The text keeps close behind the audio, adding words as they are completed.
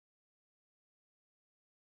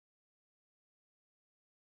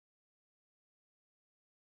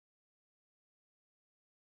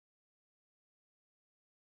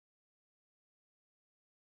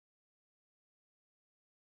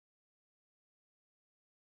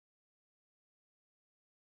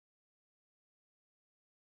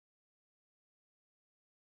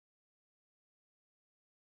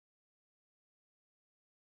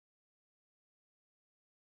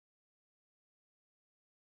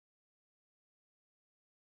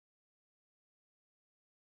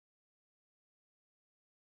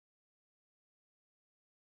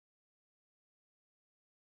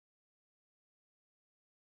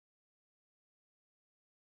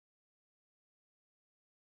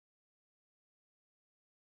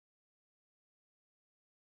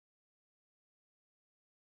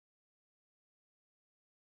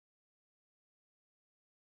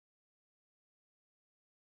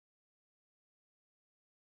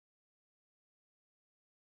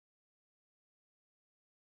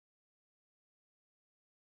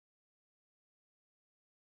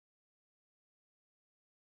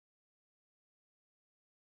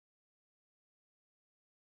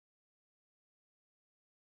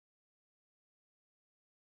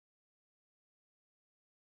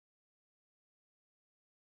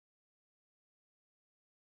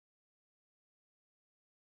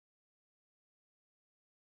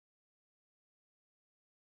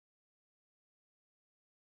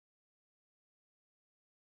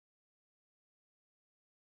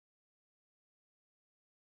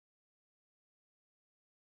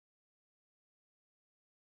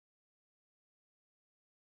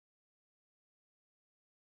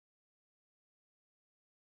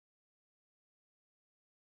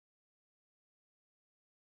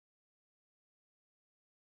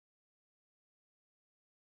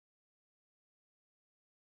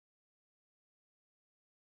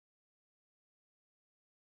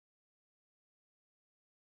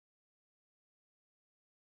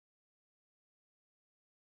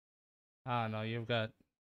Ah, no, you've got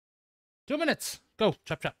 2 minutes. Go,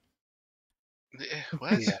 chop chop.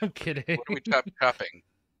 What? Yeah. I'm kidding. What are we chopping?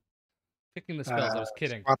 Picking the spells. I Uh, was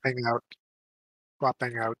kidding.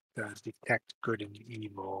 swapping out detect good and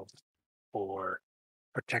evil for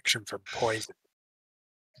protection from poison.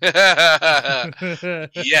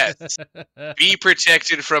 Yes. Be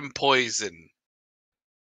protected from poison.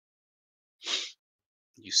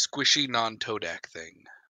 You squishy non-Todak thing.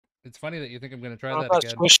 It's funny that you think I'm going to try I'm that not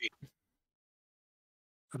again. squishy.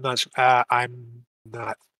 I'm not. I'm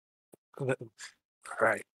not. All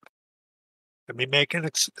right. Let me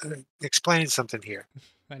explain something here.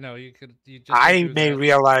 I know you could. You just went I through may that.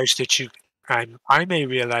 realize that you. I may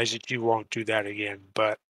realize that you won't do that again,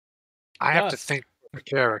 but I have to Dust. think of a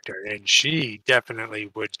character, and she definitely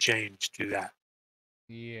would change to that.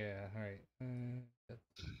 Yeah. All right.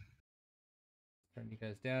 Turn you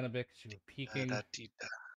guys down a bit because you were peeking. Da-da-dee-da.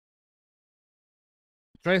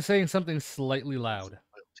 Try saying something slightly loud.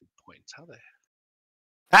 Loyalty points. How the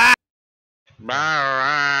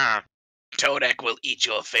Ah! Todak will eat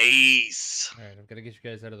your face. All right. I'm gonna get you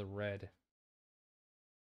guys out of the red.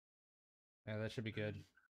 Yeah, that should be good.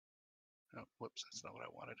 Oh, whoops, that's not what I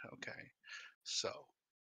wanted. Okay. So,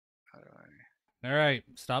 how do I... All right.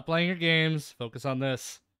 Stop playing your games. Focus on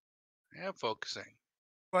this. I am focusing.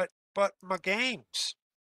 But my games.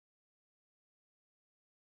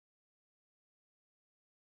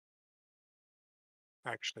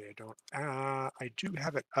 Actually, I don't. I do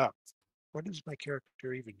have it up. What is my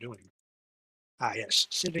character even doing? Ah, yes,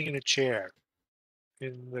 sitting in a chair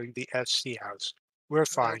in the SC house. We're How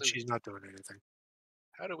the hell fine. do... She's not doing anything.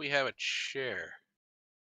 How do we have a chair?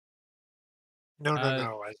 No, no, Uh,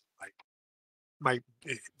 no. Like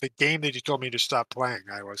the game that you told me to stop playing.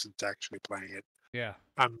 I wasn't actually playing it. yeah.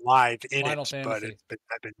 I'm live in Final it, but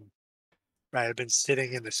Fantasy. I've been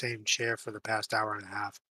sitting in the same chair for the past hour and a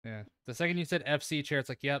half. Yeah. The second you said FC chair, it's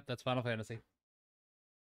like, yep, that's Final Fantasy.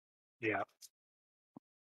 Yeah.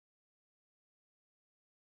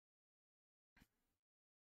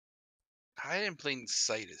 Hide in plain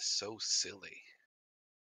sight is so silly.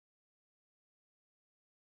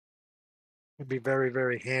 It'd be very,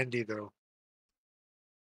 very handy though.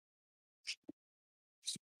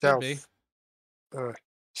 Could be. Stealth, uh,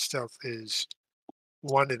 stealth is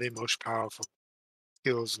one of the most powerful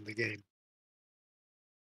skills in the game.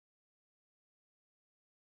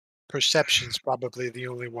 Perception's probably the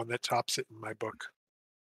only one that tops it in my book.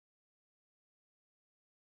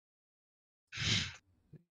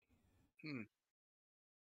 Hmm.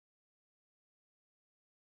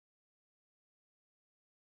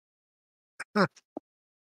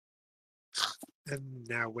 And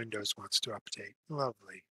now Windows wants to update.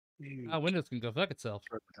 Lovely. You Windows can go fuck itself.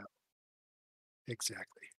 sort it out.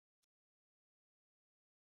 Exactly.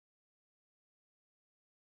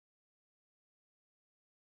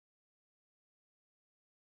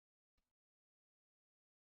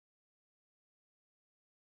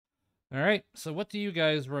 All right. So, what do you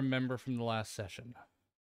guys remember from the last session?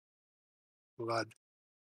 Blood.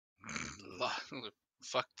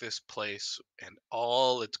 Fuck this place and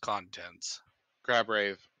all its contents. Crab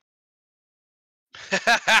rave.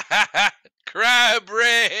 Crab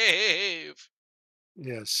rave.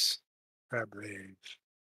 Yes. Crab rave.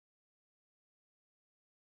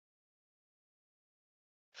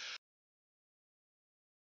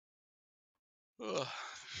 Ugh.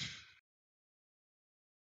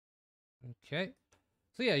 Okay.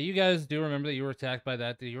 So yeah, you guys do remember that you were attacked by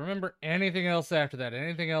that. Do you remember anything else after that?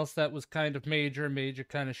 Anything else that was kind of major, made you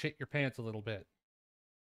kind of shit your pants a little bit?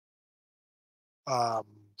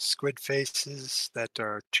 Squid faces that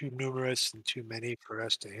are too numerous and too many for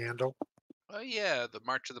us to handle. Oh yeah, the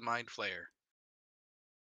March of the Mind Flayer.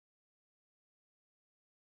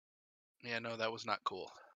 Yeah, no, that was not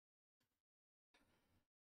cool.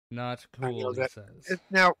 Not I know cool, he that. says.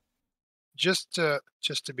 Now, just to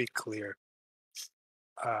be clear,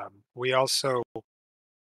 we also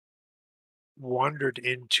wandered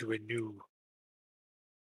into a new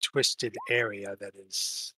twisted area that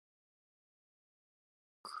is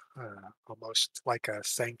almost like a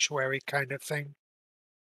sanctuary kind of thing.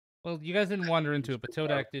 Well, you guys didn't wander into it, but A,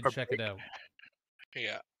 Todak did a check it break. out.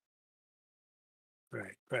 Yeah.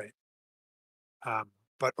 Right, right.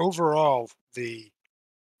 But overall, the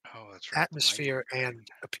Oh, that's right. The mighty atmosphere and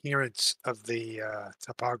appearance of the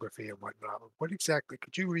topography and whatnot. What exactly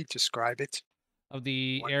could you re-describe it? Of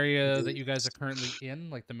the What it area that you guys are is? currently in,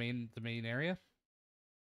 like the main area.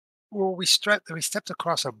 Well, we stepped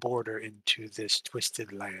across a border into this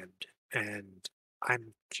twisted land, and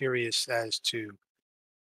I'm curious as to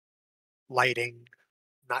lighting,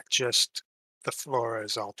 not just the flora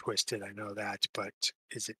is all twisted. I know that, but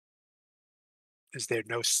is it Is there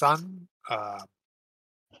no sun?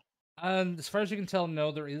 As far as you can tell,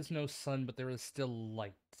 no, there is no sun, but there is still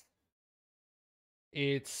light.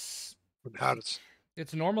 It's And how does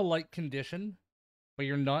it's normal light condition, but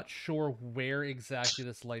you're not sure where exactly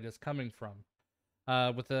this light is coming from.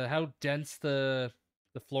 With how dense the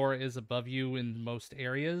flora is above you in most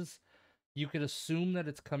areas, you could assume that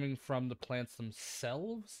it's coming from the plants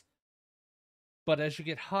themselves. But as you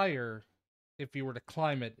get higher, if you were to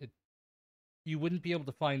climb it, you wouldn't be able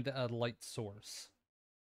to find a light source.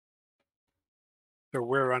 so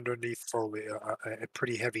we're underneath a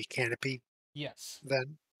pretty heavy canopy Yes.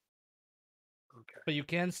 then? Okay. But you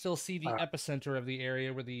can still see the Uh, epicenter of the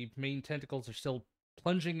area where the main tentacles are still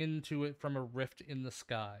plunging into it from a rift in the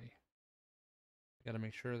sky. I gotta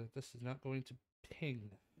make sure that this is not going to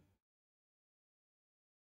ping.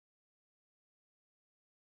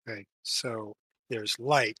 okay. So there's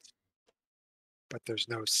light, but there's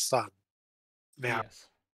no sun. Now, Yes.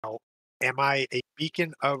 am I a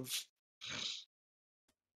beacon of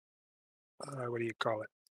what do you call it?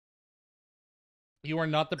 You are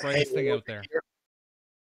not the A brightest thing halo out there. here?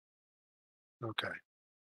 Okay.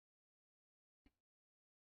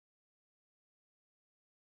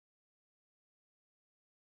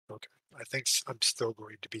 Okay. I think I'm still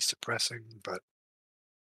going to be suppressing, but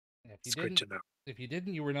If you it's good didn't, to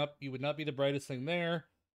know. you would not be the brightest thing there.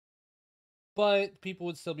 But people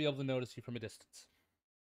would still be able to notice you from a distance.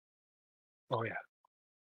 Oh yeah.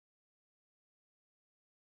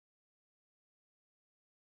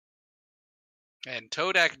 And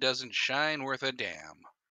Todak doesn't shine worth a damn.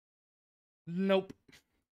 Nope.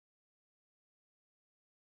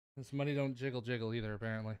 This money don't jiggle either,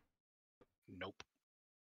 apparently. Nope.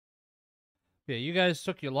 Yeah, you guys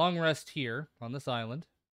took your long rest here on this island.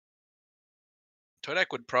 Todak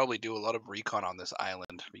would probably do a lot of recon on this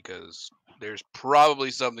island because there's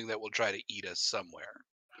probably something that will try to eat us somewhere.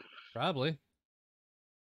 Probably.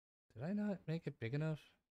 Did I not make it big enough?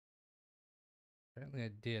 Apparently I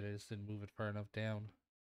did. I just didn't move it far enough down.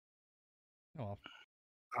 Oh well.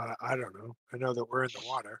 I don't know. I know that we're in the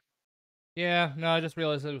water. Yeah, no, I just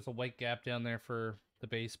realized there was a white gap down there for the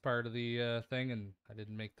base part of the thing, and I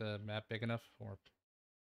didn't make the map big enough or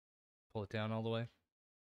pull it down all the way.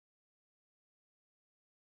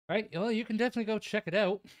 Alright, well, you can definitely go check it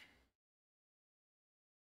out.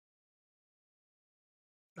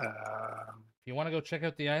 If you want to go check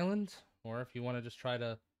out the island, or if you want to just try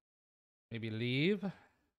to maybe leave,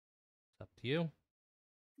 it's up to you.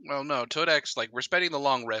 Well, no, Todak's like, we're spending the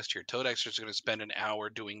long rest here. Todak's just going to spend an hour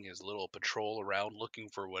doing his little patrol around looking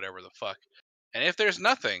for whatever the fuck. And if there's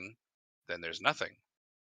nothing, then there's nothing.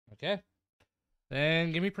 Okay.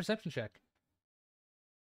 Then give me a perception check.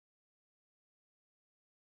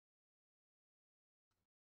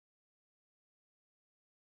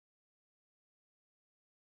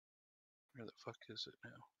 Where the fuck is it now?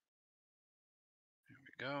 There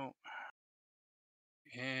we go.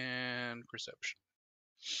 And perception.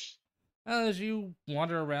 As you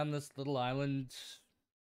wander around this little island,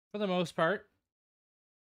 for the most part,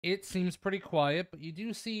 it seems pretty quiet, but you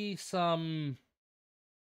do see some,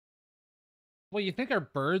 well, you think are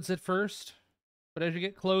birds at first, but as you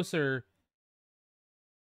get closer,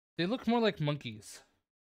 they look more like monkeys.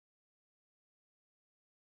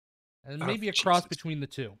 And Oh, maybe a cross Jesus. between the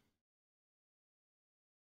two.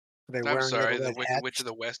 Are they I'm wearing sorry, little the red Wicked hats? Witch of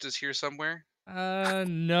the West is here somewhere?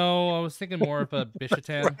 No, I was thinking more of a That's what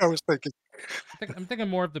Bishotan. I was thinking. I'm thinking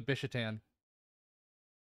more of the Bishotan.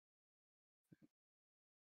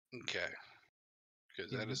 Okay.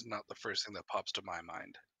 Because that Mhm. is not the first thing that pops to my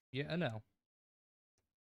mind. Yeah, I know.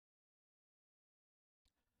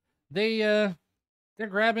 They're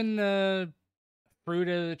grabbing fruit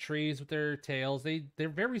out of the trees with their tails. They're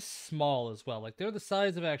very small as well. Like they're the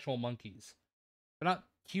size of actual monkeys. They're not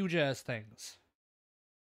huge ass things.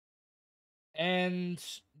 And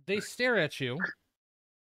they stare at you.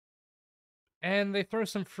 And they throw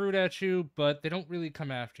some fruit at you, but they don't really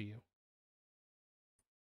come after you.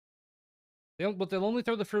 But they'll only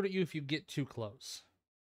throw the fruit at you if you get too close.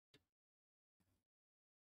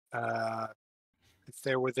 If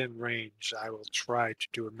they're within range, I will try to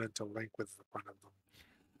do a mental link with one of them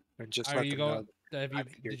and just Are let you them know going? that I'm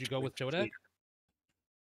here Did you to go with Todak? interfere.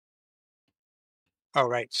 Oh,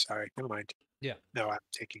 right. Sorry. Never mind. Yeah. No, I'm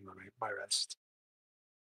taking my rest.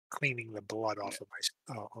 Cleaning the blood off of my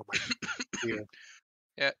ear.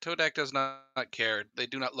 Yeah, Todak does not care. They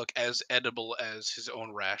do not look as edible as his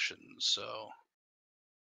own rations, so.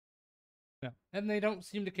 Yeah. And they don't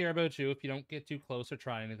seem to care about you if you don't get too close or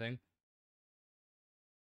try anything.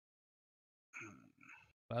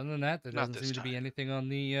 Other than that, there Not doesn't this seem to be time. anything on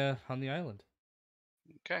the island.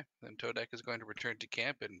 Okay, then Todak is going to return to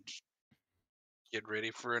camp and get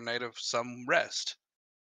ready for a night of some rest.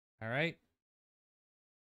 All right.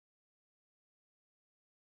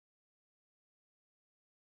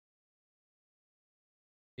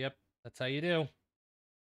 Yep, that's how you do.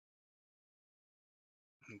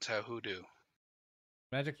 That's how who do.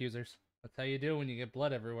 Magic users. That's how you do when you get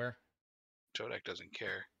blood everywhere. Todak doesn't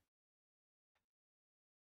care.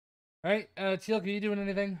 All right, Teal, are you doing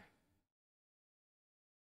anything?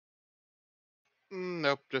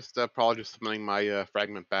 Nope, just probably just summoning my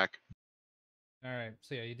fragment back. All right,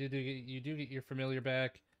 so yeah, you do get your familiar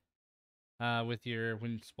back, with your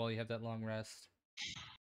while you have that long rest,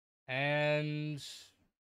 and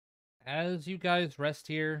as you guys rest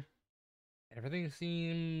here, everything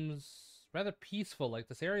seems rather peaceful. Like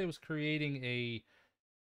this area was creating a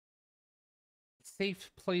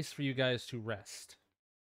safe place for you guys to rest,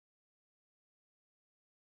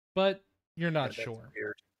 but you're Yeah, not that's sure.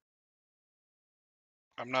 weird.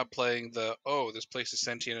 I'm not playing the this place is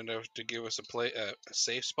sentient enough to give us a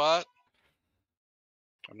safe spot.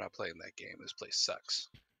 I'm not playing that game. This place sucks.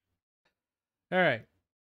 All right,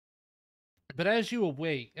 but as you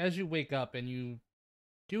wake up and you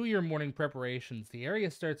do your morning preparations, the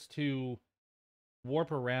area starts to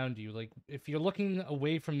warp around you. Like if you're looking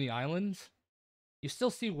away from the island, you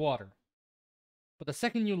still see water. But the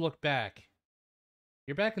second you look back,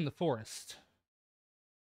 you're back in the forest.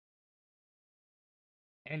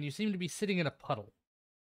 And you seem to be sitting in a puddle.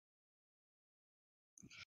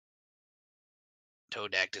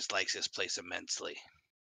 Todak dislikes this place immensely.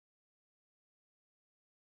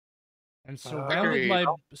 And Agreed.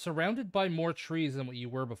 surrounded by more trees than what you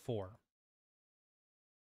were before.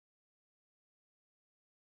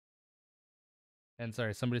 And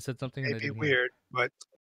sorry, somebody said something and I Maybe didn't hear. weird, but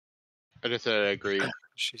I just said I agree.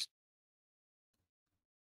 she's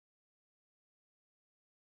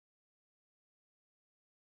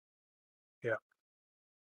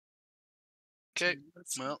Okay,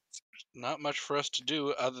 let's- well, not much for us to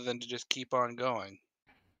do other than to just keep on going.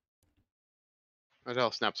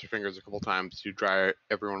 Adele snaps her fingers a couple times to dry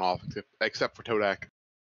everyone off except for Todak.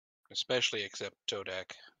 Especially except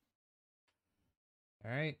Todak.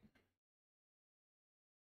 All right.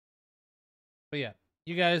 But yeah,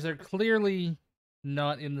 you guys are clearly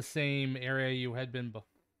not in the same area you had been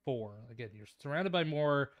before. Again, you're surrounded by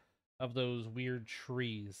more of those weird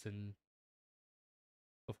trees and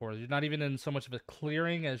before. You're not even in so much of a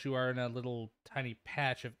clearing as you are in a little tiny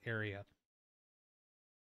patch of area.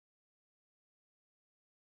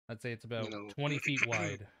 I'd say it's about 20 feet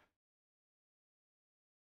wide.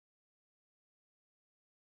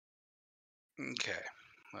 Okay,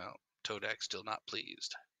 well, Todak's still not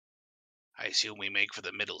pleased. I assume we make for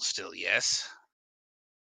the middle still, yes?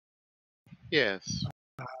 Yes.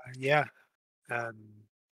 yeah,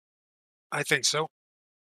 I think so. All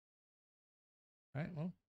right,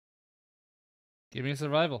 well, give me a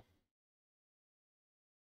survival.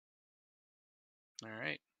 All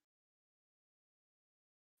right.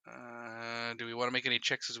 Do we want to make any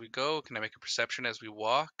checks as we go? Can I make a perception as we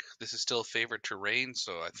walk? This is still favored terrain,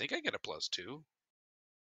 so I think I get a +2.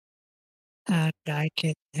 And I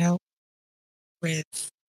can help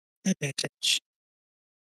with advantage.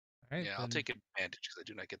 All right, Yeah, then, I'll take advantage because I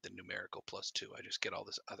do not get the numerical +2. I just get all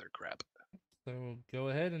this other crap. so go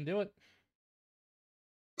ahead and do it.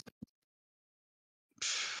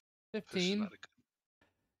 This is 15. not a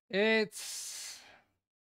good. It's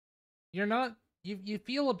you're not you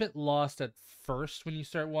feel a bit lost at first when you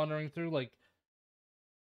start wandering through. Like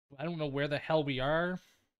I don't know where the hell we are,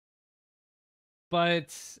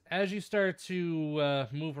 but as you start to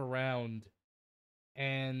move around,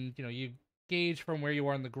 and you gauge from where you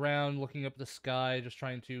are on the ground, looking up at the sky, just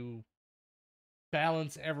trying to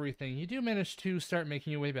balance everything, you do manage to start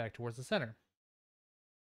making your way back towards the center.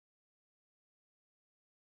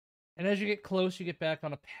 And as you get close, you get back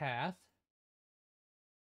on a path.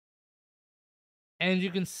 And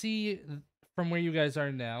you can see from where you guys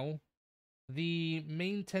are now, the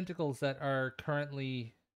main tentacles that are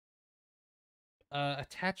currently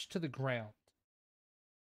attached to the ground.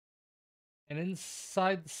 And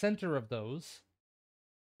inside the center of those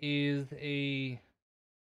is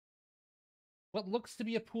what looks to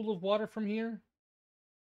be a pool of water from here.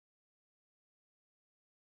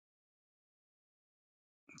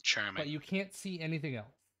 Charming. But you can't see anything else.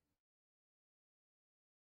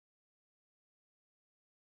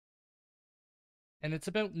 And it's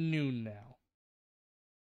about noon now.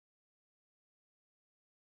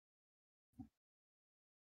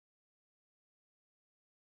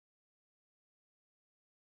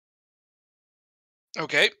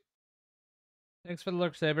 Okay. Thanks for the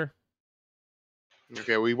lurk, Saber.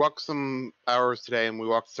 Okay, we walked some hours today, and we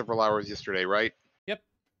walked several hours yesterday, right? Yep.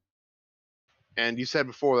 And you said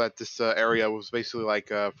before that this area was basically like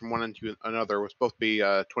from one end to another was supposed to be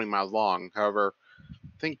 20 miles long. However,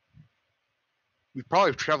 I think we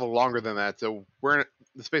probably traveled longer than that. So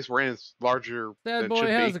the space we're in is larger Sad than it boy, should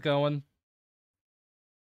how's be. it going?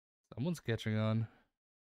 Someone's catching on.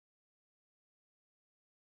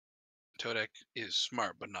 Todek is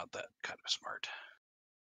smart, but not that kind of smart.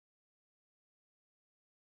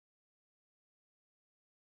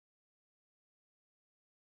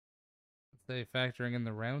 Let's say factoring in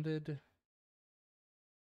the rounded.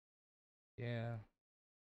 Yeah.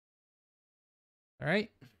 All right.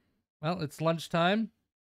 Well, it's lunchtime.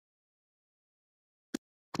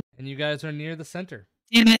 And you guys are near the center.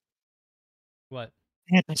 Damn it. What?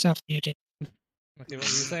 I had myself muted. Okay, what were you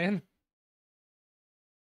saying?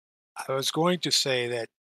 I was going to say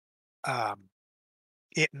that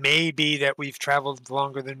it may be that we've traveled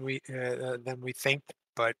longer than we think,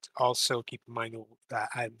 but also keep in mind that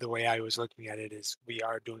the way I was looking at it is we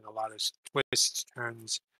are doing a lot of twists,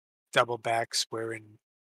 turns, double backs. We're in.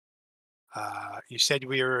 You said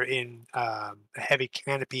we were in a heavy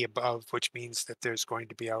canopy above, which means that there's going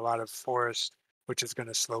to be a lot of forest, which is going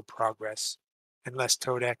to slow progress, unless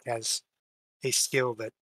Todek has a skill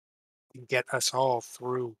that can get us all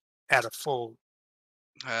through at a full.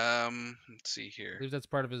 Let's see I here. believe that's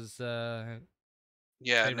part of his Yeah,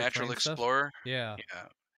 favorite Natural terrain stuff? Explorer. Yeah. Yeah.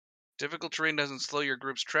 Difficult terrain doesn't slow your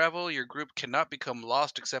group's travel. Your group cannot become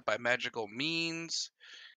lost except by magical means.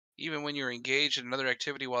 Even when you're engaged in another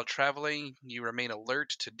activity while traveling, you remain alert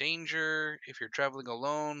to danger. If you're traveling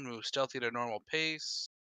alone, move stealthy at a normal pace.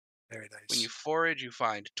 Very nice. When you forage, you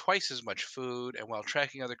find twice as much food, and while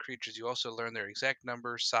tracking other creatures, you also learn their exact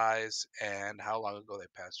number, size, and how long ago they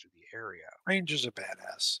passed through the area. Ranger's a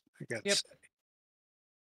badass. I got to Yep. say.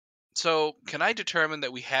 So, can I determine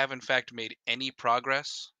that we have in fact made any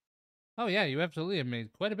progress? Oh, yeah, you absolutely have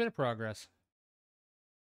made quite a bit of progress.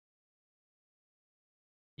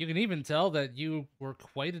 You can even tell that you were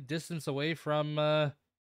quite a distance away from where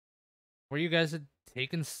you guys had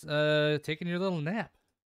taken your little nap.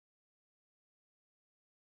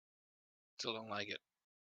 Still don't like it.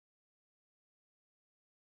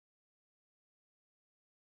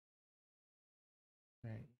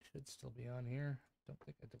 All right, should still be on here. Don't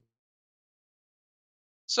think I did.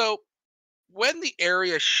 So, when the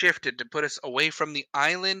area shifted to put us away from the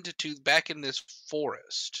island to back in this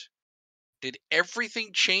forest, did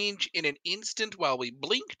everything change in an instant while we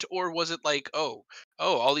blinked, or was it like, oh,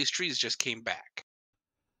 all these trees just came back?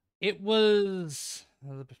 It was.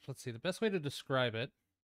 Let's see. The best way to describe it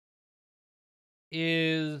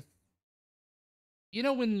is,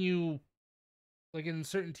 when you, like in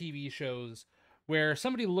certain TV shows, where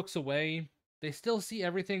somebody looks away, they still see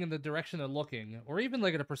everything in the direction they're looking, or even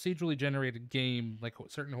like in a procedurally generated game, like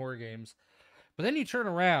certain horror games. But then you turn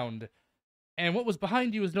around, and what was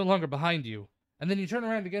behind you is no longer behind you. And then you turn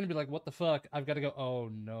around again and be like, what the fuck? I've got to go, oh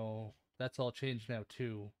no, that's all changed now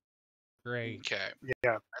too. Great. Okay,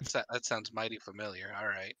 Yeah, that sounds mighty familiar. All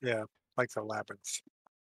right. yeah, like the labyrinth.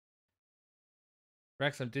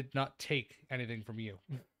 Wrexham did not take anything from you.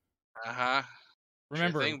 Uh-huh.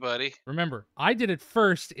 Remember, Sure thing, buddy. remember, I did it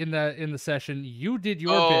first in the session. You did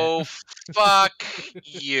your Oh, bit. fuck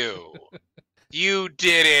you. You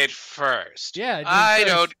did it first. Yeah, I did it I first.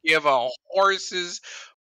 don't give a horse's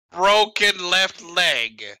broken left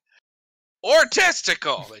leg or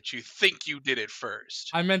testicle that you think you did it first.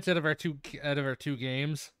 I meant out of our two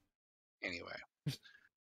games. Anyway.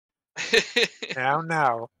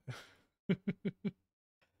 Now.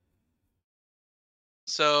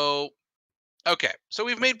 So, okay. So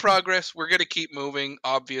we've made progress. We're going to keep moving,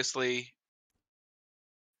 obviously.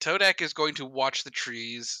 Todek is going to watch the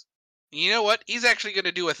trees. You know what? He's actually going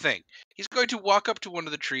to do a thing. He's going to walk up to one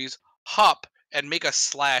of the trees, hop, and make a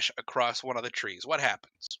slash across one of the trees. What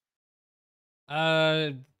happens?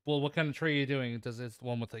 Well, what kind of tree are you doing? Does it the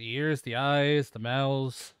one with the ears, the eyes, the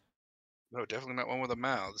mouths? No, definitely not one with the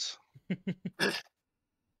mouths.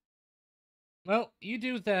 Well, you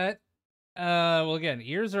do that. Well, again,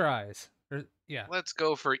 ears or eyes? Yeah. Let's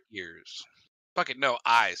go for ears. Fuck it, no,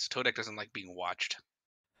 eyes. Todek doesn't like being watched.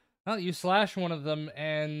 Well, you slash one of them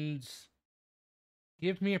and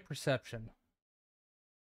give me a perception.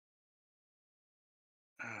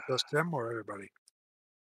 Just them or everybody?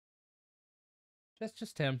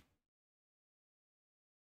 Just him.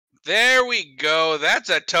 There we go.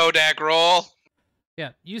 That's a Todek roll.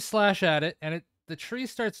 Yeah, you slash at it, and the tree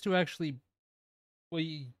starts to actually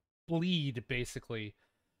bleed, basically.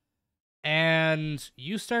 And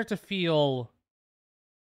you start to feel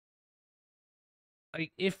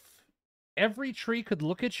like if every tree could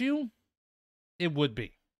look at you, it would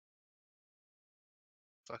be.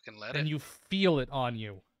 Fucking let And it. you feel it on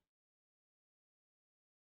you.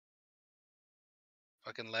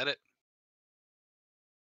 Fucking let it.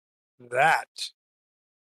 That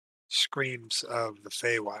screams of the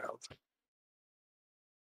Feywild.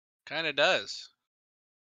 Kind of does.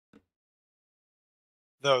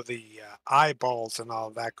 Though the eyeballs and all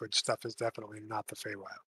that good stuff is definitely not the Feywild.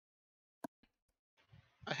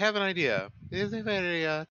 I have an idea. It is a very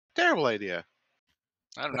terrible idea.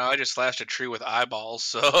 I don't know. I just slashed a tree with eyeballs,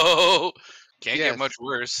 so can't Yes. get much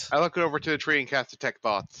worse. I look over to the tree and cast Detect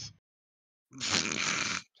Thoughts.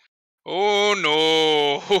 Oh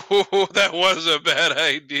no, that was a bad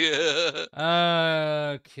idea.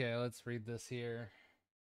 Okay, let's read this here.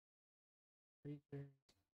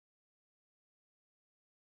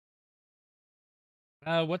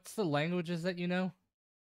 What's the languages that you know?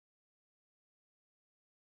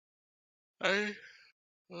 Oh.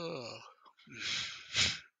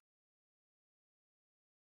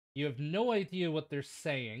 You have no idea what they're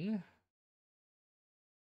saying.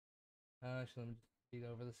 Actually, let me just read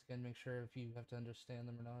over this again, make sure if you have to understand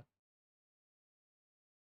them or not.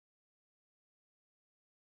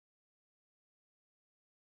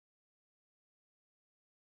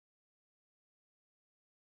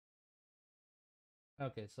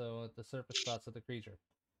 Okay, so the surface thoughts of the creature.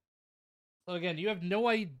 So again, you have no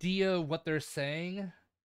idea what they're saying,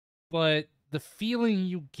 but the feeling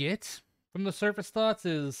you get from the surface thoughts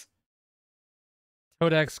is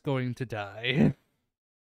Todak's going to die.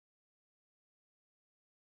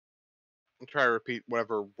 I'll try to repeat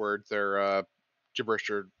whatever words they're gibberish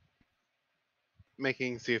are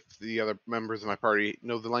making, see if the other members of my party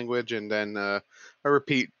know the language, and then I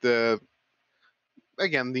repeat basically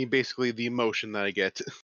the emotion that I get.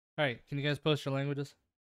 Alright, can you guys post your languages?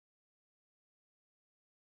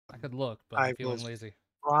 I could look, but I I'm feeling will lazy.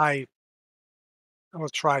 I will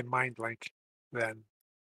try Mind Link then.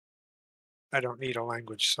 I don't need a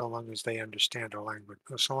language so long as they understand a language,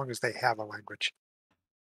 so long as they have a language.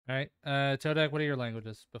 Alright, Todak, what are your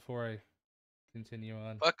languages before I continue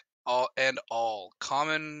on? Fuck all and all.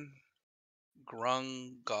 Common,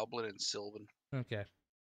 Grung, Goblin, and Sylvan. Okay.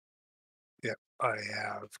 Yep, I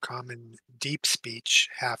have Common, Deep Speech,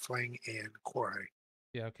 Halfling, and Quarry.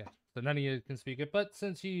 Yeah, okay. So none of you can speak it, but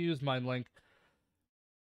since you use Mind Link,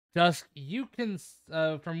 Dusk, you can,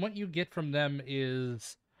 from what you get from them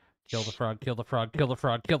is kill the frog, kill the frog, kill the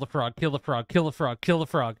frog, kill the frog, kill the frog, kill the frog, kill the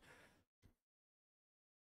frog.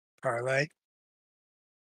 Parlay.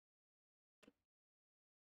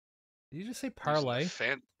 Did you just say parlay?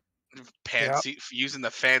 Using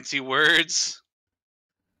the fancy words.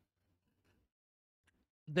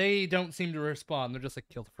 They don't seem to respond. They're just like,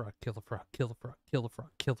 kill the frog, kill the frog, kill the frog, kill the frog,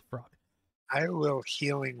 kill the frog. I will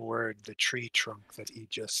healing word the tree trunk that he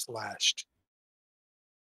just slashed.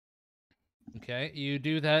 Okay, you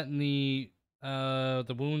do that, and the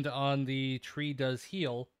wound on the tree does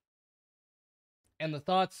heal. And the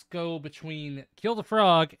thoughts go between kill the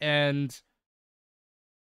frog and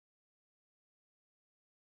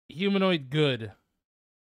humanoid good.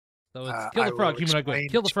 So it's kill the frog, humanoid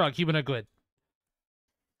good. Kill the frog, humanoid good.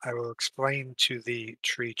 I will explain to the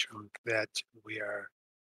tree trunk that we are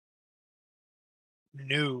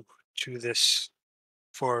new to this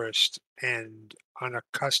forest and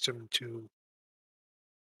unaccustomed to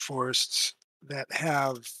forests that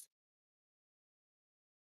have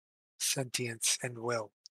sentience and will.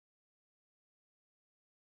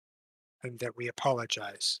 And that we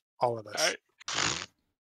apologize, all of us.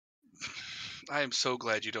 I am so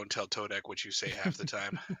glad you don't tell Todak what you say half the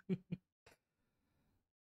time.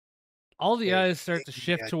 All the eyes start to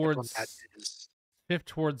shift towards not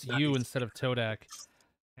you easy. instead of Todak.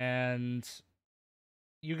 And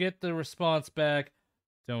you get the response back,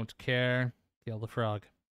 don't care, kill the frog.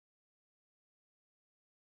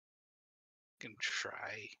 Can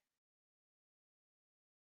try.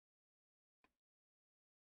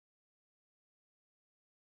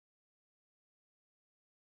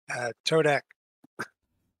 Todak.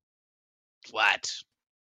 What?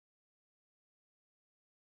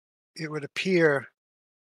 It would appear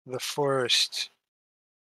the forest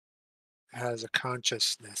has a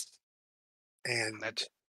consciousness, and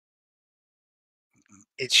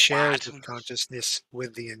it shares its consciousness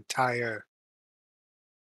with the entire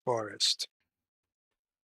forest.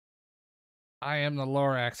 I am the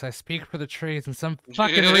Lorax. I speak for the trees, and some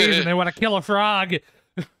fucking reason they want to kill a frog.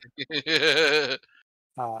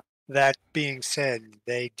 That being said,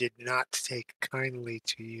 they did not take kindly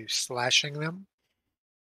to you slashing them,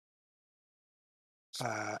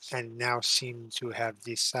 and now seem to have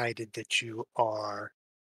decided that you are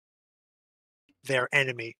their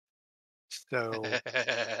enemy. So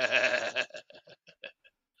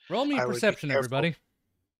Roll me a I would be perception, careful. everybody.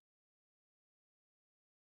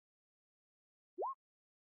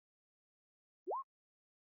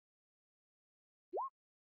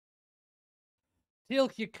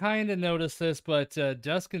 Teal'c, you kind of notice this, but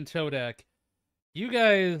Dusk and Todak, you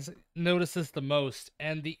guys notice this the most,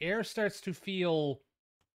 and the air starts to feel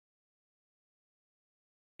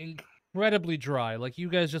incredibly dry, like you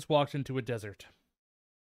guys just walked into a desert.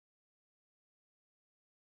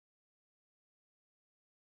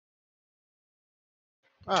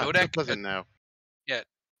 Ah, Todak- that doesn't know.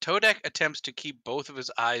 Todak attempts to keep both of his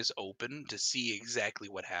eyes open to see exactly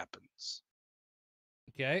what happens.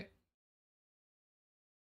 Okay.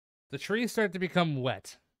 The trees start to become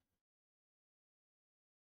wet.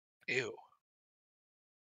 Ew.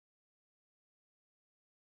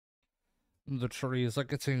 The trees are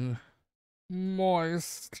getting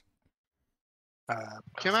moist.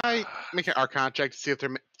 Can I make an Arcana check to see if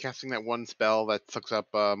they're casting that one spell that sucks up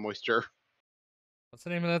moisture? What's the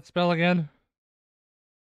name of that spell again?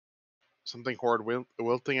 Something horrid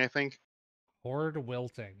wilting, I think. Horde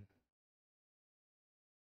Wilting.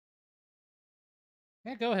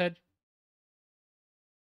 Yeah, go ahead.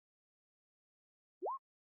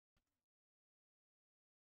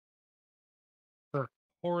 Huh.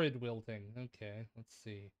 Horrid Wilting. Okay, let's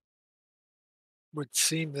see. would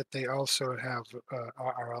seem that they also have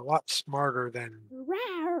are a lot smarter than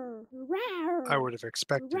I would have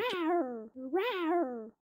expected. I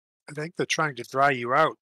think they're trying to dry you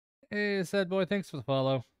out. Hey, Sad Boy, thanks for the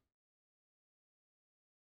follow.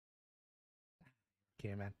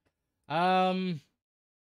 Okay, man.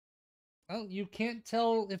 Well, you can't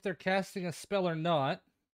tell if they're casting a spell or not.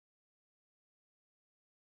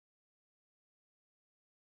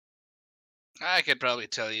 I could probably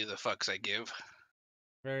tell you the fucks I give.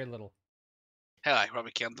 Very little. Hell, I could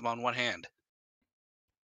probably count them on one hand.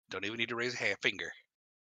 Don't even need to raise a finger.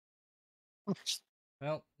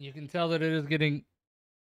 Well, you can tell that it is getting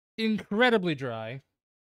incredibly dry.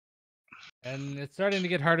 And it's starting to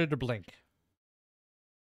get harder to blink.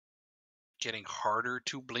 Getting harder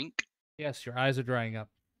to blink. Yes, your eyes are drying up.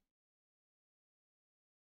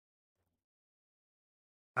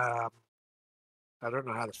 I don't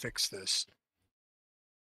know how to fix this.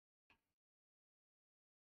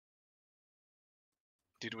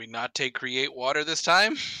 Did we not take create water this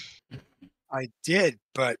time? I did,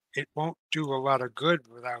 but it won't do a lot of good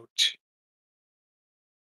without.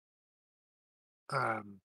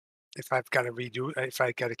 If I've got to if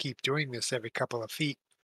I got to keep doing this every couple of feet.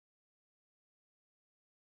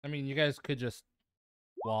 I mean, you guys could just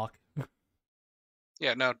walk.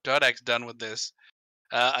 Yeah, no, Dodak's done with this.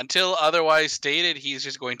 Until otherwise stated, he's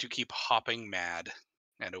just going to keep hopping mad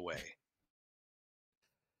and away.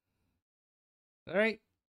 All right.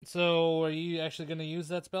 So, are you actually going to use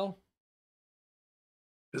that spell?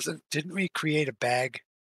 Didn't we create a bag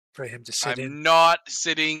for him to sit in? I'm not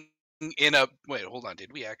sitting in a. Wait, hold on.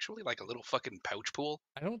 Did we actually like a little fucking pouch pool?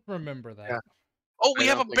 I don't remember that. Yeah. Oh, we I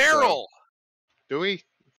have a don't think so. barrel. Do we?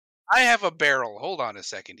 I have a barrel. Hold on a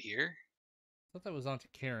second here. I thought that was onto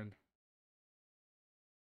Karen.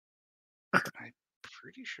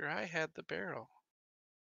 Pretty sure I had the barrel.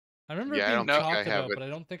 I remember Yeah, I it being don't think I talked have about, it. but I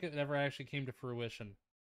don't think it ever actually came to fruition.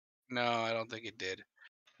 No, I don't think it did.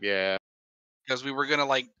 Yeah. Because we were gonna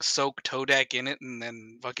like soak Todak in it and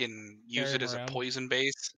then fucking use Carry it him as a around. poison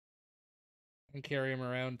base. And carry him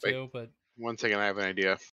around Wait. too, but 1 second, I have an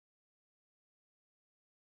idea.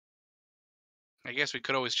 I guess we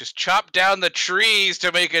could always just chop down the trees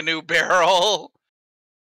to make a new barrel.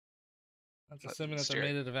 that's Let assuming me that they're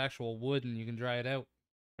stare. made out of actual wood and you can dry it out.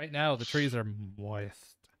 Right now, the trees are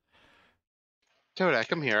moist. Todak,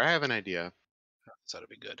 come here. I have an idea. So that'd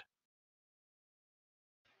be good.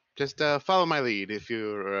 Just follow my lead if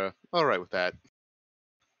you're all right with that.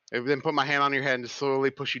 And then put my hand on your head and just slowly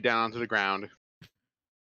push you down onto the ground.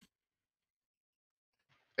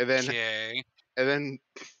 And then, Okay.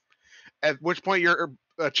 at which point your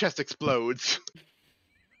chest explodes.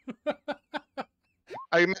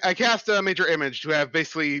 I cast a major image to have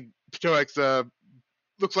basically Todak's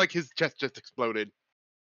looks like his chest just exploded.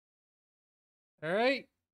 All right.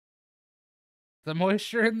 The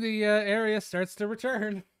moisture in the area starts to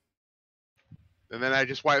return. And then I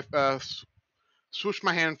just swoosh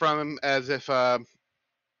my hand from him as if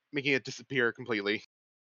making it disappear completely.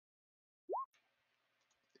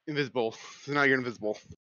 Invisible. So now you're invisible.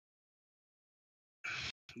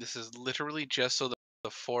 This is literally just so the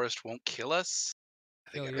forest won't kill us.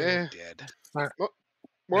 I think Kill I'd you. rather be dead.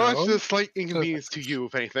 Well, that's No. a slight inconvenience to you,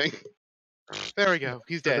 if anything. There we go.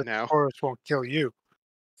 He's So dead that now. the forest won't kill you.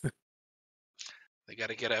 They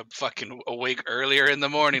gotta get up fucking awake earlier in the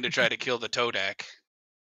morning to try to kill the Todak.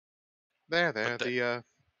 There. the-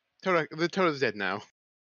 The Toad is dead now.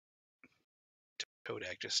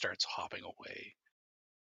 Todak just starts hopping away.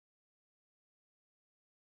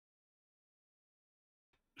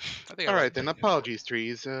 I think I All like right then. putting it- Apologies,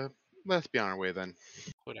 trees. Let's be on our way then.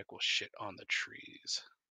 Todak will shit on the trees.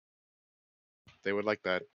 They would like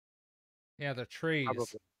that. Yeah, the trees.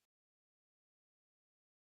 Probably.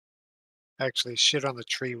 Actually, shit on the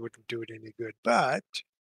tree wouldn't do it any good, but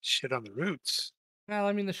shit on the roots. Well,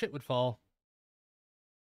 I mean, the shit would fall.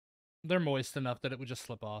 They're moist enough that it would just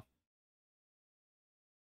slip off.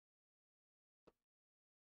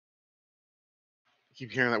 I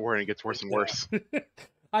keep hearing that word and it gets worse and Yeah. worse.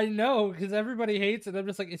 I know, because everybody hates it. I'm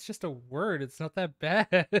just like, it's just a word. It's not that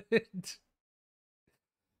bad.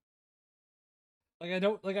 Like, I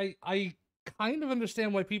don't, like, I kind of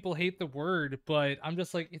understand why people hate the word, but I'm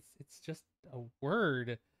just like, it's just a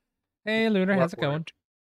word. Hey, Lunar, how's What it going? word?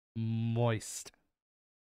 Moist.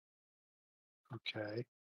 Okay.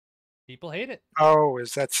 People hate it. Oh,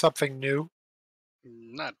 is that something new?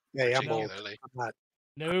 Not Hey, I'm old. particularly. I'm not.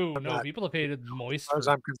 No, I'm no, not- people have hated moist. As far as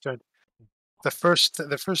for- I'm concerned, the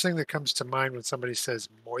first thing that comes to mind when somebody says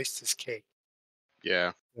moist is cake.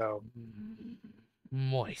 Yeah. So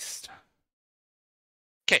Moist.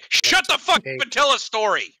 Okay, shut the fuck up Hey. and tell a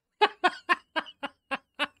story.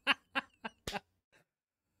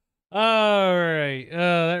 All right.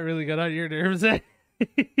 That really got on your nerves.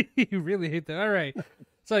 You really hate that. All right.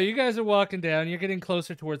 So you guys are walking down. You're getting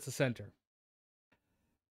closer towards the center.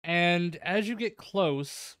 And as you get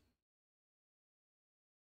close,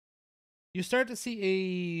 you start to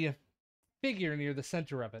see a figure near the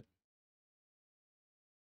center of it.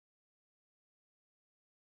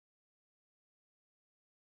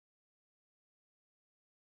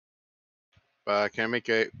 Can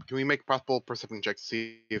we make a possible perception check to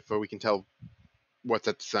see if we can tell what's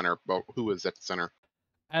at the center? Well, who is at the center?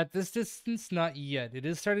 At this distance, not yet. It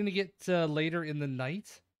is starting to get later in the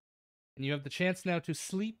night. And you have the chance now to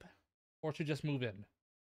sleep or to just move in.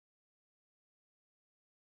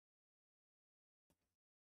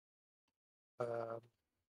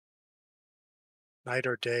 night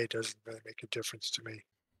or day doesn't really make a difference to me.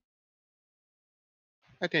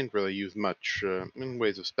 I didn't really use much in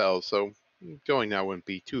ways of spells, so going now wouldn't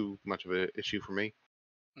be too much of an issue for me.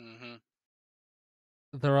 Mm-hmm.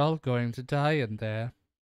 They're all going to die in there.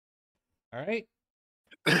 All right.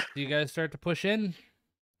 So you guys start to push in.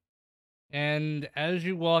 And as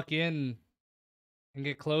you walk in and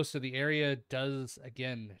get closer, the area does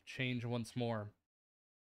again change once more.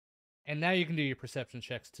 And now you can do your perception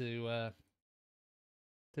checks to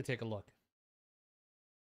take a look.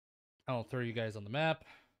 I'll throw you guys on the map.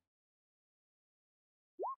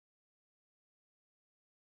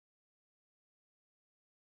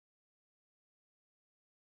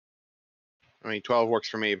 I mean, 12 works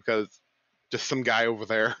for me because just some guy over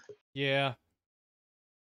there. Yeah.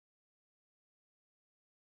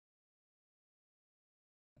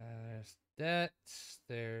 There's that.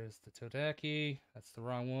 There's the Todaki. That's the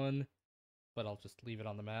wrong one. But I'll just leave it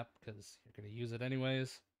on the map because you're going to use it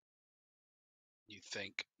anyways. You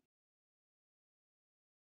think?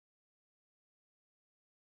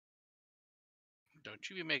 Don't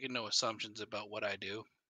you be making no assumptions about what I do.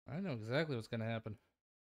 I know exactly what's going to happen.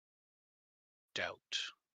 Doubt.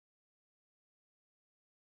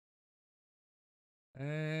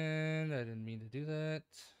 And I didn't mean to do that.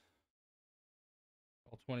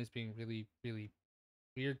 All 20's being really, really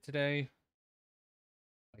weird today.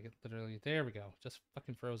 Like it literally, there we go. Just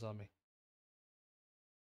fucking froze on me.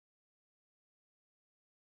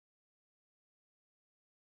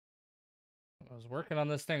 I was working on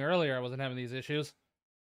this thing earlier. I wasn't having these issues.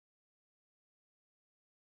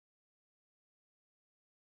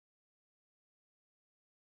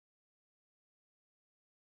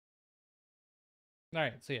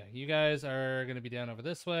 Alright, so yeah, you guys are going to be down over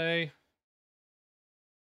this way.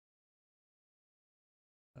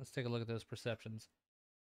 Let's take a look at those perceptions.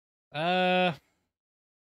 Yeah.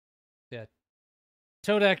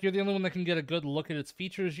 Todak, you're the only one that can get a good look at its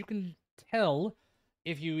features. You can tell,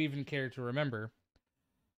 if you even care to remember,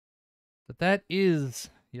 that is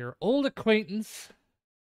your old acquaintance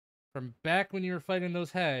from back when you were fighting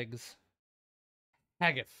those hags,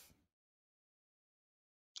 Haggith.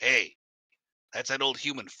 Hey, that's that old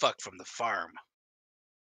human fuck from the farm.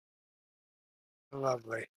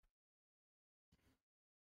 Lovely.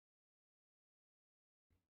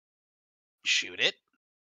 Shoot it.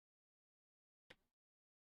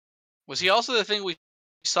 Was he also the thing we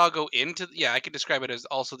saw go into? Yeah, I could describe it as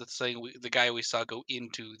also the thing the guy we saw go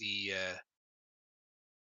into the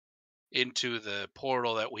into the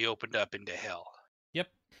portal that we opened up into hell. Yep.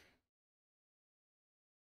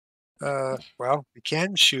 Well, we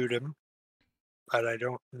can shoot him, but I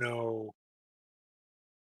don't know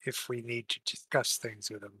if we need to discuss things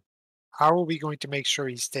with him. How are we going to make sure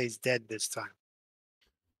he stays dead this time?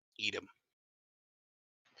 Eat him.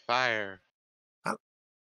 Fire.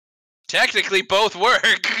 Technically, both work.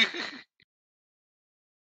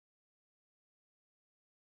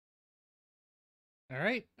 All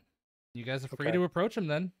right. You guys are free Okay. to approach him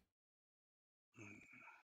then.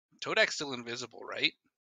 Todak's still invisible, right?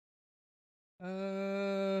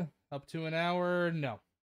 Up to an hour. No.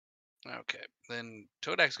 Okay, then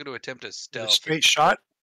Todak's going to attempt a With a stealth. straight shot?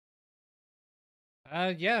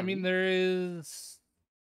 Yeah. I mean, there is.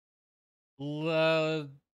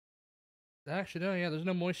 Actually, no. Yeah, there's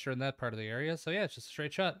no moisture in that part of the area, so yeah, it's just a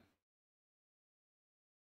straight shot.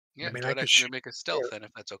 Yeah, I mean, I could Todak's shoot going to make a stealth then,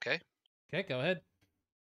 if that's okay. Okay, go ahead.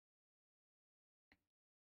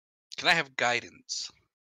 Can I have guidance?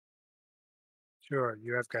 Sure,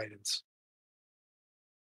 you have guidance.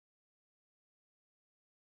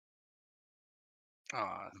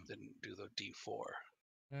 Didn't do the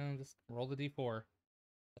D4. Just roll the d4.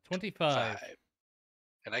 A 25. 5.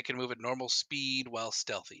 And I can move at normal speed while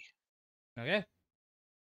stealthy. Okay.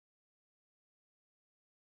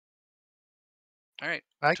 All right,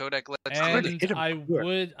 I- Todak, let's I'm gonna And hit him I from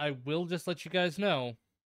here. will just let you guys know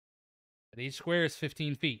that each square is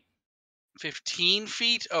 15 feet. 15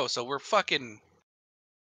 feet? Oh, so we're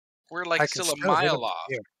like I can still a still hit him mile from off.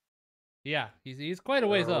 here. Yeah, he's quite a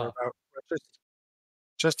ways We're off. we're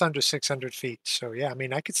just under 600 feet. So yeah, I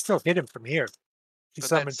mean, I could still hit him from here. He But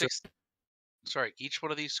summoned that's Sorry, each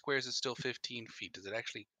one of these squares is still 15 feet. Does it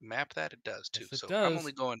actually map that? It does too. Yes, it So I'm does.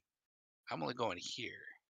 only going here.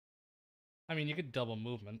 I mean, you could double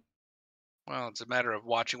movement. Well, it's a matter of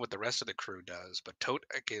watching what the rest of the crew does. But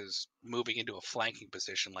Todak is moving into a flanking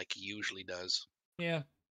position like he usually does. Yeah.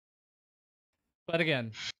 But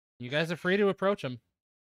again, you guys are free to approach him.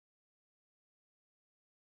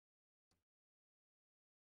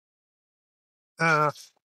 All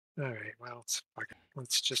right. Well,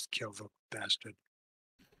 let's just kill the bastard.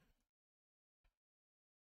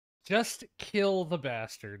 Just kill the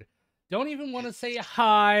bastard. Don't even want to say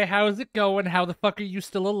hi, how's it going, how the fuck are you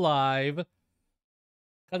still alive?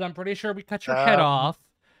 Because I'm pretty sure we cut your head off.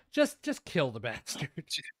 Just kill the bastard.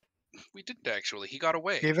 We didn't actually. He got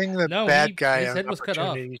away. Giving the No, bad guy his an head was cut off.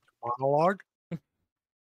 opportunity to monologue.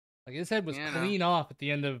 Like his head was Yeah, I know. clean off at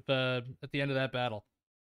the end of that battle.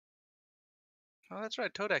 Oh, that's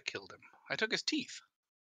right. Todak killed him. I took his teeth.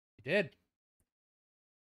 He did.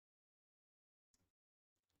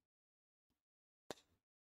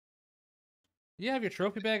 You have your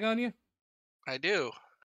trophy bag on you? I do.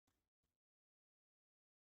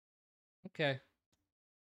 Okay.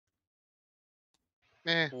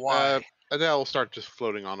 Why? Adele will start just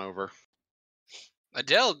floating on over.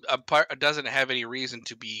 Adele doesn't have any reason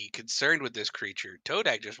to be concerned with this creature.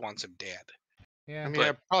 Todak just wants him dead. Yeah. I mean,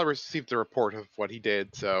 I probably received the report of what he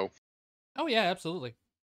did, so Oh yeah, absolutely.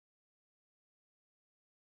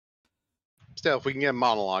 still, if we can get him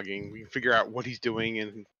monologuing, we can figure out what he's doing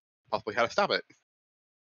and possibly how to stop it.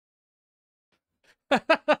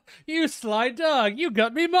 You sly dog, you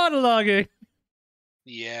got me monologuing.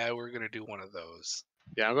 Yeah, we're gonna do one of those.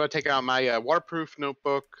 Yeah, I'm going to take out my waterproof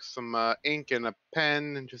notebook, some ink, and a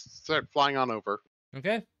pen, and just start flying on over.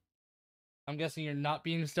 Okay. I'm guessing you're not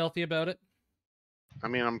being stealthy about it. I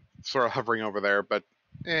mean, I'm sort of hovering over there, but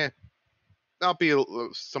I'll be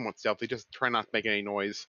somewhat stealthy. Just try not to make any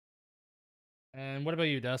noise. And what about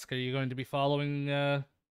you, Dusk? Are you going to be following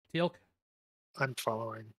Teal'c? I'm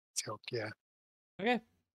following Teal'c, yeah. Okay.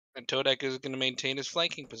 And Todak is gonna maintain his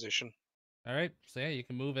flanking position. All right. So yeah, you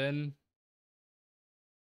can move in.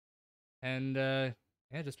 And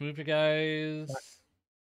yeah, just move your guys.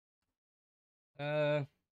 Move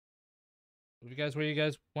you guys where you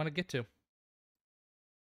guys want to get to.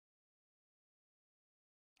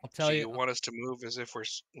 I'll tell So you. you want us to move as if we're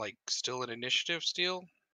like still in initiative still?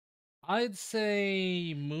 I'd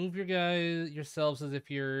say move your guys yourselves as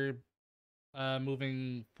if you're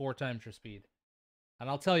moving 4 times your speed. And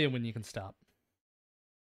I'll tell you when you can stop.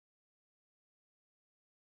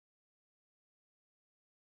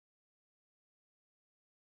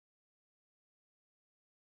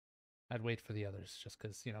 I'd wait for the others just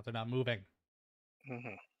because, they're not moving.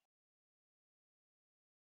 Mm-hmm.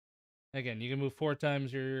 Again, you can move 4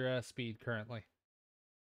 times your speed currently.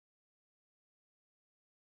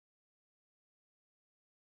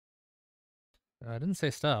 I didn't say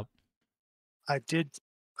stop. I did.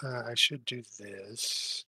 I should do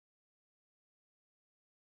this.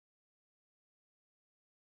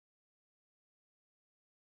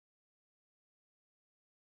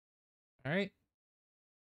 All right.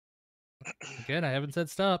 Again, I haven't said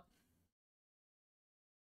stop.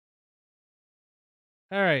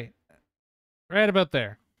 All right. Right about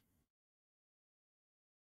there.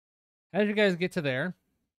 As you guys get to there,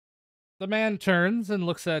 the man turns and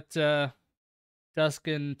looks at Dusk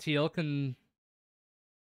and Teal'c and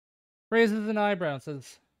raises an eyebrow and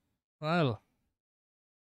says, "Well,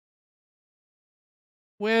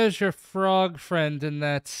 where's your frog friend in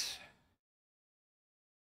that...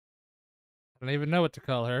 I don't even know what to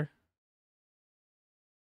call her.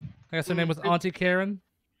 I guess her name was Auntie Karen."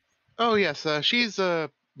 Oh yes, she's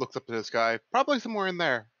looks up to the sky, probably somewhere in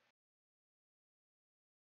there.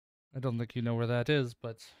 I don't think you know where that is,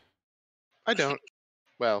 but... I don't.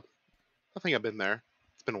 Well, I think I've been there.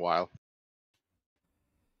 It's been a while.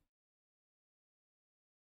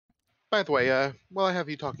 By the way, while I have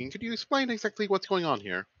you talking, could you explain exactly what's going on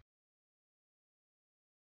here?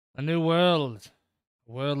 A new world.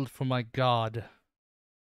 A world for my god.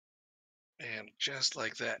 And just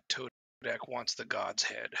like that, Todak wants the god's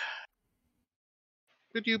head.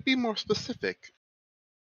 Could you be more specific?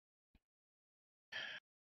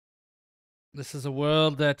 This is a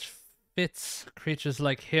world that fits creatures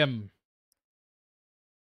like him.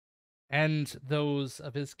 And those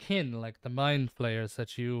of his kin, like the mind flayers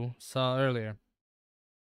that you saw earlier.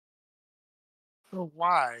 So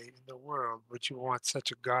why in the world would you want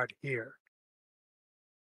such a god here?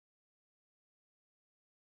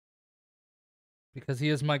 Because he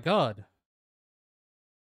is my god.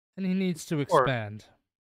 And he needs to Or- expand.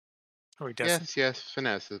 Oh, he doesn't. Yes,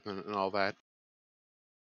 finesse and all that.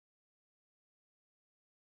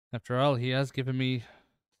 After all, he has given me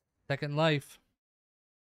second life.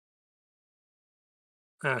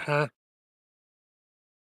 Uh-huh.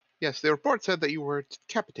 Yes, the report said that you were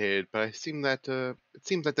decapitated, but it seems that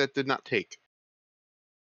that did not take.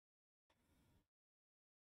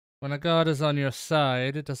 When a god is on your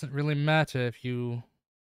side, it doesn't really matter if you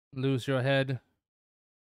lose your head.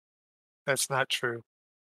 That's not true.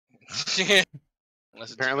 Unless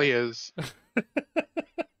it's Apparently fake. is.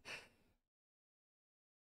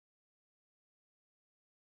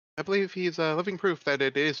 I believe he's living proof that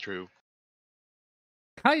it is true.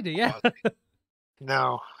 Kinda, yeah.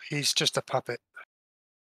 No, he's just a puppet.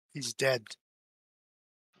 He's dead.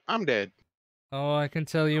 I'm dead. Oh, I can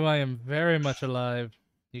tell you I am very much alive.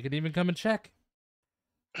 You can even come and check.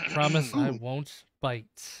 Promise I Ooh. won't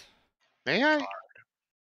bite. May I?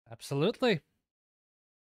 Absolutely.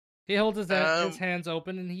 He holds his Um, hands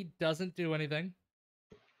open and he doesn't do anything.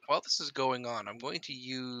 While this is going on, I'm going to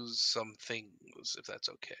use some things, if that's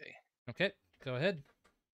okay. Okay, go ahead.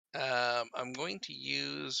 I'm going to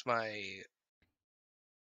use my...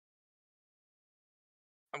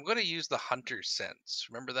 I'm going to use the Hunter Sense.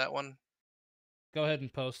 Remember that one? Go ahead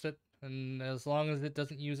and post it. And as long as it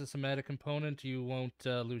doesn't use a somatic component, you won't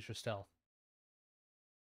lose your stealth.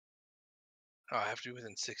 Oh, I have to be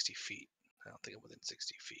within 60 feet. I don't think I'm within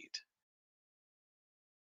 60 feet.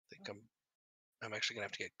 I think I'm actually going to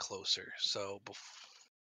have to get closer. So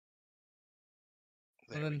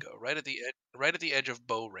there we go. Right at the edge of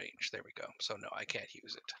bow range. There we go. So no, I can't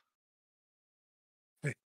use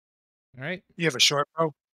it. All right. You have a short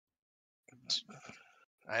bow?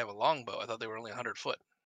 I have a longbow. I thought they were only 100 foot.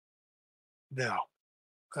 No.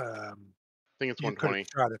 I think it's You could 120. have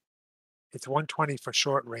shot it. It's 120 for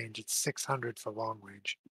short range. It's 600 for long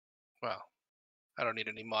range. Well, I don't need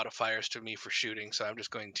any modifiers to me for shooting, so I'm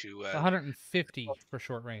just going to... 150 for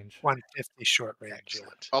short range. 150 short range. Yeah.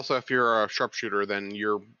 Excellent. Also, if you're a sharpshooter, then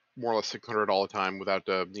you're more or less 600 all the time without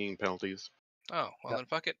needing penalties. Oh, well Yep. then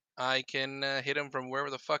fuck it. I can hit him from wherever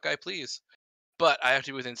the fuck I please. But I have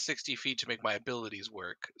to be within 60 feet to make my abilities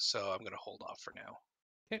work, so I'm going to hold off for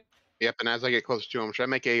now. Yep, and as I get closer to him, should I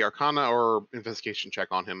make a Arcana or Investigation check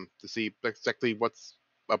on him to see exactly what's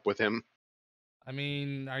up with him? I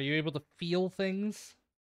mean, are you able to feel things?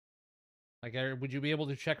 Like, would you be able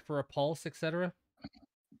to check for a pulse, etc.?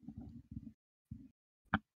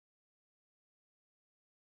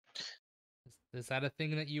 Is that a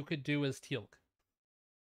thing that you could do as Teal'c?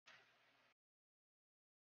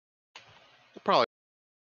 Probably.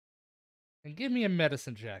 And give me a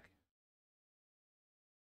medicine check.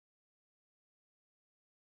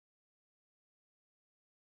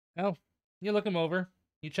 Oh, you look him over.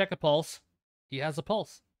 You check a pulse. He has a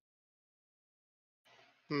pulse.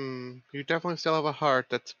 You definitely still have a heart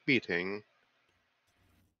that's beating.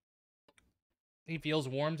 He feels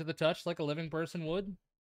warm to the touch like a living person would.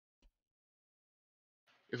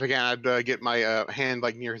 If I can, I'd get my hand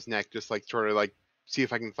like near his neck, just like sort of like see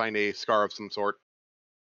if I can find a scar of some sort.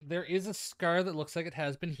 There is a scar that looks like it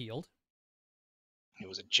has been healed. It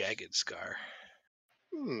was a jagged scar.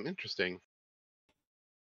 Interesting.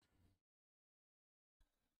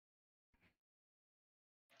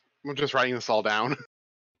 I'm just writing this all down.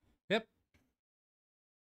 Yep.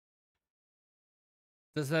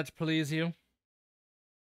 Does that please you?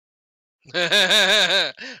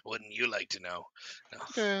 Wouldn't you like to know?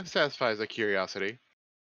 No. Satisfies a curiosity.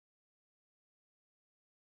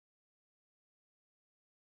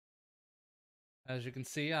 As you can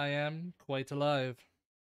see, I am quite alive.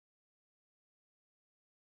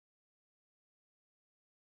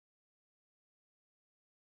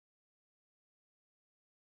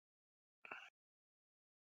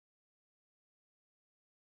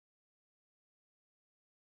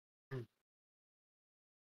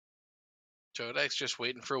 Todak's just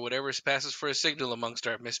waiting for whatever passes for a signal amongst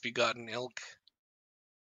our misbegotten ilk.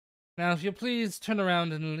 Now, if you please turn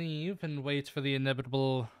around and leave and wait for the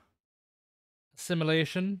inevitable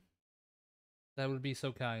assimilation, that would be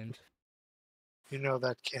so kind. You know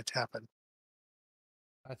that can't happen.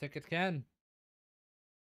 I think it can.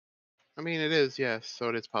 I mean, it is, yes, so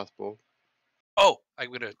it is possible. Oh,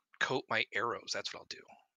 I'm gonna coat my arrows. That's what I'll do.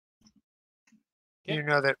 Yep. You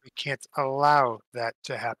know that we can't allow that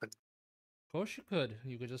to happen. Of course you could.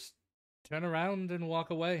 You could just turn around and walk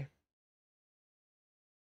away.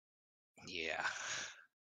 Yeah.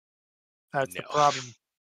 That's the No. problem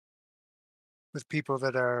with people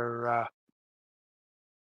that are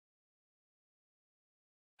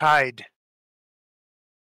tied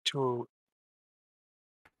to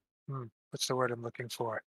what's the word I'm looking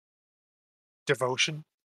for? Devotion.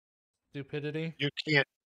 Stupidity. You can't.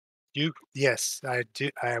 Yes, I do.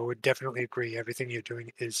 I would definitely agree. Everything you're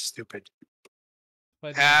doing is stupid.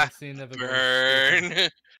 But Ah, seen everybody stupid. burn.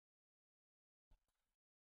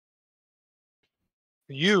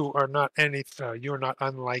 You are not any. You are not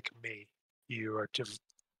unlike me. You are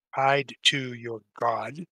tied to your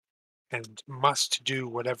God and must do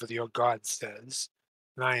whatever your God says.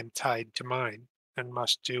 And I am tied to mine and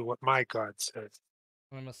must do what my God says.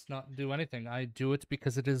 I must not do anything. I do it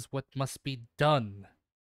because it is what must be done.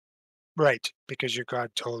 Right, because your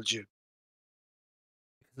God told you.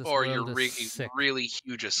 This Or world you're is making sick. really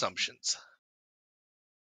huge assumptions.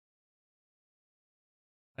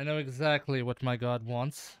 I know exactly what my God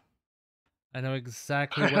wants. I know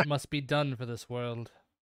exactly what must be done for this world.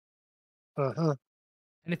 Uh-huh.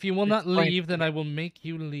 And if you will not Explain leave, to then me. I will make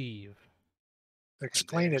you leave.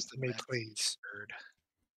 Explain there's it the to me, message. please. Bird.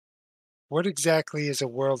 What exactly is a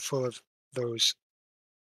world full of those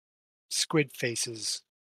squid faces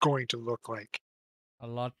going to look like? A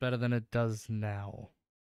lot better than it does now.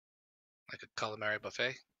 Like a calamari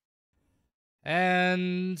buffet.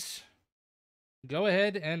 And go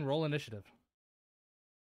ahead and roll initiative.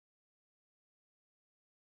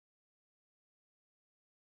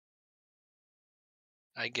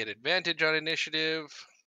 I get advantage on initiative.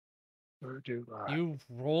 Or do I? You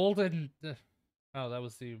rolled and... oh, that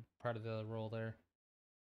was the part of the roll there.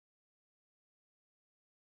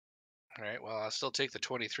 All right, well, I'll still take the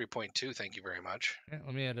 23.2. Thank you very much. Yeah,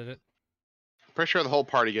 let me edit it. Pretty sure the whole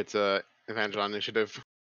party gets a advantage on initiative.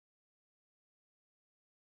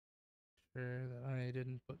 Sure that I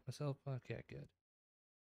didn't put myself... okay, good.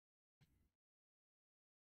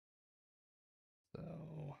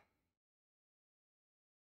 So...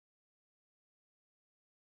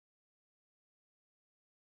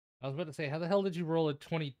 I was about to say, how the hell did you roll a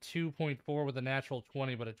 22.4 with a natural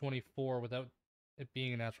 20, but a 24 without it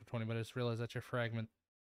being a natural 20, but I just realized that's your fragment.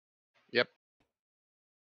 Yep.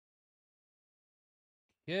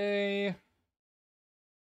 Yay.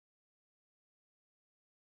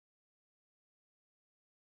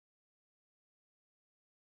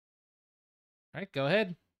 Alright, go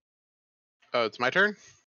ahead. Oh, it's my turn?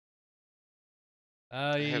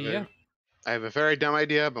 Yeah. I have a very dumb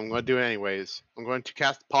idea, but I'm going to do it anyways. I'm going to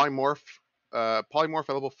cast Polymorph at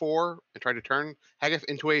level 4 and try to turn Haggith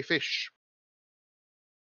into a fish.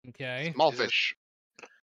 Okay. Small Is it- fish.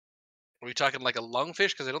 Are we talking like a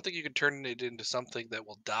lungfish? Because I don't think you can turn it into something that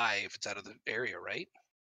will die if it's out of the area, right?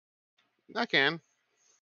 I can.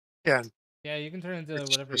 Yeah, Yeah, you can turn into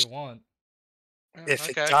It's whatever you just- want. if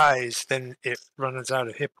Okay. it dies, then it runs out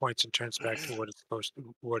of hit points and turns back to what it's supposed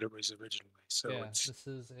to, what it was originally. So yeah, it's this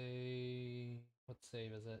is a... what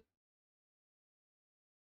save is it?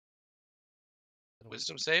 Is it a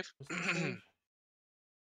Wisdom save? Wisdom save?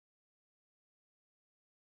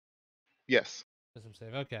 Yes. Wisdom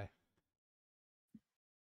save, okay.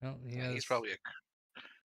 Well, Yeah, he's probably a...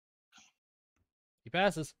 he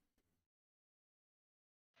passes.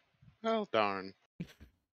 Oh, darn.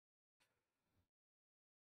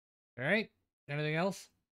 Alright, anything else?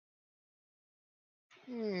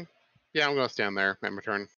 Yeah, I'm going to stand there. End my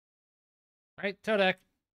turn. Right, Todak.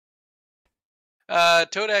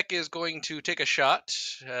 Todak is going to take a shot.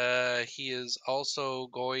 He is also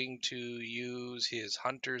going to use his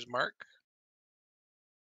hunter's mark.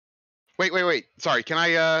 Wait. Sorry, can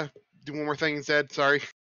I do one more thing instead? Sorry.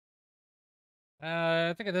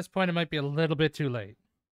 I think at this point it might be a little bit too late.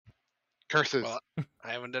 Curses. Well,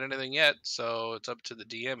 I haven't done anything yet, so it's up to the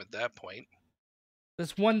DM at that point.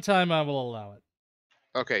 This one time I will allow it.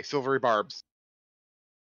 Okay, silvery barbs.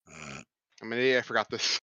 I'm an idiot. I forgot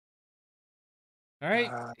this. All right,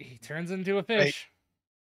 he turns into a fish.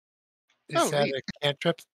 Is Oh, that neat. a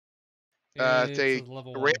cantrip? It's a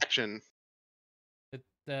level 1. reaction.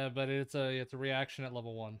 But it's a reaction at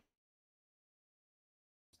level 1.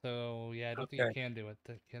 So yeah, I don't think you can do it.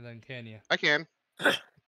 Can you? I can.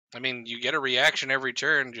 I mean, you get a reaction every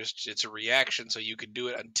turn. Just it's a reaction, so you can do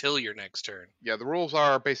it until your next turn. Yeah, the rules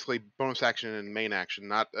are basically bonus action and main action.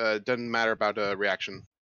 Not doesn't matter about a reaction.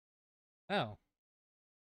 Oh.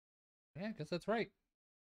 Yeah, I guess that's right.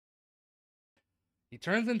 He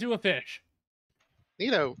turns into a fish.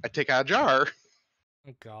 Neato. I take out a jar.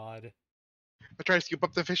 Oh God. I try to scoop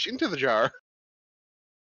up the fish into the jar.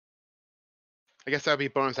 I guess that would be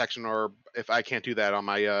bonus action, or if I can't do that on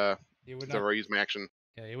my You would so not. I use my action.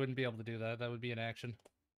 Yeah, you wouldn't be able to do that. That would be an action.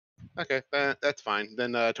 Okay, that's fine.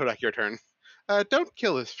 Then Todak, your turn. Don't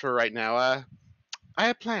kill us for right now. I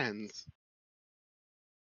have plans.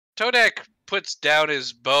 Todak puts down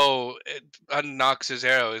his bow, unknocks his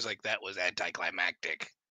arrow. He's like, "That was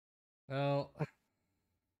anticlimactic." Well,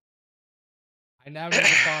 I now need to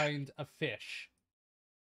find a fish.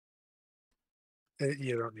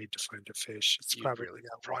 You don't need to find a fish. It's You probably really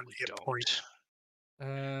got one probably hit don't. point.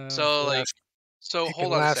 So like, last- so It hold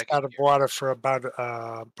can on a last second. out of water for about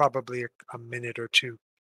probably a minute or two.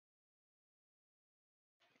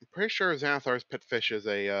 I'm pretty sure Xanathar's pet fish is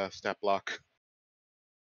a stat block.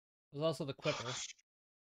 There's also the quipper.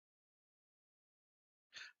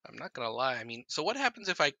 I'm not gonna lie. I mean, so what happens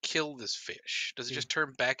if I kill this fish? Does it You- just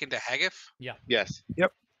turn back into Haggith? Yes.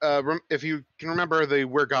 Yep. If you can remember the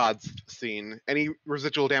We're Gods scene, any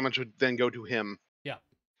residual damage would then go to him. Yeah.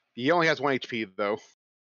 He only has 1 HP though.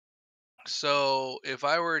 So if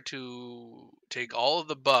I were to take all of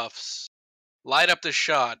the buffs, light up the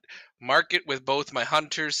shot, mark it with both my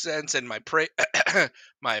hunter's sense and my prey,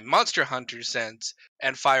 my monster hunter's sense,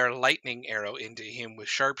 and fire a lightning arrow into him with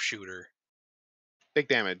sharpshooter. Big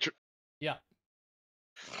damage. Yeah.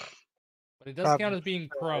 But it does count as being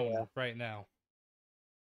prone right now.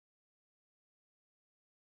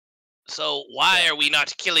 So why are we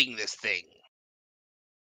not killing this thing?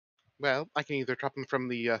 Well, I can either drop him from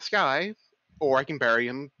the sky, or I can bury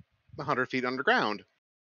him 100 feet underground.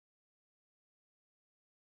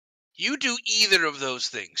 You do either of those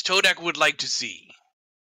things. Todak would like to see.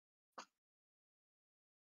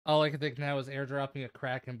 All I can think now is airdropping a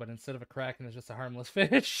kraken, but instead of a kraken, it's just a harmless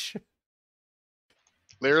fish.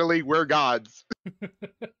 Literally, we're gods.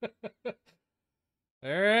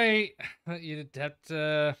 All right, you'd have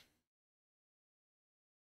to.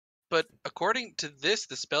 But according to this,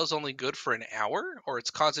 the spell's only good for an hour, or it's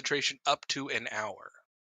concentration up to an hour.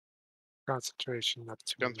 Concentration up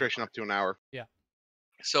to. Demonstration up to an hour.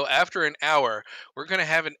 So after an hour, we're gonna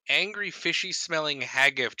have an angry, fishy-smelling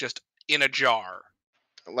Haggith just in a jar.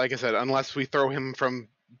 Like I said, unless we throw him from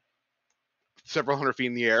several hundred feet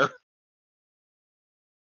in the air.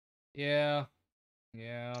 Yeah.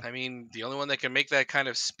 I mean, the only one that can make that kind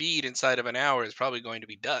of speed inside of an hour is probably going to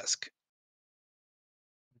be Dusk.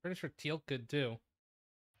 I'm pretty sure Teal could too.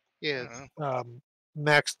 Yeah.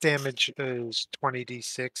 Max damage is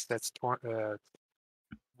 20d6. That's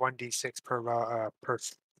 1d6 per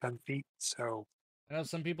 10 feet. So I know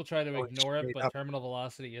some people try to Going ignore it, straight but up. terminal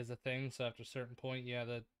velocity is a thing, so after a certain point, yeah,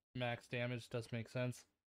 the max damage does make sense.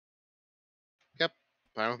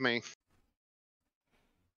 Fine with me.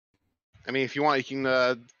 I mean, if you want, you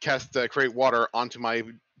can cast create water onto my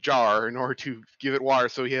jar in order to give it water,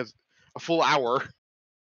 so he has a full hour.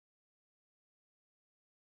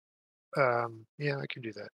 yeah, I can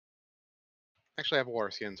do that. Actually, I have a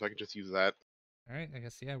water skin, so I can just use that. All right, I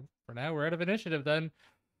guess, yeah, for now, we're out of initiative then.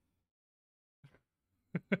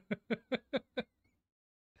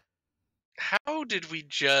 How did we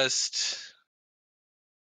just...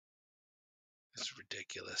 This is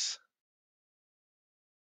ridiculous.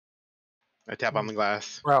 I tap on the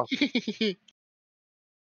glass. Well,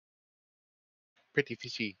 Pretty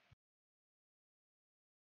fishy.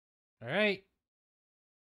 All right.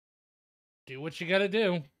 Do what you gotta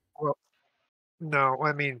do. no,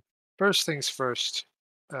 I mean, first things first.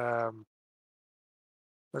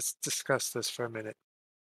 Let's discuss this for a minute.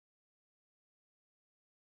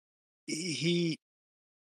 He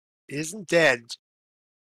isn't dead,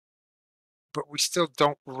 but we still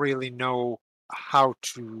don't really know how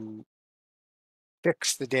to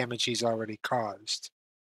fix the damage he's already caused.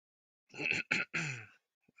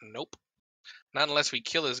 Nope. Not unless we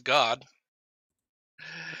kill his god.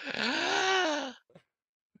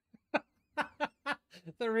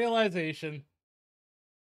 The realization.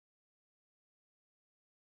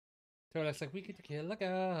 Todak's like, we get to kill a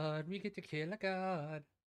god. We get to kill a god.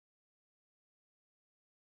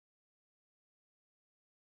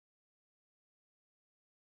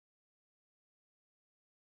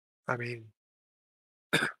 I mean,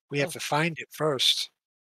 we have to find it first.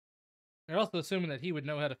 They're also assuming that he would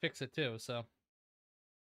know how to fix it too, so.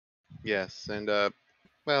 Yes, and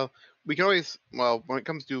well, we can always, well, when it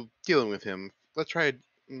comes to dealing with him, let's try to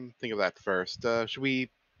think of that first. Should we,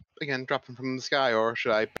 again, drop him from the sky, or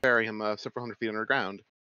should I bury him several hundred feet underground?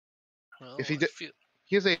 Well, If he I did, feel-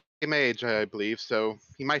 he is a mage, I believe, so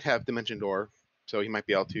he might have Dimension Door, so he might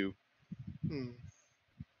be able to,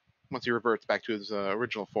 once he reverts back to his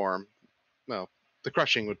original form, well, the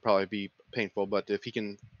crushing would probably be painful, but if he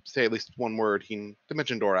can say at least one word, he can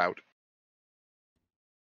Dimension Door out.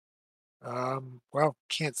 Well,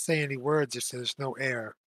 can't say any words if there's no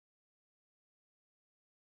air.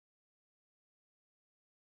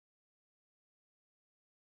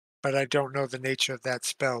 But I don't know the nature of that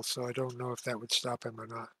spell, so I don't know if that would stop him or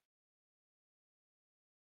not.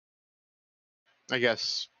 I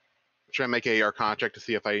guess, should I make a Arcana check to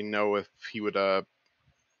see if I know if he would,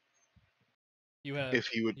 You have. if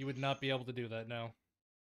he would, You would not be able to do that, no.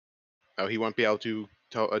 oh, he won't be able to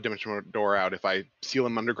tell a Dimension Door out if I seal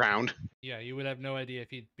him underground. Yeah, you would have no idea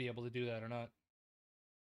if he'd be able to do that or not.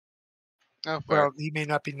 Oh, fair. Well, he may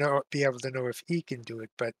not be able to know if he can do it,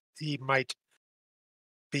 but he might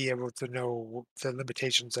be able to know the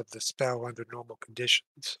limitations of the spell under normal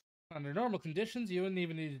conditions. Under normal conditions, you wouldn't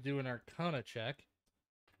even need to do an Arcana check.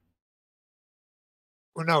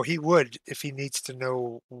 Well, no, he would if he needs to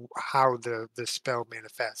know how the spell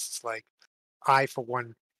manifests. Like, I, for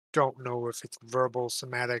one, don't know if it's verbal,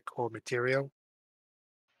 somatic, or material.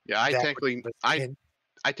 Yeah, I That would technically, give us a I hint.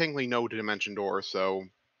 technically know Dimension Door, so,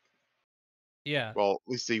 Yeah. well, at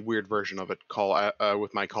least the weird version of it,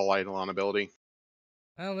 with my Call Eidolon ability.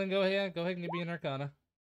 Well, then go ahead and give me an Arcana.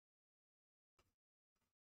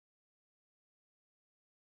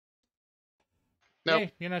 Nope.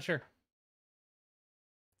 Hey, you're not sure.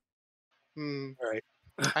 Hmm, All right.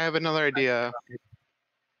 I have another idea.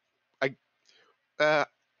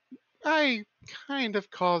 I kind of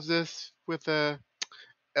caused this with a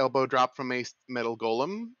elbow drop from a metal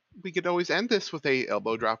golem. We could always end this with a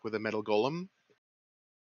elbow drop with a metal golem.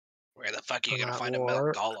 Where the fuck are you gonna find a metal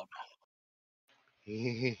Or golem?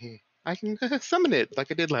 I can summon it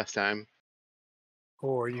like I did last time.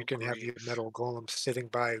 Or you Oh, can have your grief. metal golem sitting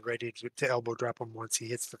by, ready to elbow drop him once he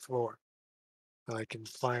hits the floor. And I can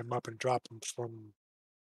fly him up and drop him from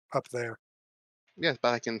up there. Yes, but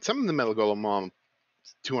I can summon the metal golem on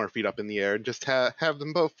 200 feet up in the air and just have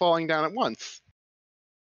them both falling down at once.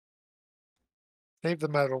 Save the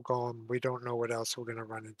metal golem. We don't know what else we're going to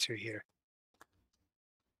run into here.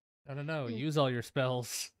 I don't know. Use all your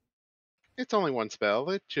spells. It's only one spell.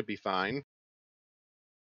 It should be fine.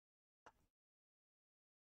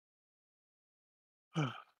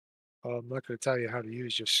 I'm not going to tell you how to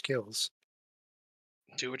use your skills.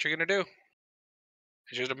 Do what you're gonna do.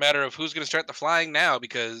 It's just a matter of who's gonna start the flying now,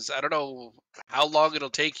 because I don't know how long it'll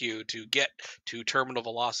take you to get to terminal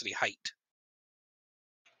velocity height.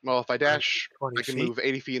 Well, if I dash, 20 I can feet. move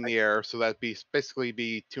 80 feet in the air, so that'd be basically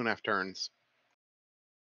be 2.5 turns.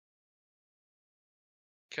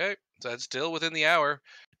 Okay, so that's still within the hour.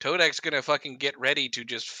 Todak's gonna fucking get ready to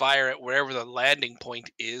just fire at wherever the landing point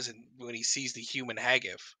is, and when he sees the human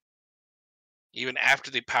Haggith, even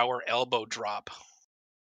after the power elbow drop.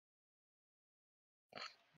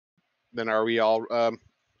 Then are we all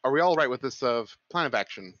right with this plan of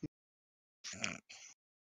action?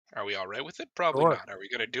 Are we all right with it? Probably Sure. not. Are we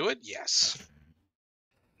gonna do it? Yes.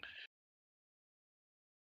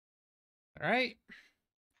 All right.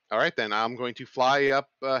 All right, then I'm going to fly up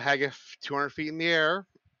Haggith 200 feet in the air.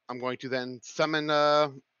 I'm going to then summon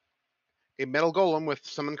a metal golem with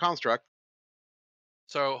summon construct.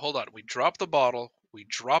 So hold on. We drop the bottle. We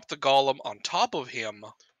drop the golem on top of him.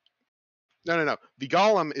 No. The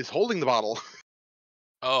golem is holding the bottle.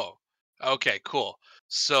 Oh, okay, cool.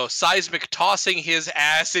 So seismic tossing his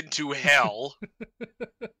ass into hell.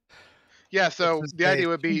 Yeah, so This is the idea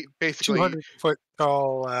would be basically 200-foot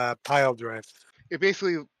tall pile drive. I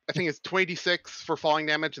think it's 20d6 for falling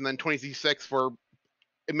damage and then 20d6 for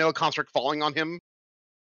a metal construct falling on him.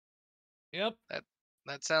 Yep.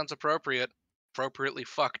 That sounds appropriate. appropriately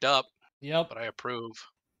fucked up, Yep. but I approve.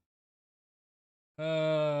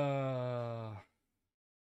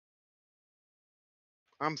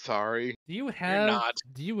 I'm sorry. Do you You're have not.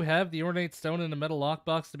 the ornate stone in the metal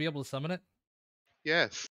lockbox to be able to summon it?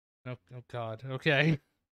 Yes, Oh God. Okay.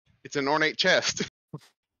 it's an ornate chest.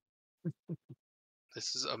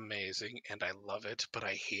 This is amazing, and I love it, but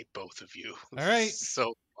I hate both of you. This All right. is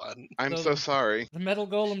so fun. I'm So- so sorry. The metal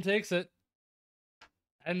golem takes it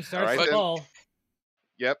and starts right to then. fall.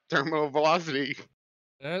 Yep, terminal velocity.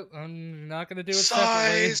 I'm not gonna do it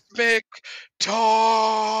separately. Seismic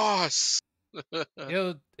toss!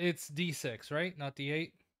 Yeah, it's D6, right? Not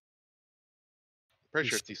D8. Pretty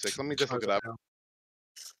sure it's D6. Let me just look it up.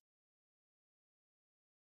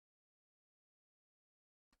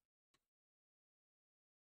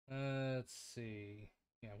 Let's see.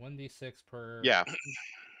 Yeah, 1d6 per. Yeah.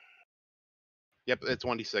 Yep, it's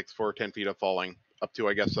 1d6 for 10 feet of falling. Up to,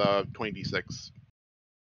 I guess, 20d6.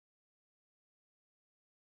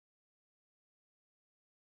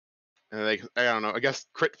 And I don't know, I guess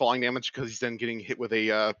crit falling damage because he's then getting hit with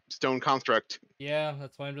a stone construct. Yeah,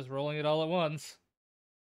 that's why I'm just rolling it all at once.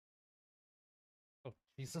 Oh,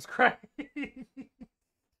 Jesus Christ.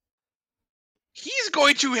 He's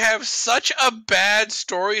going to have such a bad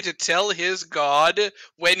story to tell his god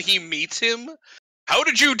when he meets him. How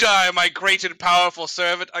did you die, my great and powerful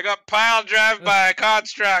servant? I got pile driven by a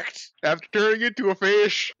construct. After turning into a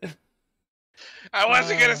fish. I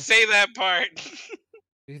wasn't going to say that part.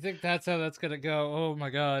 Do you think that's how that's gonna go? Oh my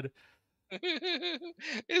God.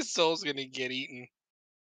 His soul's going to get eaten.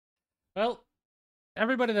 Well,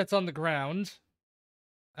 everybody that's on the ground.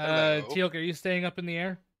 Hello. Teal'c, are you staying up in the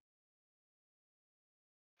air?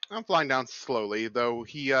 I'm flying down slowly, though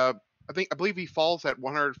he, I believe he falls at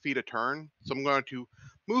 100 feet a turn. So I'm going to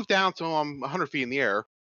move down so I'm 100 feet in the air.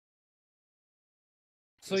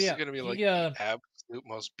 So This yeah, is going to be like he, the absolute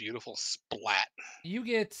most beautiful splat. you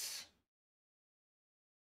get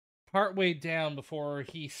partway down before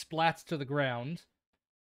he splats to the ground.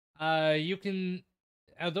 You can,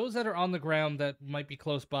 those that are on the ground that might be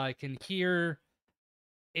close by can hear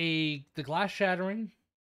the glass shattering,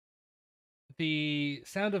 the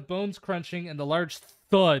sound of bones crunching, and the large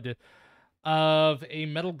thud of a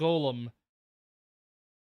metal golem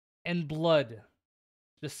and blood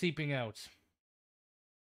just seeping out.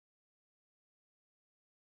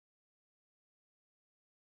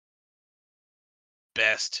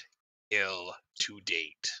 Best kill to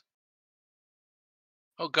date.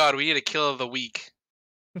 Oh god, we need a kill of the week.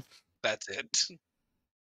 That's it.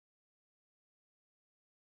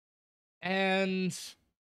 And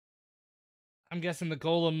I'm guessing the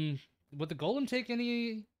golem, would the golem take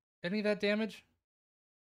any of that damage?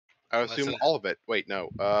 I Unless assume it- all of it. Wait, no.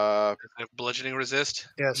 Bludgeoning resist?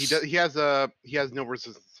 Yes. He has no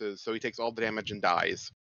resistances, so he takes all the damage and dies.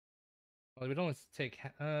 Well, we'd only take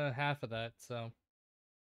half of that, so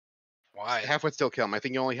Why? Half would still kill him. I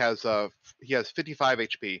think he has 55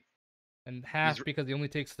 HP. and half He's- because he only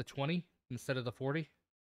takes the 20 instead of the 40.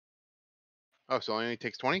 Oh, so he only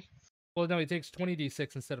takes 20? Well, no, he takes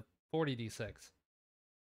 20d6 instead of 40d6,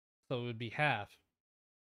 so it would be half.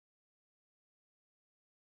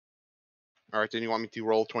 All right, then you want me to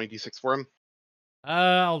roll 20d6 for him?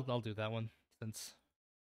 I'll do that one since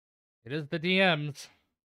it is the DM's.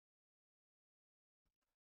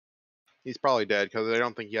 He's probably dead because I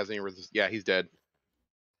don't think he has any resist. Yeah, he's dead.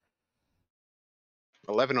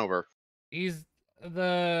 11 over.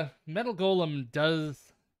 The metal golem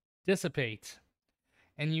does dissipate,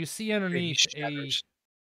 and you see underneath shatters.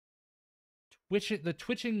 the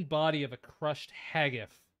twitching body of a crushed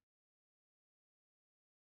Haggith.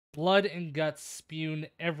 Blood and guts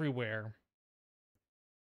spewed everywhere.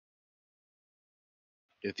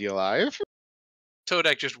 Is he alive?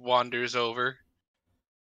 Todak just wanders over.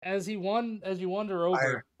 As you wander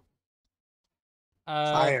over,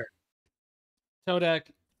 Fire. Todak,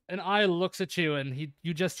 an eye looks at you, and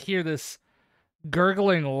you just hear this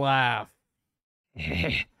gurgling laugh.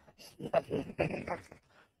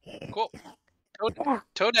 Cool.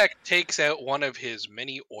 Todak takes out one of his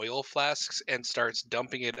many oil flasks and starts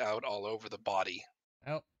dumping it out all over the body.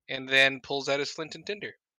 Well, And then pulls out his flint and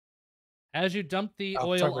tinder. as you dump the I'll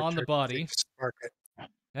oil cover on the turkey body, to spark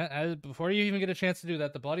it. before you even get a chance to do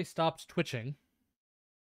that, the body stops twitching,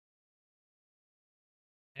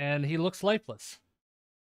 and he looks lifeless.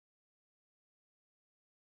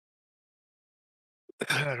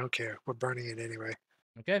 I don't care. We're burning it anyway.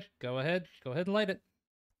 Okay, go ahead and light it.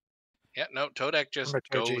 Yeah, no, Todak just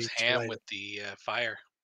Thaumaturgy goes to ham light with the fire.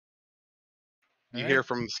 You All hear right.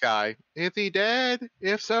 from the sky, is he dead?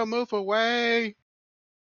 If so, move away.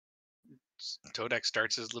 Todak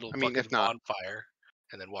starts his little I mean, fucking if not- bonfire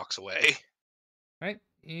and then walks away. Right?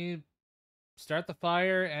 You start the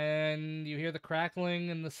fire, and you hear the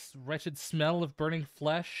crackling and the wretched smell of burning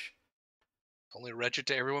flesh. Only wretched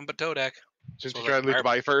to everyone but Todak. Just Smells try like to leave the fire.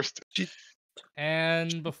 body first. And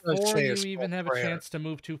does before say a you small even have a prayer. chance to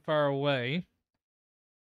move too far away,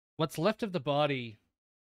 what's left of the body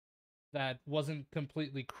that wasn't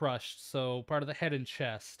completely crushed, so part of the head and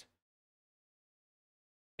chest,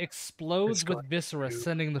 explodes with going viscera, to-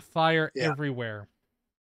 sending the fire Yeah. everywhere.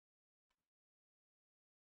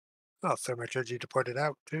 Well, thaumaturgy to put it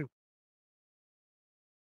out too.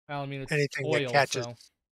 Well, I mean, it's Anything that oil, catches. so...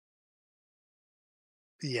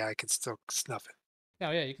 Yeah, I can still snuff it. Oh,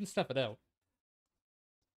 yeah, you can stuff it out.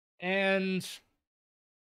 And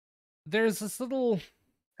there's this little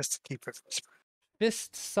Just to keep it from spreading.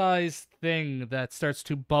 fist-sized thing that starts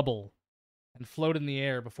to bubble and float in the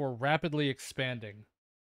air before rapidly expanding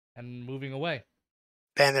and moving away.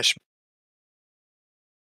 Banish.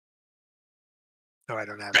 No, I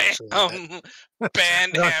don't have actually. that.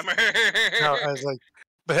 Band No, hammer. No, I was like,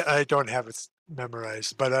 but I don't have it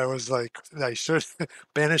memorized. But I was like, I should.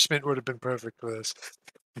 Banishment would have been perfect for this.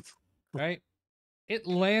 Right? It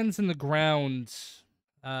lands in the ground.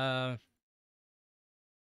 Let's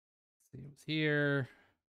see, it was here.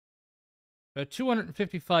 About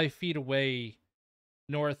 255 feet away,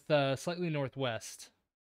 slightly northwest.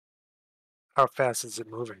 How fast is it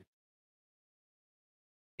moving?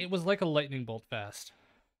 It was like a lightning bolt fast.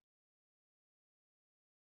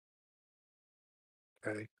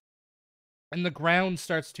 Okay, And the ground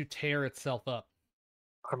starts to tear itself up.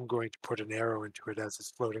 I'm going to put an arrow into it as it's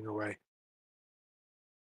floating away.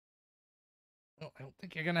 Well, I don't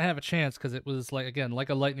think you're gonna have a chance because it was like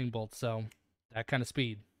a lightning bolt, so that kind of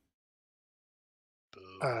speed. Boo.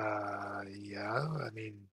 Yeah. I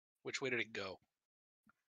mean, Which way did it go?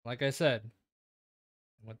 Like I said,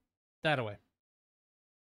 it went that away.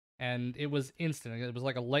 And it was instant. It was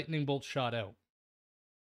like a lightning bolt shot out.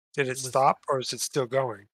 did it was- stop or is it still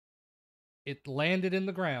going? It landed in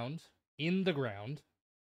the ground, and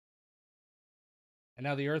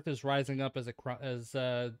now the earth is rising up as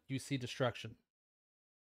you see destruction.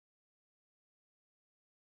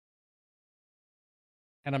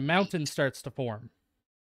 And a mountain starts to form.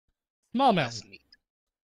 Small Less mountain. neat.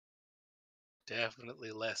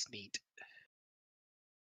 Definitely less neat.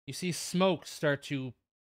 You see smoke start to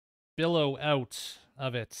billow out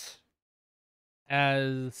of it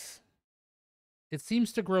as it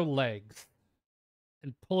seems to grow legs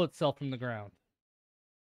and pull itself from the ground.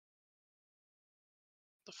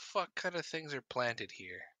 The fuck kind of things are planted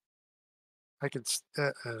here? I can.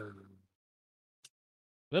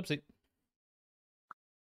 Whoopsie.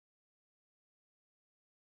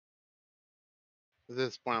 At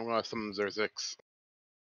this point, I'm going to summon Zerzix.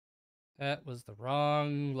 That was the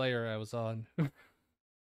wrong layer I was on.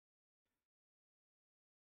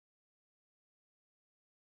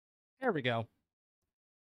 There we go.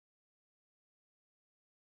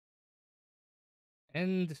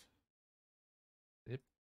 And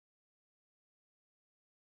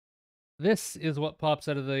this is what pops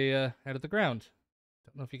out of the ground.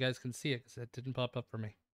 Don't know if you guys can see it because it didn't pop up for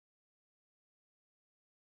me.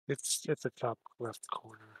 It's at the top left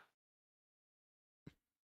corner.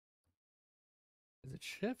 Is it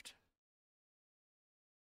shift?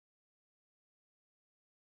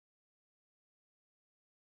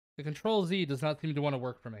 The Control Z does not seem to want to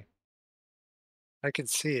work for me. I can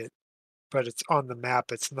see it, but it's on the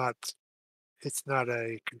map. It's not. It's not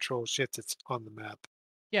a control shift. It's on the map.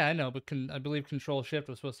 Yeah, I know, but I believe Control Shift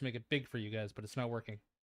was supposed to make it big for you guys, but it's not working.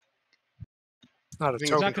 It's not a I think It's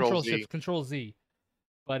it's token. not Control Control Z. Shift, Control Z,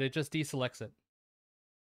 but it just deselects it.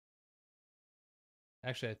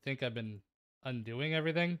 Actually, I think I've been undoing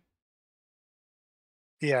everything.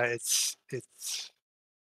 Yeah, it's.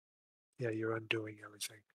 Yeah, you're undoing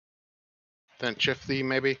everything. Then Shift Z,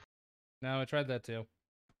 maybe. No, I tried that too.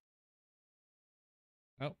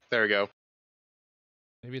 There we go.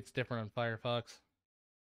 Maybe it's different on Firefox.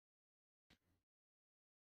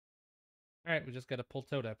 Alright, we just gotta pull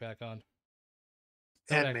Todak back on.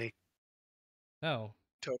 And Todak- me. No.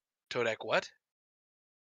 Todak what?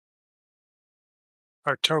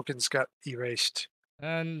 Our tokens got erased.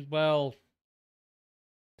 And, well...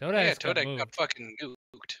 Todak Yeah, got Todak moved. got fucking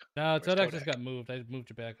nuked. No, Where's Todak just Todak? got moved. I moved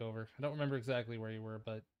you back over. I don't remember exactly where you were,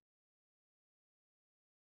 but...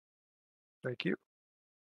 Thank you.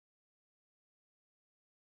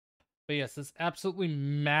 But yes, this absolutely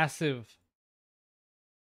massive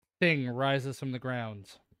thing rises from the ground.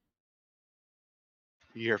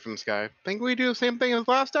 You hear from the sky. Think we do the same thing as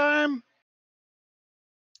last time?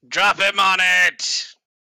 Drop him on it!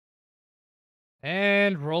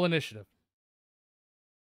 And roll initiative.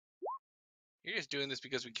 You're just doing this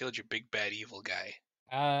because we killed your big bad evil guy.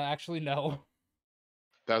 Actually, no.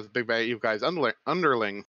 That was big bad you guys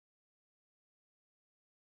underling.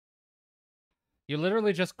 You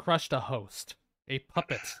literally just crushed a host. A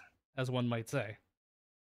puppet, as one might say.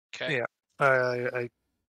 Okay. Yeah. I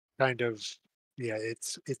kind of, yeah,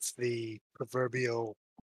 it's the proverbial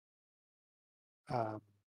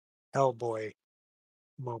Hellboy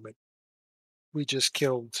moment. We just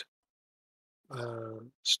killed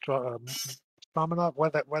Stramanov,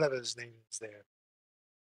 whatever his name is there.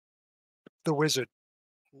 The wizard,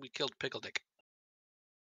 We killed Pickle Dick.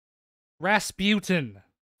 Rasputin.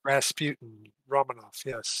 Rasputin, Romanov,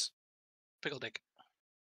 yes. Pickle Dick.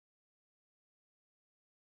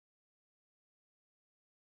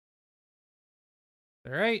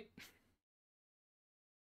 All right.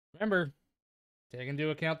 Remember, take into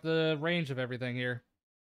account the range of everything here.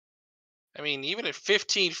 I mean, even at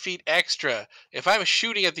 15 feet extra, if I'm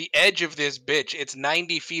shooting at the edge of this bitch, it's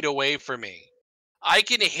 90 feet away from me. I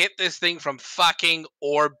can hit this thing from fucking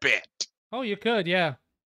orbit. Oh, you could, yeah.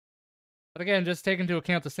 But again, just take into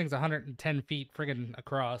account this thing's 110 feet friggin'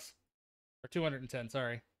 across. Or 210,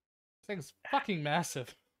 sorry. This thing's fucking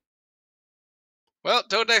massive. Well,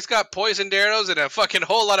 Toadek's got poisoned arrows and a fucking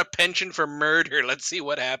whole lot of pension for murder. Let's see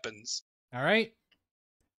what happens. All right.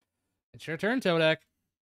 It's your turn, Todek.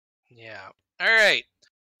 Yeah. All right.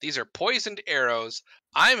 These are poisoned arrows.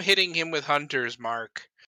 I'm hitting him with Hunter's Mark.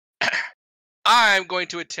 I'm going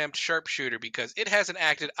to attempt sharpshooter because it hasn't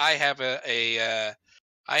acted. I have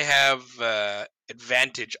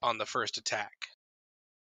advantage on the first attack.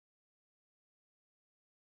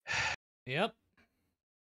 Yep.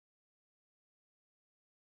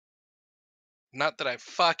 Not that I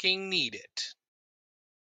fucking need it.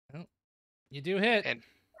 You do hit. And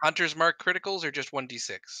Hunter's Mark criticals are just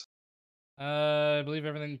 1d6. I believe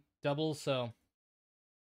everything doubles, so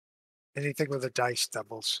Anything with a dice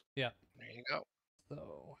doubles. There you go.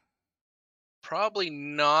 so Probably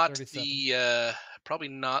not 37.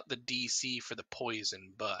 the DC for the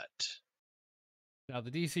poison, but now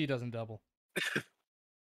the DC doesn't double.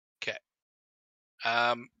 okay.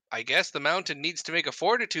 I guess the mountain needs to make a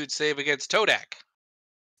fortitude save against Todak.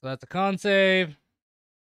 So that's a con save.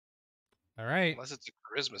 All right. Unless it's a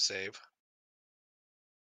charisma save.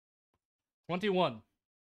 21.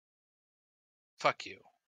 Fuck you.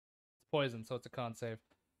 It's poison, so it's a con save.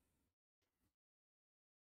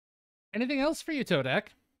 Anything else for you, Todek?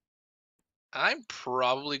 I'm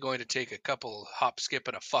probably going to take a couple hop, skip,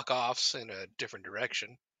 and a fuck offs in a different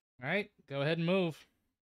direction. All right, go ahead and move.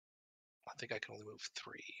 I think I can only move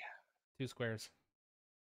 3. 2 squares.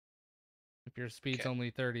 If your speed's Okay.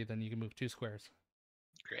 only 30, then you can move 2 squares.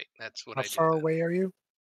 Great, that's what How I do. far away are you?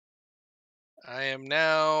 I am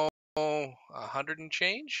now 100 and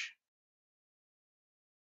change.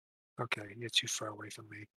 Okay, you're too far away from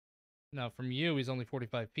me. No, from you, he's only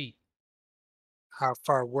 45 feet. How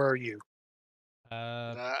far were you?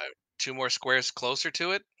 Uh, 2 more squares closer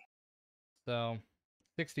to it. So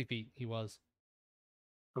 60 feet he was.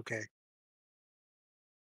 Okay.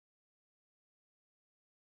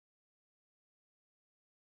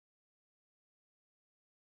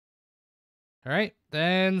 All right,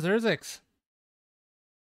 then Zerzix.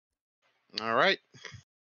 All right.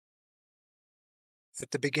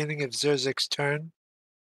 At the beginning of Zerzik's turn,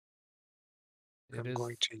 It I'm is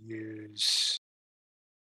going to use.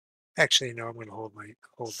 Actually, no, I'm going to hold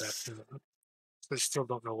that. I still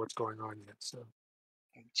don't know what's going on yet. So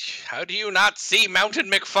How do you not see Mountain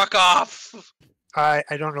McFuck off? I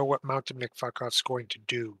don't know what Mountain McFuckoff's going to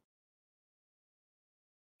do.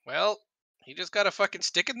 Well, he just got a fucking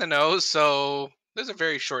stick in the nose, so there's a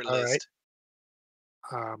very short All list.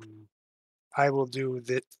 right. I will do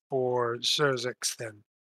that for Zerzix then.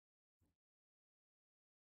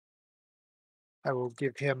 I will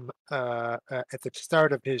give him at the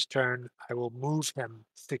start of his turn. I will move him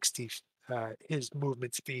 60. His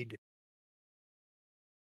movement speed.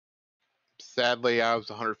 Sadly, I was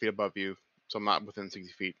 100 feet above you, so I'm not within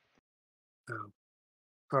 60 feet.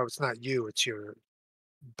 Oh, it's not you. It's your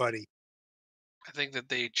buddy. I think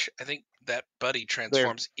that I think that Buddy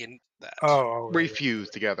transforms in that. Oh, We right. fuse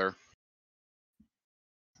together.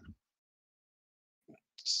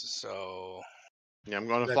 So Yeah, I'm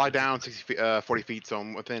going to That fly doesn't down 60 feet, 40 feet, so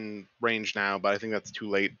I'm within range now, but I think that's too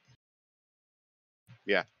late.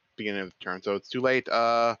 Yeah, beginning of the turn, so it's too late.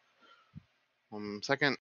 1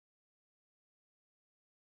 second.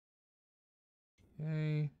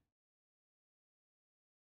 okay.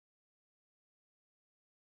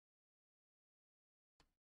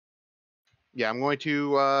 Yeah, I'm going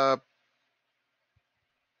to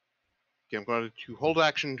Okay, I'm going to hold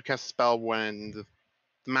action to cast a spell when the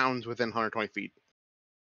mountain's within 120 feet.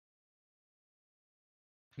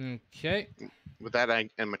 Okay. With that, I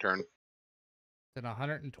end my turn. Then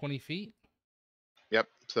 120 feet. Yep.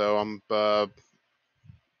 So I'm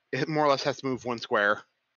it more or less has to move 1 square.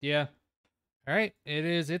 Yeah. All right. It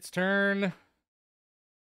is its turn.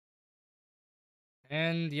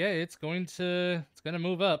 And yeah, it's gonna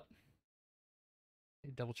move up.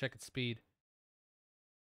 Double check its speed.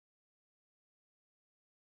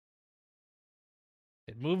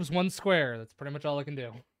 It moves 1 square. That's pretty much all I can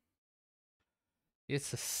do.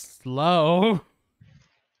 It's a slow.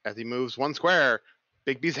 As he moves 1 square,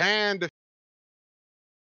 Bigby's hand.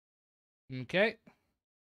 Okay.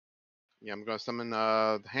 Yeah, I'm going to summon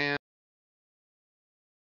the hand.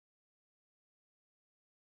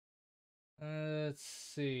 Let's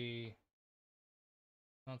see.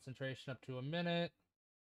 Concentration up to a minute.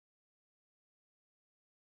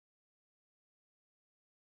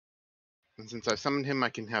 And since I summoned him, I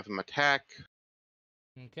can have him attack.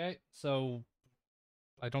 Okay. So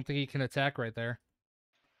I don't think he can attack right there.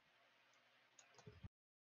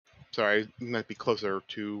 Sorry, it might be closer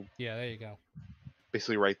to Yeah, there you go.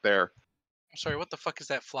 basically right there. I'm sorry, what the fuck is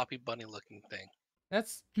that floppy bunny looking thing?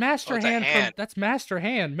 That's Master it's a Hand hand. that's Master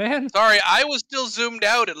Hand, man. Sorry, I was still zoomed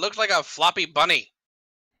out. It looked like a floppy bunny.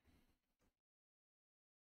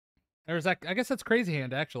 There's that. I guess that's Crazy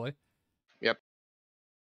Hand, actually.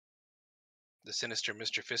 The sinister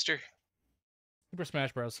Mr. Fister. Super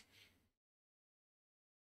Smash Bros.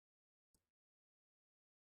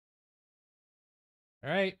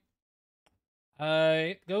 All right.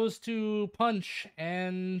 It goes to punch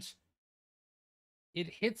and it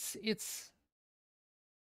hits its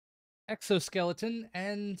exoskeleton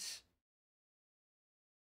and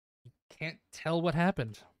can't tell what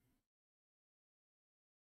happened.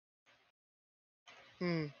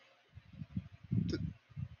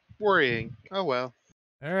 Worrying. Oh well.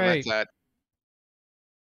 All And right. that's that.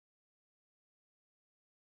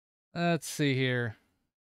 Let's see here.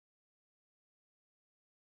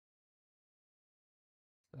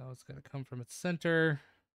 So it's going to come from its center.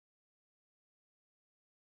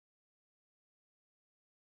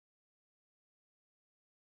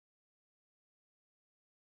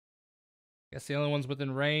 Guess the only ones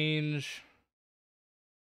within range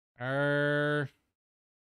are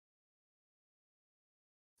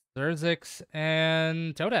Zerzix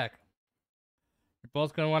and Todak. You're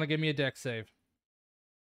both going to want to give me a dex save.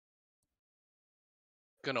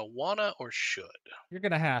 Gonna wanna or should? You're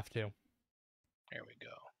going to have to. There we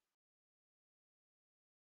go.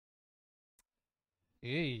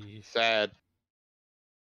 Eee. Sad.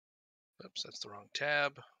 Oops, that's the wrong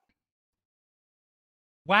tab.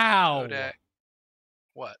 Wow. Kodak.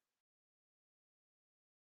 What?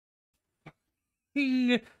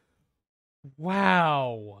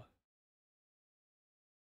 Wow.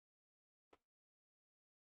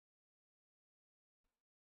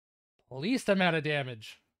 Least amount of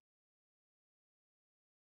damage.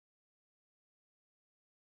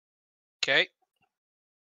 Okay.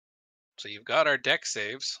 So you've got our deck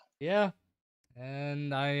saves. Yeah.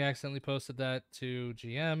 And I accidentally posted that to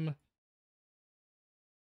GM.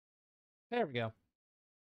 There we go.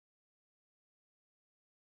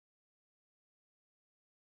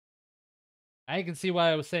 I can see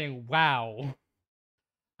why I was saying wow.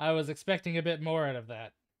 I was expecting a bit more out of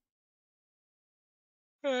that.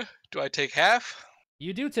 Do I take half?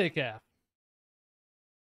 You do take half.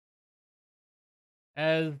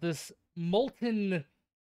 As this molten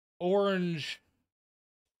orange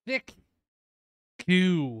thick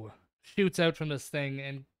goo shoots out from this thing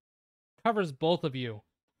and covers both of you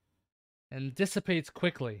and dissipates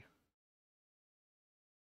quickly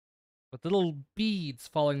with little beads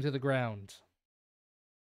falling to the ground.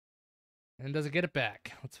 And does it get it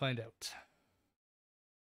back? Let's find out.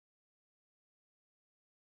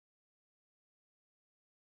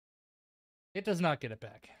 It does not get it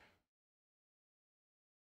back.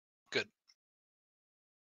 Good.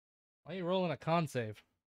 Why are you rolling a con save?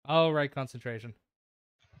 Oh, right, concentration.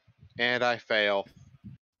 And I fail.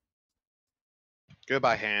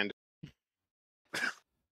 Goodbye, hand.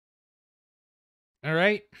 All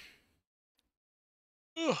right.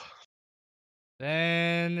 Ugh.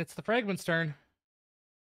 Then it's the fragment's turn.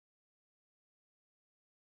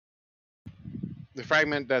 The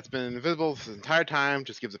fragment that's been invisible this entire time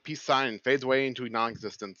just gives a peace sign and fades away into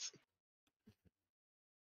non-existence.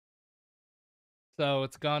 So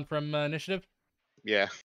it's gone from initiative. Yeah.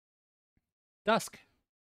 Dusk.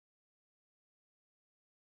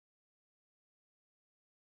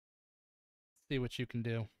 See what you can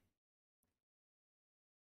do.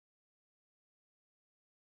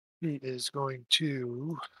 He is going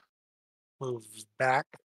to move back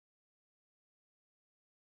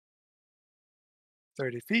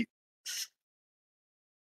 30 feet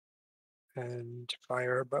and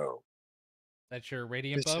fire a bow. That's your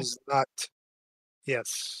radiant This bow? is not,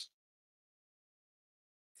 yes,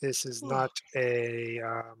 this is not a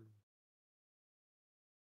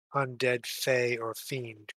undead fae or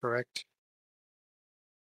fiend, correct?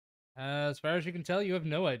 As far as you can tell, you have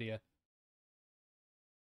no idea.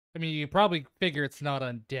 I mean, you probably figure it's not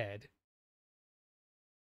undead.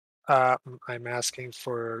 I'm asking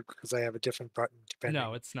for, because I have a different button depending.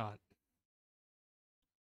 No, it's not.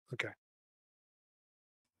 Okay.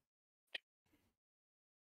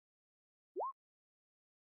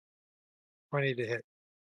 I need to hit.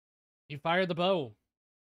 You fire the bow,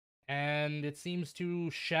 and it seems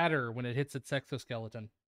to shatter when it hits its exoskeleton.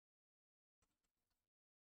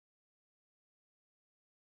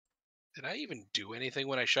 Did I even do anything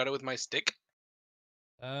when I shot it with my stick?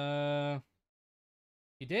 You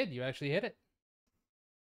did. You actually hit it.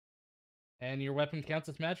 And your weapon counts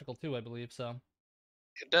as magical too, I believe, so.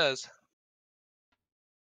 It does.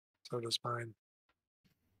 So does mine.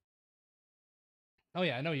 Oh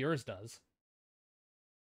yeah, I know yours does.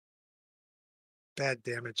 Bad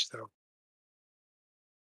damage though.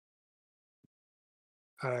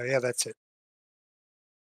 Yeah, that's it.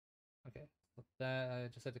 Okay. With that, I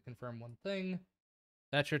just had to confirm one thing.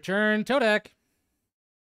 That's your turn, Todak.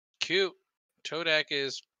 Cute. Todak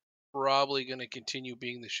is probably going to continue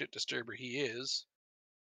being the shit disturber he is.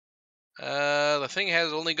 The thing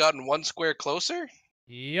has only gotten one square closer.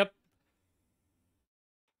 Yep.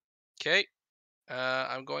 Okay.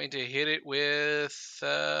 I'm going to hit it with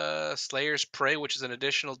Slayer's Prey, which is an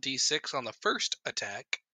additional d6 on the first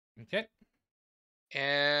attack. Okay.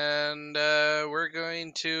 And we're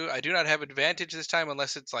going to... I do not have advantage this time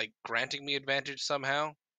unless it's like granting me advantage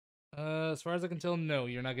somehow. As far as I can tell, no,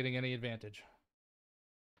 you're not getting any advantage.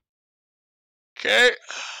 Okay.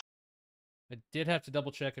 I did have to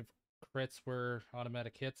double check if crits were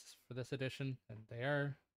automatic hits for this edition, and they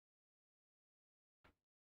are.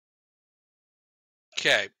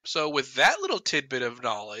 Okay, so with that little tidbit of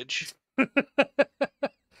knowledge...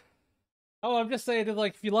 Oh, I'm just saying that,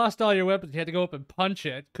 like, if you lost all your weapons, you had to go up and punch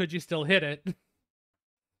it. Could you still hit it?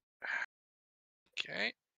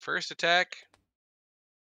 Okay, first attack.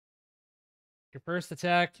 Your first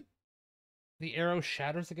attack, the arrow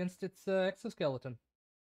shatters against its exoskeleton.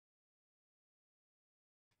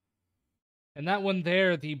 And that one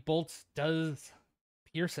there, the bolt does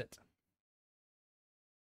pierce it.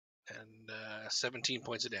 And 17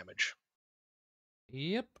 points of damage.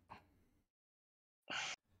 Yep.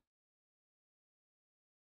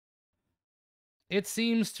 It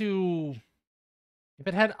seems to... If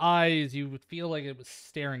it had eyes, you would feel like it was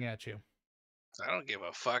staring at you. I don't give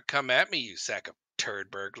a fuck. Come at me, you sack of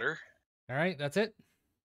turd burglar. Alright, that's it?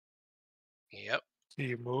 Yep. Do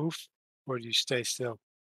you move or do you stay still?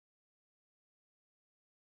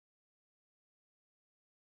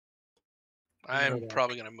 I'm that.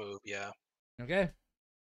 probably going to move, yeah. Okay.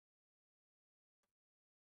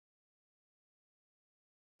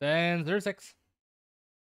 Then Xerxes.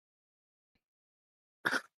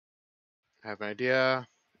 I have an idea.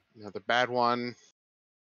 Another bad one.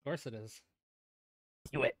 Of course it is.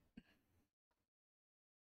 Do it.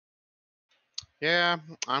 Yeah,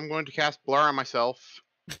 I'm going to cast Blur on myself,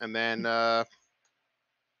 and then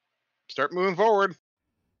start moving forward.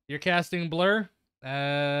 You're casting Blur.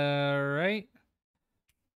 Right.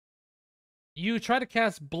 You try to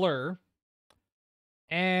cast Blur,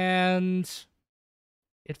 and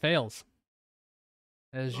it fails.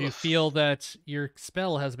 As you Oof. feel that your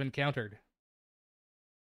spell has been countered.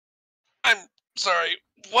 I'm sorry.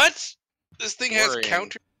 What? This thing has Worrying.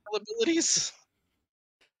 counter abilities?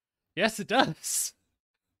 Yes, it does.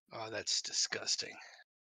 Oh, that's disgusting.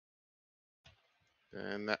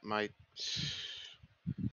 And that might...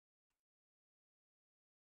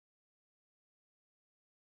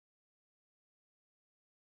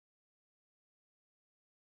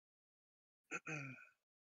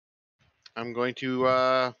 I'm going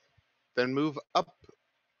to then move up.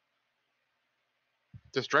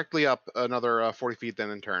 Just directly up another 40 feet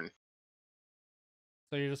then in turn.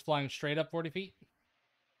 So you're just flying straight up 40 feet?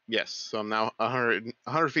 Yes, so I'm now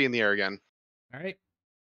 100 feet in the air again. All right.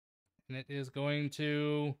 And it is going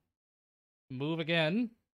to move again.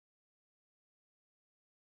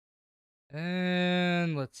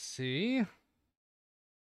 And let's see.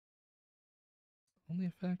 Only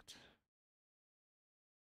effect.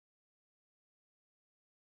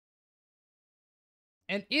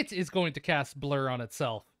 And it is going to cast Blur on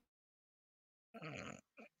itself.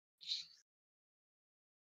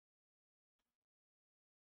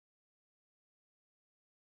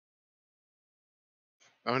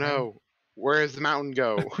 Oh no, where does the mountain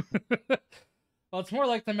go? Well, it's more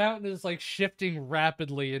like the mountain is like shifting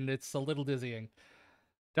rapidly and it's a little dizzying.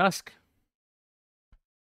 Dusk.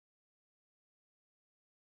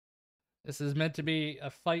 This is meant to be a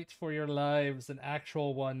fight for your lives, an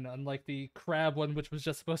actual one, unlike the crab one, which was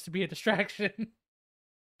just supposed to be a distraction.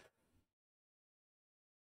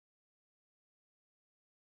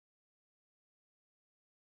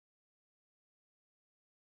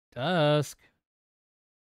 Dusk.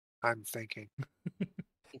 I'm thinking.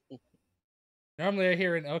 Normally I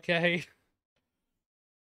hear an okay.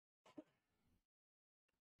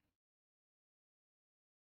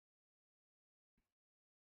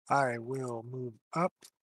 I will move up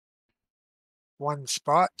 1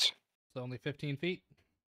 spot. It's only 15 feet.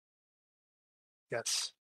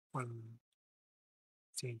 Yes,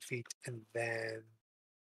 15 feet, and then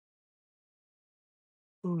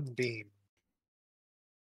Moonbeam.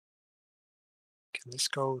 Can this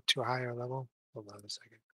go to a higher level? Hold on a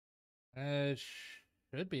second.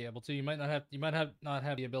 Should be able to. You might not have. You might have not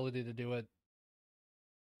have the ability to do it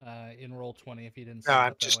in Roll20 if you didn't. No, set it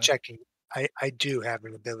I'm up that just way. checking. I do have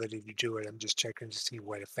an ability to do it. I'm just checking to see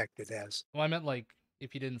what effect it has. Well, I meant like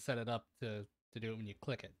if you didn't set it up to do it when you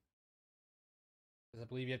click it, because I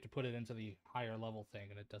believe you have to put it into the higher level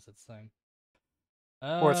thing, and it does its thing.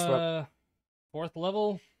 Fourth level. Fourth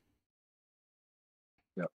level.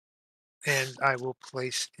 Yep. And I will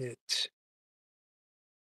place it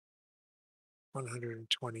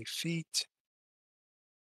 120 feet.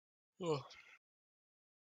 Oh.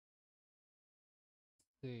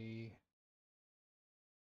 See.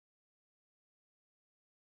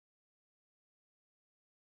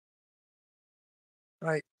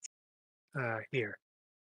 Right here.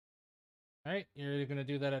 All right, you're gonna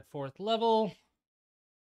do that at fourth level.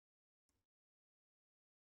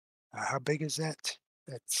 How big is that?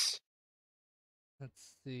 That's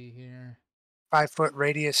Let's see here. 5-foot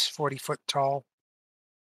radius, 40-foot tall.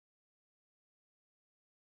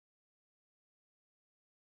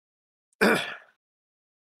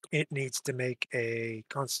 It needs to make a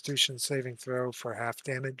Constitution saving throw for half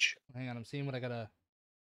damage. Hang on, I'm seeing what I gotta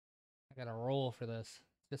roll for this.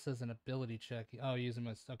 This is an ability check. Oh, using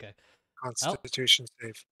my okay. Constitution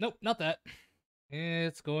save. Nope, not that.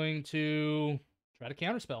 It's going to try to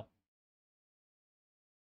counterspell.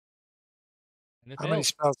 And it How many fails.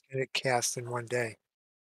 spells can it cast in one day?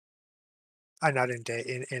 Not in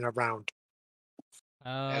day, in a round.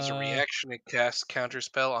 As a reaction, it casts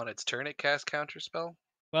Counterspell. On its turn, it casts Counterspell.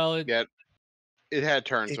 Well, it Yeah, it had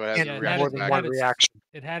turns, It so it has can't yeah, a it be had, more it, reaction than it back. had one its reaction.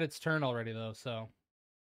 it had its turn already though. So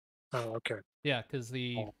Oh, okay. yeah, because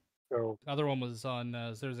the So other one was on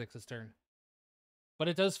Zerzix's turn. But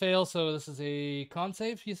it does fail, so this is a con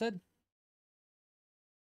save. You said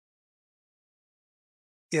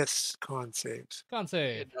yes, con saves. con Yeah,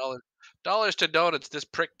 save. dollars to donuts. This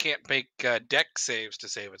prick can't make deck saves to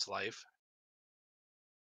save its life.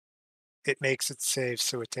 It makes it save,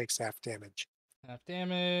 so it takes half damage. Half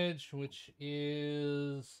damage, which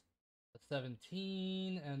is the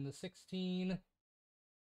 17 and the 16.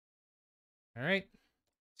 All right.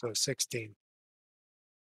 So 16.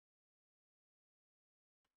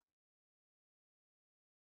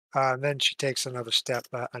 Then she takes another step,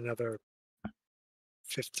 another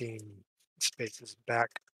 15 spaces back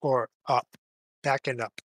or up, back and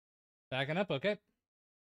up. Backing up. Okay.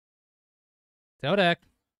 Todak.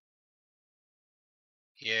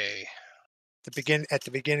 Yay. At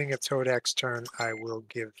the beginning of Todak's turn, I will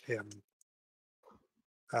give him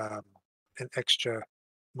an extra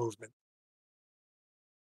movement.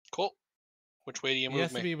 Cool. Which way do you He move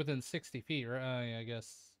has to me? be within 60 feet, right? Yeah, I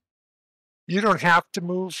guess. You don't have to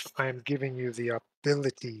move. I am giving you the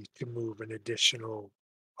ability to move an additional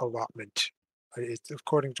allotment. It's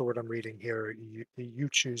according to what I'm reading here. You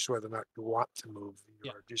choose whether or not you want to move. You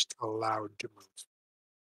Yeah. are just allowed to move.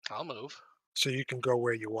 I'll move. So you can go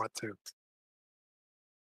where you want to.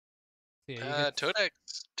 Yeah,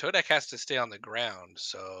 Todak has to stay on the ground,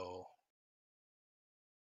 so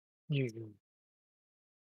You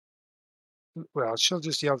well, she'll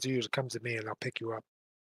just yell to you to come to me, and I'll pick you up.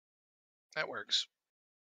 that works.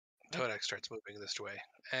 Yep. Todak starts moving this way,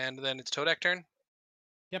 and then it's Todak turn.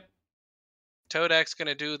 Yep. Todak's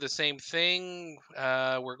gonna do the same thing.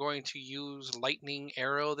 We're going to use lightning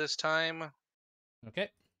arrow this time. Okay.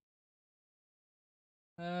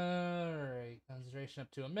 All right. Concentration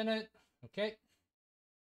up to a minute. Okay.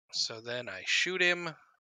 So then I shoot him. I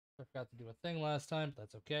forgot to do a thing last time, but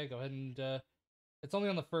that's okay. Go ahead and it's only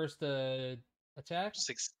on the first attack.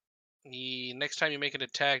 Next time you make an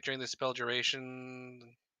attack during the spell duration.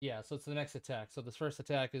 Yeah, so it's the next attack. So this first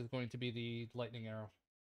attack is going to be the lightning arrow.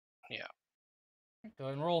 Yeah. Go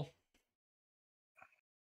ahead and roll.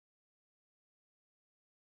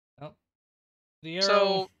 Oh, the arrow.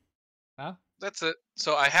 So Huh? that's it.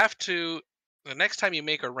 So I have to. The next time you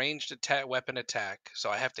make a ranged attack, weapon attack,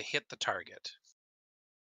 so I have to hit the target.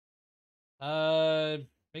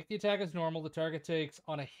 Make the attack as normal. The target takes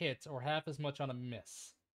on a hit or half as much on a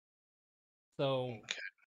miss. So Okay.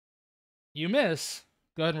 you miss.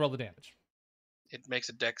 Go ahead and roll the damage. It makes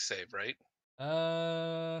a dex save, right?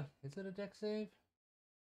 Is it a dex save?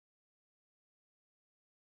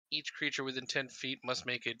 Each creature within 10 feet must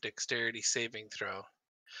make a dexterity saving throw.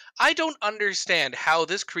 I don't understand how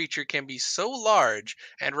this creature can be so large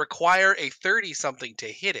and require a 30 something to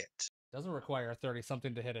hit it. Doesn't require a 30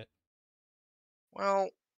 something to hit it. Well,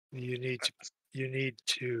 You need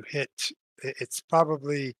to hit. It's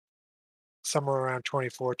probably somewhere around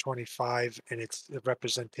 24, 25, and it's a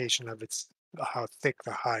representation of how thick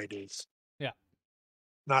the hide is. Yeah.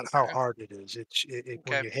 Not how Okay. hard it is. When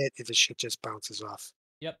Okay. you hit, the shit just bounces off.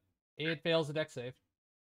 Yep. It fails a dex save.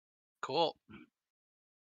 cool.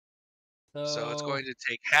 So, So it's going to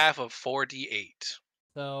take half of 4d8.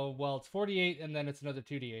 So, well, it's 48, and then it's another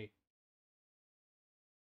 2d8.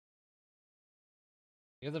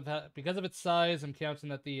 Because of its size, I'm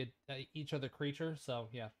counting at each other creature. So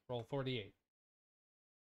yeah, roll 48.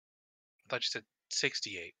 I thought you said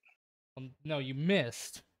 68. No, you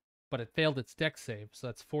missed, but it failed its dex save, so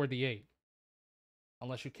that's 4d8.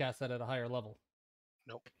 Unless you cast that at a higher level.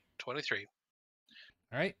 Nope. 23.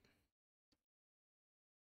 All right.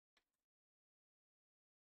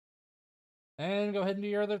 And go ahead and do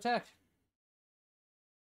your other attack.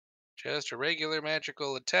 Just a regular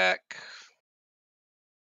magical attack.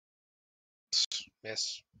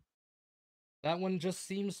 Miss. That one just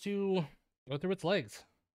seems to go through its legs.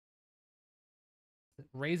 It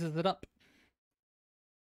raises it up.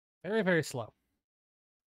 Very, very slow. All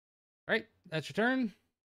right, that's your turn.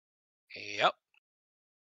 Yep.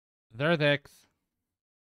 Zerthix.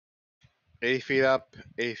 80 feet up,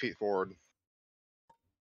 80 feet forward.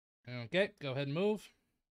 Okay, go ahead and move.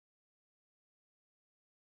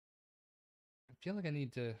 I feel like I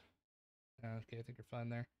need to... Okay, I think you're fine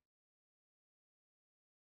there.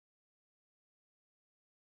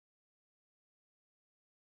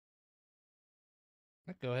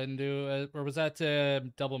 Go ahead and do... or was that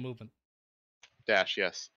double movement? Dash,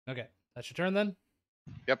 yes. Okay, that's your turn then?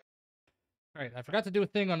 Yep. Alright, I forgot to do a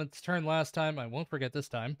thing on its turn last time. I won't forget this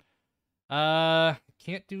time.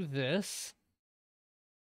 Can't do this.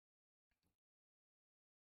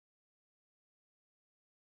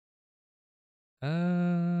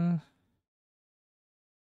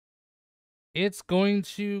 It's going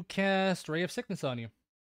to cast Ray of Sickness on you.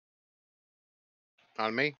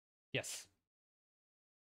 On me? Yes.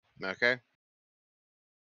 Okay.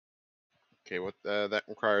 Okay, what that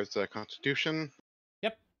requires Constitution.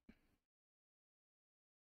 Yep.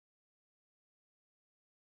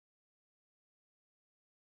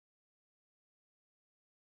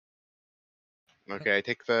 Okay, I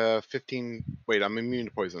take the 15. Wait, I'm immune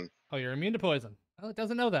to poison. Oh, you're immune to poison. Oh, it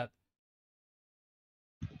doesn't know that.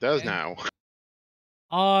 It does Okay. now.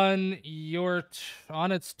 On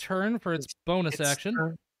its turn for its bonus Its action.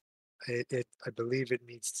 turn, I believe it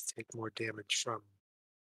needs to take more damage from.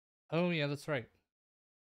 Oh yeah, that's right.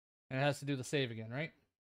 And it has to do the save again, right?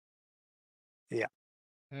 Yeah.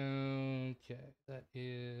 Okay, that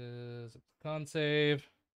is a con save.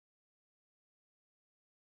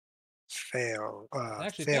 Fail. It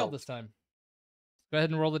actually failed this time. Go ahead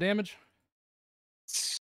and roll the damage.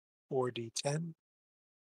 4d10.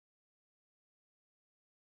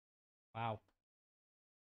 Wow.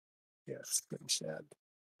 Yes, pretty sad.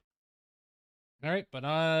 All right, but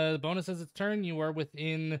the bonus is its turn. You are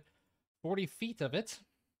within 40 feet of it.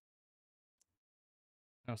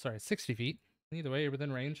 Oh, sorry, 60 feet. Either way, you're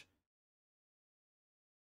within range.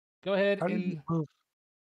 Go ahead How did and... it move?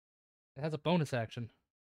 It has a bonus action.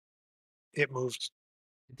 It moved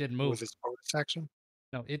It didn't with move. its bonus action.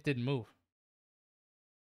 No, it didn't move.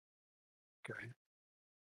 Okay.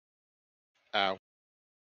 Ow. All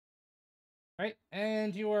right,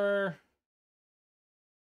 and you are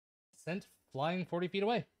sent flying 40 feet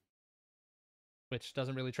away. Which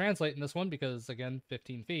doesn't really translate in this one because, again,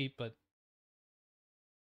 15 feet, but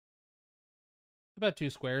about 2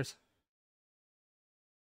 squares.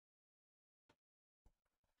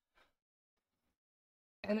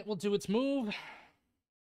 And it will do its move.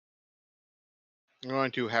 I'm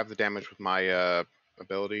going to have the damage with my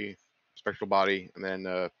ability, Spectral Body, and then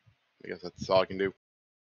I guess that's all I can do.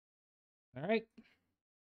 All right.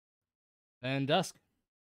 And Dusk.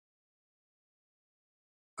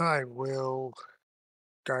 I will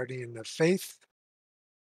Guardian of Faith.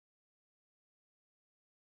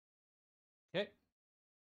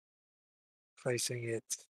 placing it.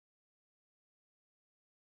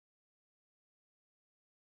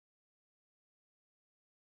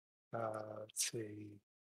 Let's see.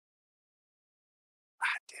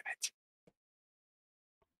 Ah, damn it.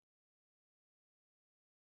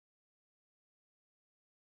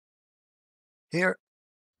 Here.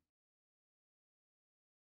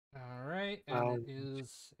 All right, and it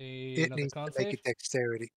is It another needs to con make save. a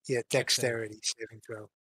dexterity. Yeah, Dex save. dexterity saving throw.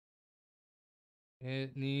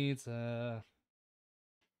 It needs a.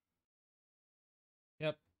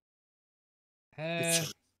 Yep.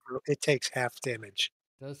 It takes half damage.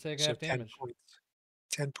 Does take So half 10 damage. points.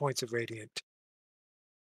 10 points of radiant.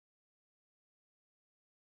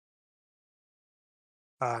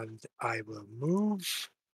 And I will move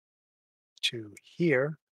to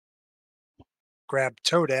here. Grab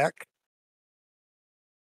Todak.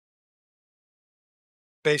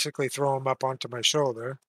 Basically throw him up onto my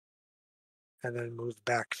shoulder. And then move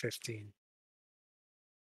back 15.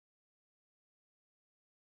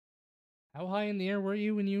 How high in the air were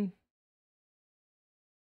you when you?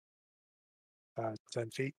 10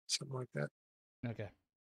 feet, something like that. Okay.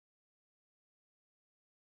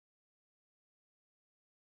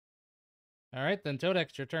 All right, then Todak,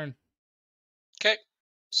 it's your turn. Okay.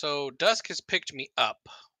 So Dusk has picked me up.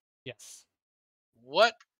 Yes.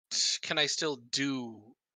 What can I still do?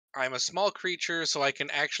 I'm a small creature, so I can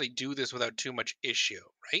actually do this without too much issue,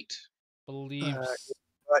 right? Believes.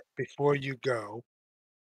 But before you go,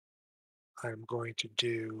 I'm going to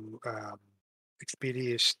do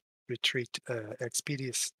Expeditious Retreat,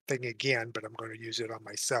 Expeditious thing again, but I'm going to use it on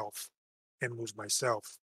myself and move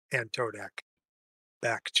myself and Todak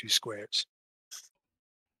back 2 squares.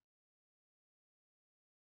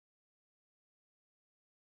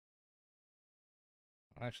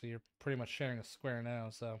 Actually, you're pretty much sharing a square now,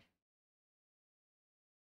 so.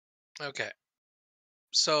 Okay.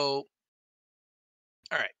 So,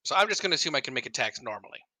 all right. So I'm just going to assume I can make attacks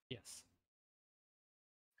normally. Yes.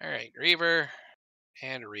 All right. Reaver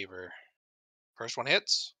and Reaver. First one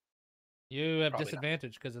hits. You have Probably not.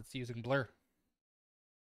 disadvantage because it's using blur.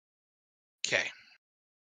 Okay.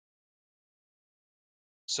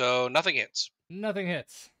 So nothing hits. Nothing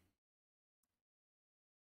hits.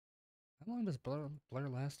 How long does blur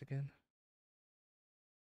last again?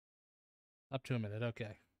 Up to a minute.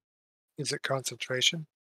 Okay. Is it concentration?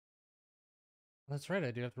 That's right.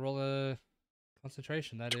 I do have to roll a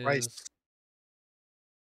concentration. That Twice. is.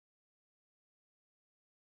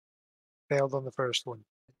 Failed on the first one.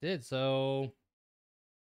 It did. So.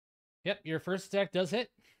 Yep, your first attack does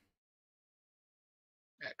hit.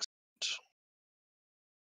 Excellent.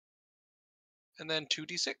 And then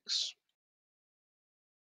 2d6.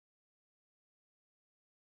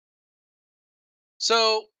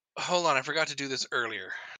 So, hold on. I forgot to do this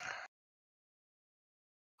earlier.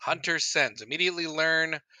 Hunter Sense. Immediately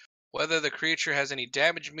learn whether the creature has any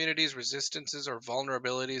damage immunities, resistances, or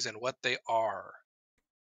vulnerabilities, and what they are.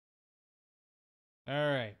 All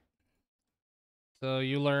right. So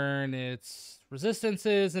you learn its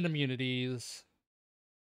resistances and immunities.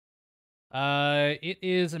 It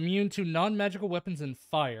is immune to non-magical weapons and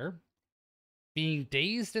fire, being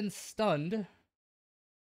dazed and stunned,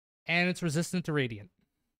 and it's resistant to radiant.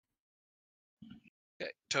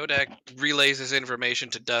 Okay. Todak relays this information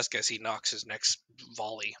to Dusk as he knocks his next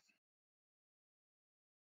volley.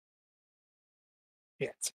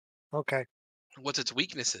 Yes. Okay. What's its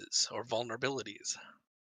weaknesses or vulnerabilities?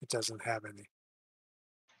 It doesn't have any.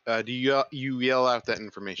 Do you yell out that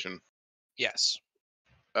information? Yes.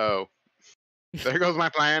 Oh, there goes my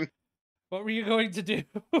plan. What were you going to do?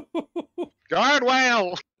 Guard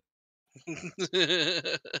whale.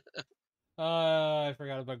 I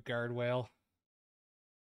forgot about guard whale.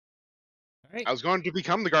 All right. I was going to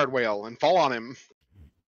become the guard whale and fall on him.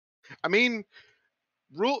 I mean,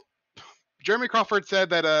 Jeremy Crawford said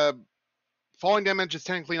that falling damage is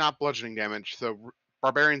technically not bludgeoning damage, so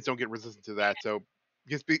barbarians don't get resistant to that. So,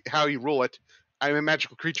 just how you rule it. I'm a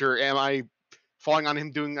magical creature. Am I falling on him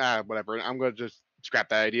doing whatever? I'm going to just scrap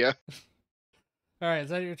that idea. All right. Is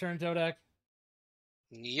that your turn, Todak?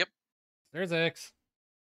 Yep. There's X.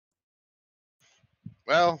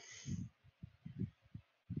 Well,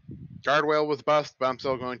 guard whale was bust, but I'm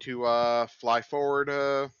still going to fly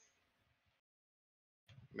forward.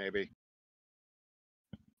 Maybe.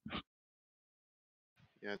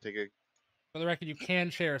 Yeah, take a. For the record, you can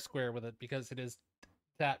share a square with it because it is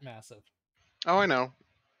that massive. Oh, I know.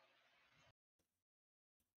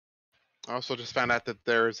 I also just found out that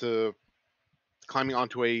there's a climbing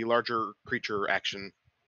onto a larger creature action.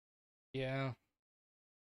 Yeah.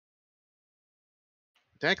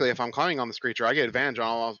 Technically, if I'm climbing on this creature, I get advantage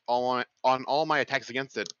on all my attacks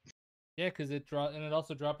against it. Yeah, because it dropped, and it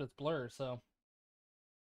also dropped its blur. So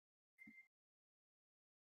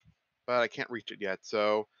but I can't reach it yet.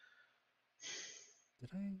 So did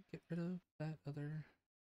I get rid of that other?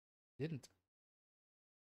 Didn't.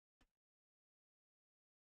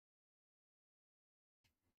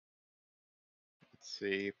 let's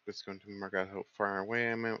see if it's going to mark out how far away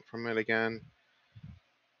I am from it again.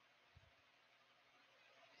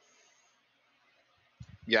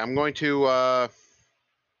 Yeah, I'm going to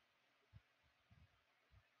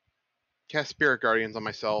cast Spirit Guardians on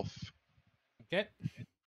myself. Okay.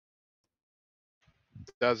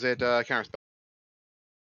 Does it counterspell?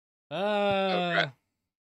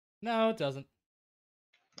 No, it doesn't.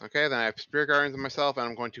 Okay, then I have Spirit Guardians on myself, and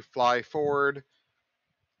I'm going to fly forward.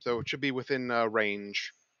 So it should be within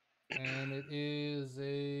range. And it is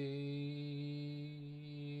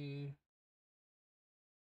a.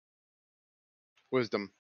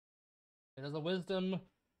 Wisdom. It is a wisdom.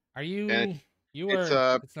 Are And you? You it's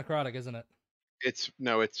are. It's necrotic, isn't it? it's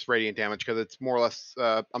radiant damage because it's more or less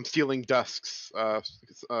I'm stealing Dusk's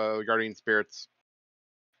guardian spirits,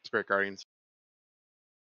 spirit guardians.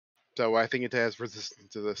 So I think it has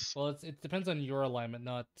resistance to this. Well, it depends on your alignment,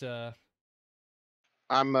 not.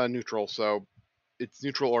 I'm neutral, so it's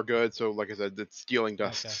neutral or good. So like I said, it's stealing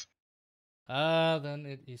Dusk's.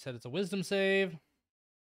 Then you said it's a wisdom save.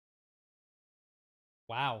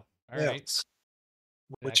 Wow. All right. Yes.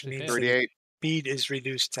 It Which actually means failed. that 38. speed is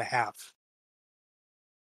reduced to half.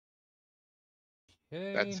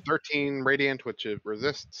 Okay. That's 13 radiant, which it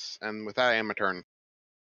resists, and with that, I am a turn.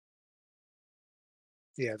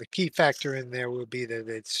 Yeah, the key factor in there will be that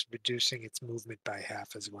it's reducing its movement by half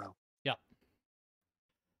as well. Yeah.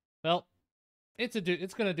 Well,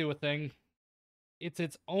 it's gonna do a thing. It's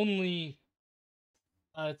its only.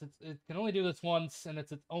 It can only do this once, and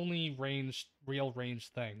it's its only real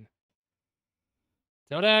ranged thing.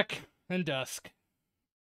 Todak and Dusk.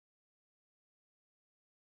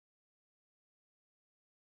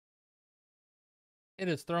 It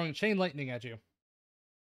is throwing chain lightning at you.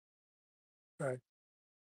 Do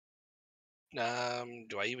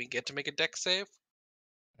I even get to make a dex save?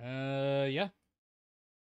 Yeah.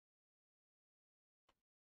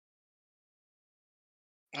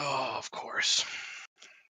 Oh, of course.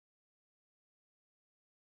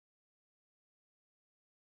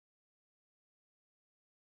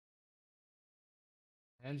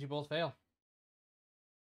 And you both fail.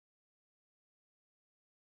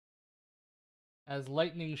 As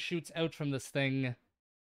lightning shoots out from this thing,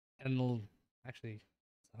 and actually,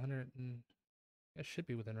 it's 100 and it should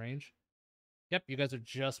be within range. Yep, you guys are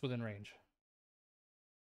just within range.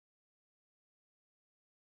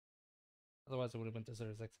 Otherwise, it would have went to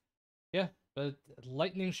 06. Yeah, but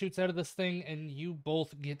lightning shoots out of this thing, and you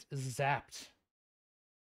both get zapped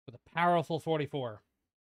with a powerful 44.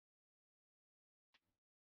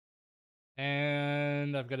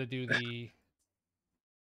 And I've got to do the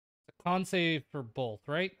con save for both,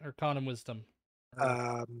 right? Or con and wisdom.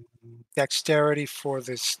 Dexterity for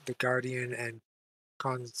the guardian and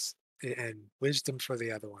cons and wisdom for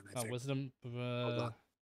the other one. I think. Wisdom. on. I thought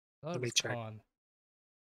Let it me was check. con.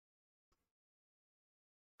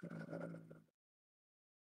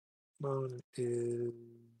 Moon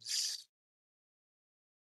is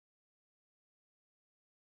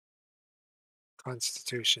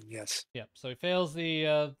Constitution. Yes. Yep. So he fails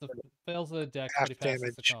the dex, Half but he passes the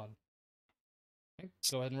damage. con. Okay,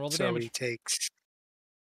 go ahead and roll the So damage. he takes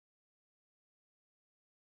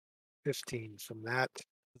 15 from that.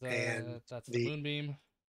 And That's the moonbeam.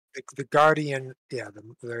 The guardian, yeah,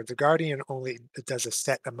 the guardian only does a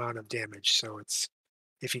set amount of damage. So it's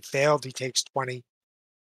if he failed, he takes 20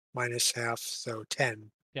 minus half, so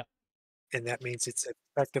 10. Yeah. And that means it's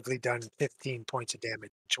effectively done 15 points of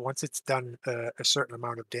damage. Once it's done a certain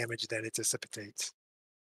amount of damage, then it dissipates.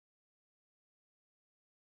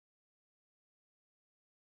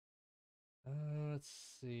 Let's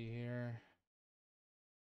see here.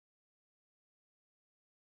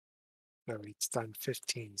 So it's done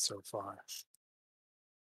 15 so far.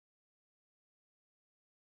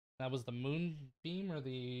 That was the moonbeam or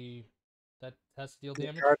that has to deal The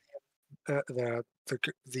damage? the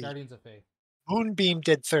Guardians of Faith. moonbeam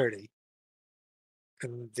did 30,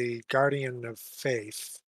 and the guardian of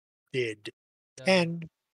faith did 10,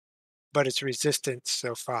 but it's resistant,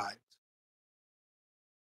 so 5.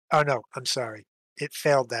 Oh no, I'm sorry. It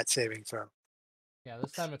failed that saving throw. Yeah,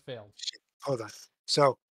 this time it failed. Shit. Hold on.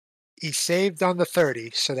 So he saved on the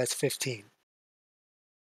 30, so that's 15.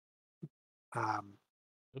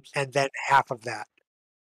 Oops. And then half of that.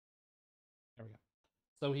 There we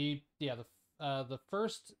go. So the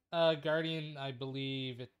first guardian, I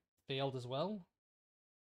believe it failed as well.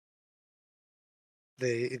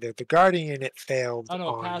 the guardian it failed Oh no,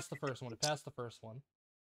 on past the first one. It passed the first one,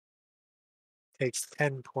 takes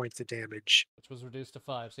 10 points of damage. which was reduced to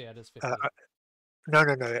 5. So yeah, it is 50.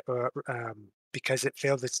 No. Because it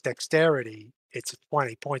failed its dexterity, it's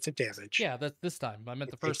 20 points of damage. Yeah, that's this time. I meant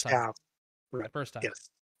the It first takes time. half. Right. The first time. Yes,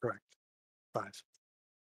 correct. 5.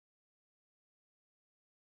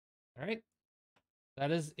 All right.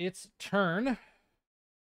 That is its turn.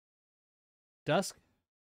 Dusk.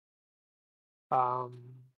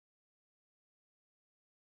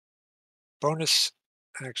 Bonus.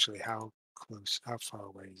 Actually, how far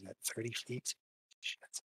away is that? 30 feet?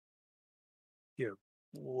 Shit. You're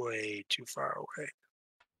way too far away.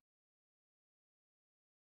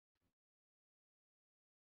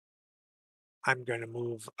 I'm going to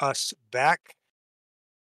move us back.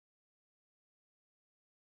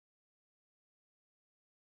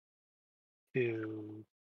 To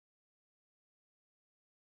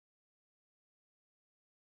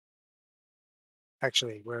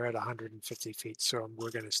actually, we're at 150 feet, so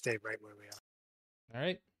we're going to stay right where we are. All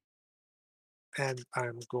right. And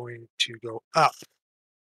I'm going to go up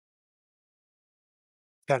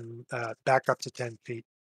 10, back up to 10 feet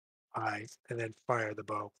high, and then fire the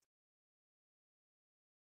bow.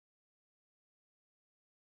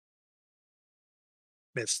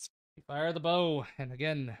 Missed. You fire the bow, and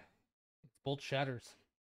again, its bolt shatters.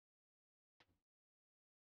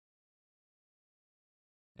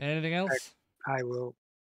 Anything else? I will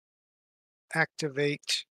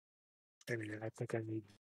activate. I mean, I think I need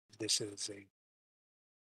this as a.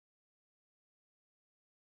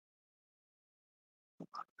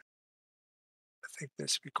 I think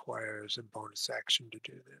this requires a bonus action to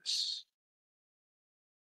do this.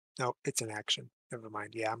 No, it's an action. Never mind.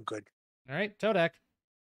 Yeah, I'm good. All right, Todak.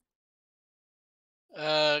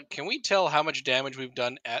 Can we tell how much damage we've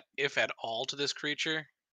done if at all, to this creature?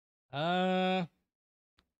 It's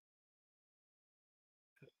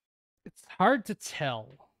hard to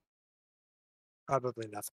tell. Probably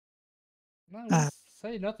nothing. No, I wouldn't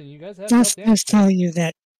say nothing. You guys have Dust dealt damage. does tell you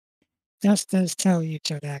that. Dust does tell you,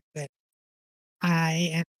 Todak, that I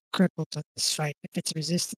am crippled in this fight. If it's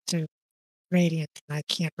resistant to radiant, I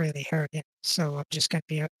can't really hurt him. So I'm just gonna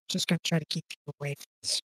try to keep you away from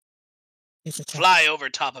this attack. Fly over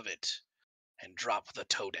top of it and drop the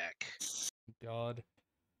Todak. God.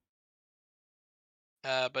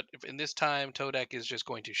 But in this time, Todak is just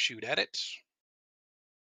going to shoot at it.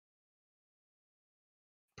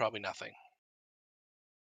 Probably nothing.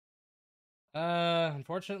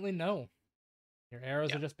 Unfortunately, no. Your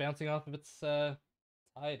arrows are just bouncing off of its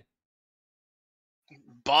hide.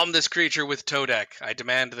 Bomb this creature with Todak. I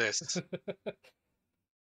demand this.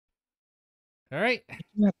 All right.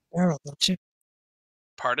 You have a barrel, don't you?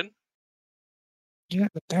 Pardon? You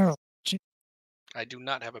have a barrel, don't you? I do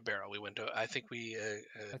not have a barrel. I think we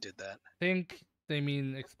did that. I think they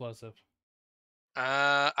mean explosive.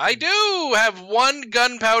 I do have one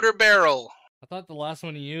gunpowder barrel. I thought the last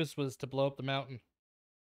one you used was to blow up the mountain.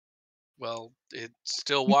 Well, it's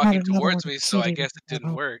still You got walking another towards one me, so I sitting guess it in the didn't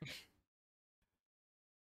hole. work.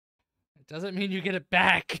 It doesn't mean you get it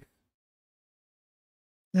back.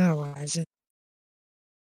 No, as in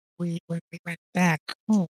when we went back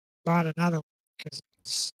home, bought another one because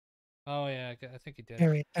it's Oh yeah, I think you did.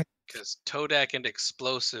 very effective. Because Todak and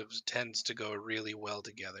explosives tends to go really well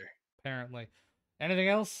together. Apparently. Anything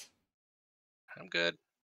else? I'm good.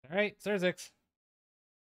 All right, Cerzix.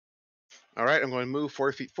 All right, I'm going to move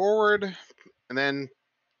 40 feet forward, and then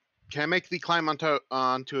can I make the climb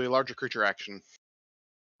onto a larger creature action?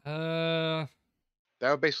 Uh,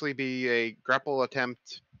 That would basically be a grapple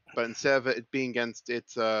attempt, but instead of it being against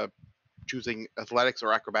its choosing athletics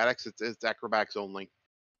or acrobatics, it's acrobatics only.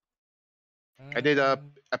 I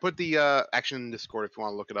put the action in Discord if you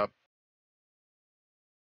want to look it up.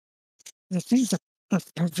 The thing's a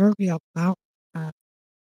proverbial mountain.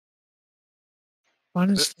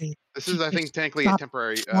 Honestly, This if is, you I think, just technically a stop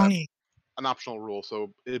temporary, flying, an optional rule,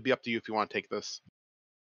 so it'd be up to you if you want to take this.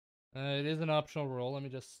 It is an optional rule. Let me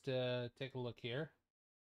just take a look here.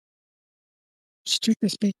 strictly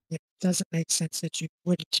speaking, it doesn't make sense that you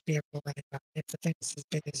wouldn't be able to let it up if the thing is as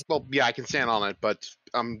big as. Well, yeah, I can stand on it, but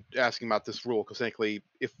I'm asking about this rule because technically,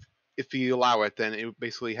 if you allow it, then it would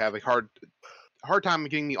basically have a hard time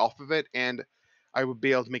getting me off of it, and I would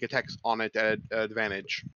be able to make attacks on it at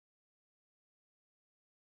advantage.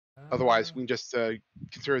 Otherwise, we can just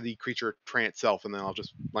consider the creature train itself, and then I'll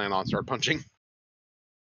just land on and start punching.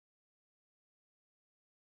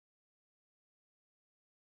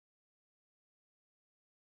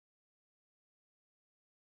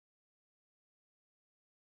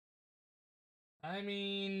 I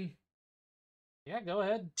mean, yeah, go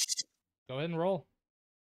ahead. Go ahead and roll.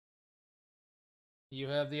 You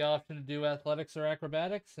have the option to do athletics or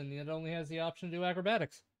acrobatics, and it only has the option to do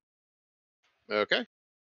acrobatics. Okay.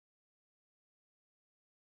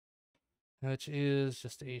 Which is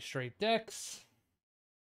just a straight dex.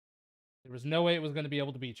 There was no way it was going to be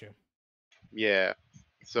able to beat you. Yeah.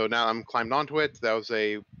 So now I'm climbed onto it. That was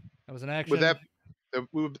a. That was an action.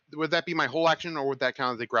 Would that be my whole action, or would that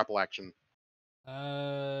count as a grapple action? Do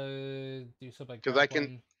so by 'Cause I grappling.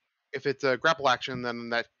 can- If it's a grapple action, then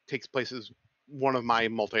that takes place as one of my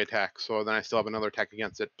multi-attacks. So then I still have another attack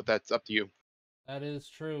against it, but that's up to you. That is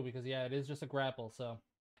true, because yeah, it is just a grapple, so.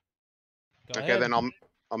 Go Okay, ahead. then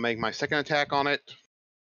I'll make my second attack on it.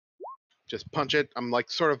 Just punch it. I'm like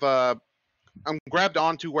sort of I'm grabbed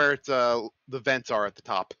onto where it's the vents are at the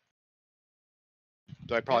top.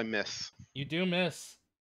 So I probably miss. You do miss.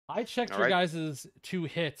 I checked your Alright. guys' 2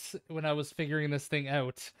 hits when I was figuring this thing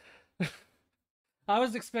out. I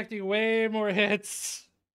was expecting way more hits.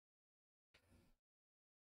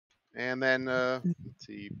 And then let's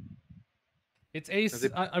see. It's ace. Is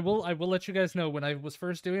it- I will let you guys know when I was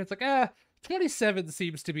first doing it, it's like 27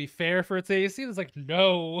 seems to be fair for its AC. It's like,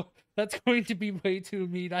 no, that's going to be way too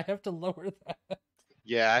mean. I have to lower that.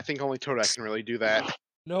 Yeah, I think only Todak can really do that.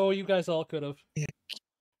 No, you guys all could have.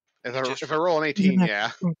 Just If I roll an 18, not-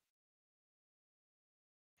 yeah.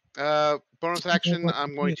 Bonus action,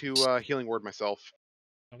 I'm going to healing word myself.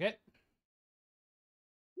 Okay.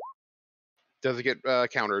 Does it get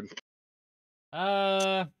countered?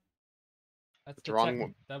 That's the wrong tech-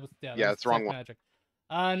 one. That was Yeah, that was it's the wrong tech one. magic.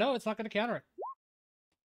 No, it's not going to counter it.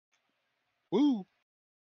 Woo!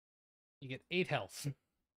 You get 8 health.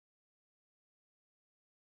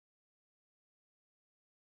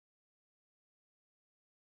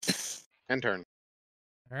 End turn.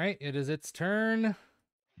 All right, it is its turn.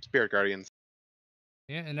 Spirit Guardians.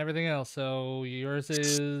 Yeah, and everything else. So yours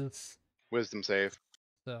is Wisdom save.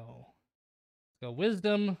 so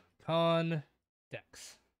wisdom, con,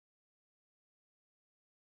 dex.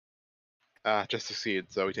 Just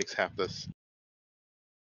succeeded, so he takes half this.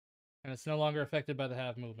 And it's no longer affected by the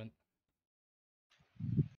half movement.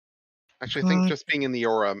 Actually, I think just being in the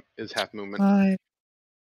aura is half movement. 5,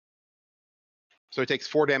 So he takes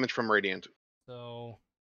 4 damage from Radiant. So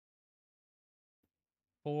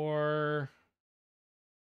 4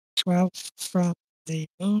 12 from the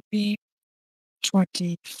moonbeam,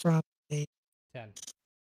 20 from the 10.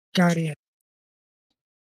 guardian.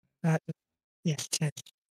 Yeah, 10.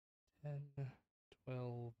 10,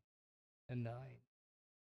 12, and 9.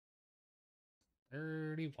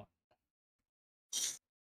 31.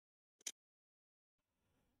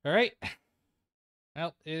 All right.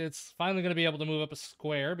 Well, it's finally going to be able to move up a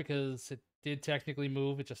square because it did technically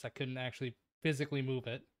move. It just I couldn't actually physically move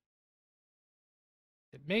it.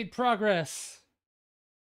 It made progress.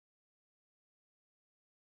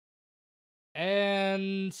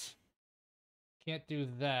 And can't do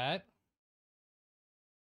that.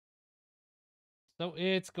 So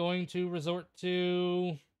it's going to resort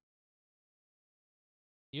to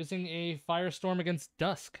using a firestorm against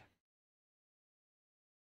Dusk.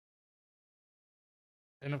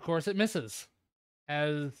 And of course it misses,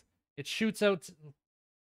 as it shoots out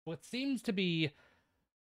what seems to be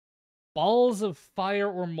balls of fire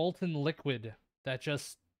or molten liquid that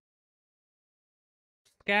just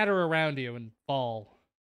scatter around you and fall.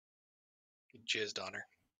 jizzed on her.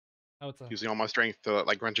 Oh, it's a... Using all my strength to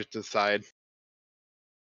like wrench it to the side.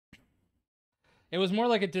 It was more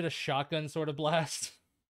like it did a shotgun sort of blast.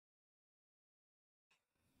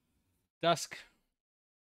 Dusk.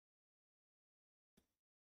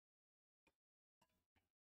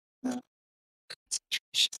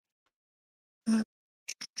 Concentration.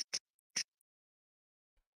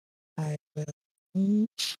 I will move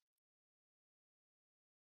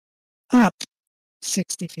up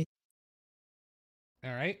 60 feet.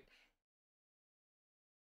 All right.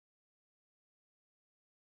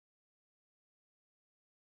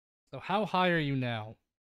 So how high are you now?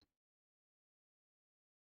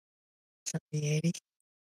 70, 80.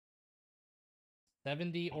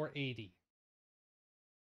 70 or 80?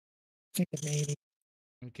 I think I'm 80.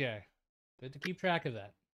 Okay. Good to keep track of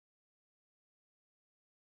that.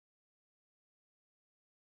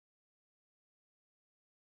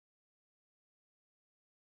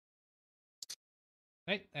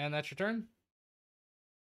 Right, and that's your turn?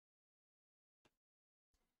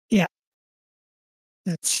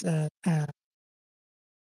 That's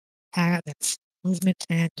that's movement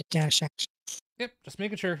and dash action. Yep, just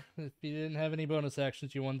making sure if you didn't have any bonus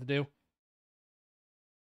actions you wanted to do.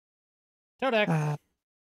 Todak.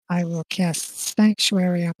 I will cast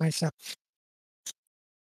Sanctuary on myself.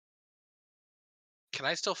 Can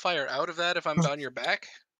I still fire out of that if I'm Oh. on your back?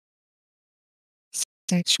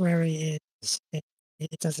 sanctuary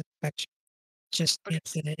it doesn't affect you. Just Okay.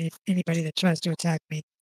 means that if anybody that tries to attack me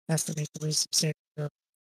has to make a wisdom saving throw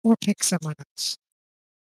or pick someone else.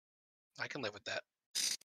 I can live with that.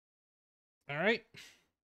 All right.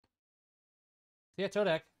 Yeah,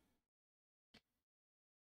 Todak.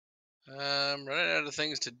 I'm running out of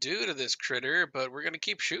things to do to this critter, but we're gonna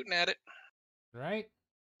keep shooting at it. Right.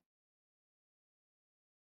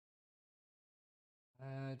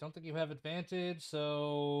 I don't think you have advantage,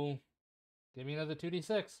 so give me another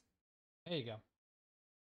 2d6. There you go.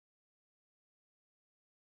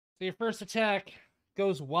 So your first attack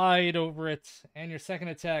goes wide over it, and your second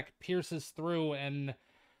attack pierces through, and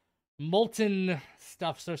molten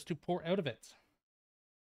stuff starts to pour out of it.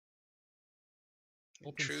 In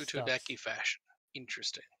Molten true stuff. Todaki fashion.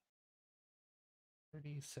 Interesting.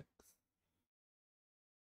 36.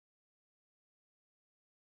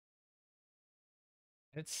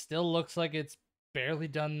 It still looks like it's barely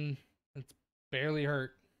done. It's barely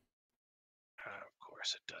hurt. Of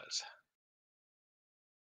course it does.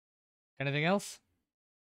 Anything else?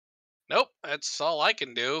 Nope, that's all I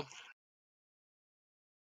can do.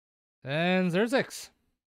 And Zerzix.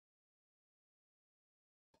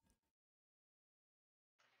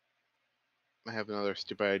 I have another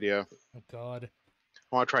stupid idea. Oh god.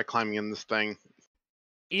 I want to try climbing in this thing.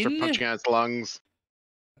 Start In? punching at its lungs.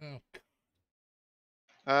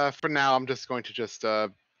 Oh, For now, I'm just going to just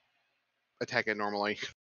attack it normally.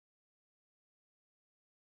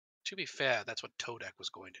 To be fair, that's what Todak was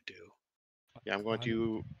going to do. Yeah, I'm going fun.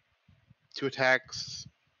 to 2 attacks.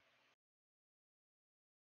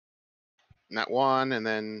 Not one, and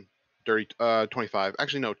then dirty 25.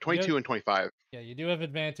 Actually, no, 22 and 25. Yeah, you do have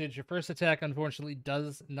advantage. Your first attack, unfortunately,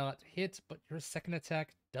 does not hit, but your second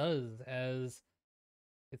attack does, as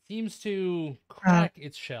it seems to crack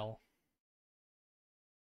its shell.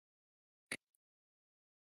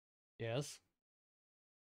 Yes.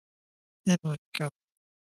 That would go.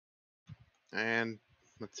 And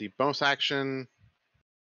let's see, bonus action.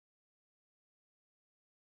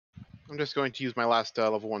 I'm just going to use my last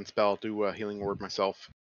level 1 spell to healing word myself.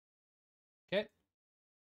 Okay.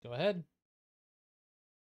 Go ahead.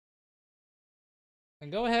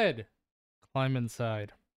 And go ahead. Climb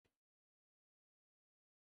inside.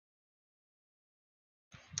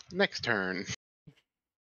 Next turn.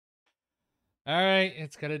 Alright,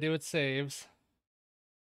 it's gotta do its saves.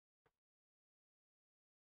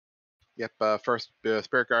 Yep, first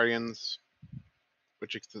Spirit Guardians,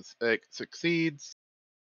 which succeeds.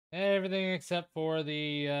 Everything except for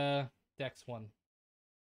the Dex one.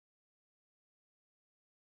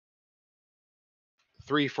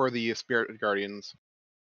 3 for the Spirit Guardians.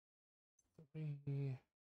 3,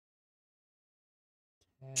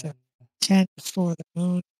 So- 10, 10 for the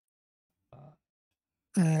moon.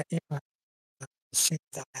 5. Six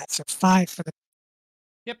on that. So 5 for the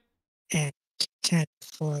Yep. and 10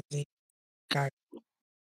 for the guard.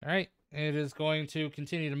 Alright, it is going to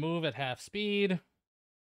continue to move at half speed.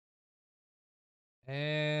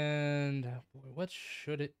 And boy, what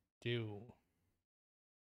should it do?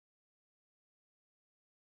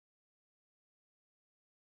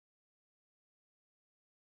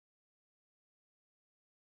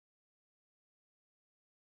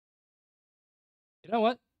 You know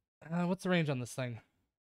what? What's the range on this thing?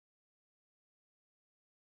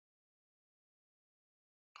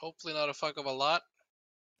 Hopefully not a fuck of a lot.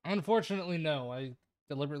 Unfortunately, no. I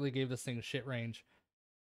deliberately gave this thing a shit range.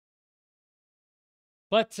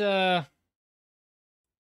 But, oh,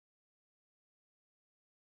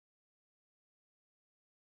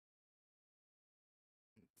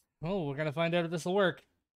 we're gonna find out if this will work.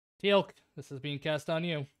 Teal'c, this is being cast on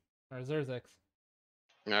you. Or Zerzix.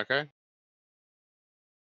 Okay.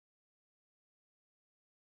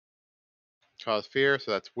 Cause fear,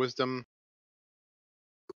 so that's wisdom.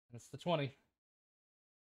 It's the 20.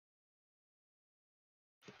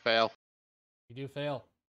 Fail. You do fail.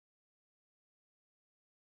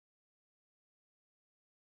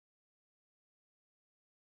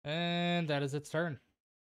 And that is its turn.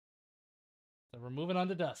 So we're moving on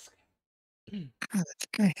to Dusk. I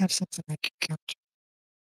think I have something I can counter.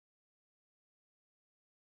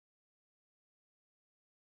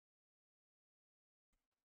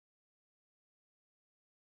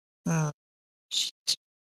 Shit.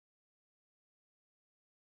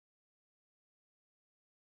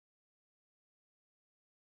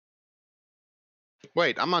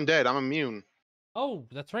 Wait, I'm undead. I'm immune. Oh,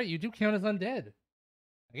 that's right. You do count as undead.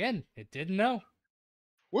 Again, it didn't know.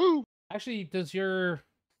 Woo! Actually, does your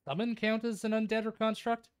summon count as an undead or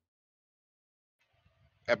construct?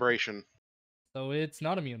 Aberration. So it's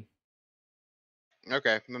not immune.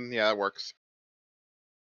 Okay, then yeah, that works.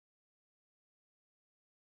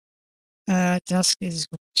 Dusk is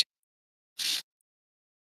going to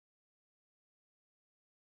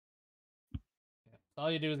Yeah.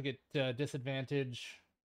 All you do is get disadvantage,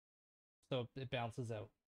 so it bounces out.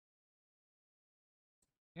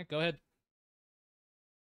 Yeah, go ahead.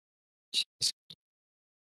 she's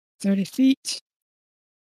 30 feet.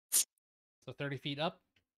 So 30 feet up.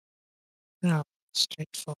 No, straight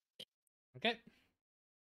forward. Okay.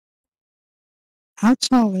 How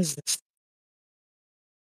tall is this?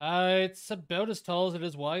 It's about as tall as it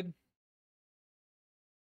is wide.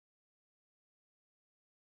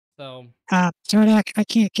 So Todak, I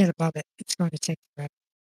can't get above it. It's going to take forever.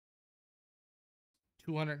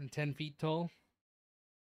 210 feet tall.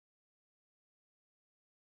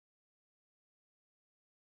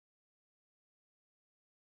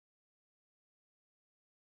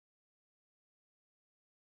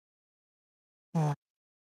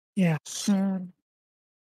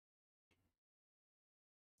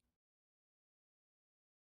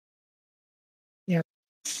 Yeah.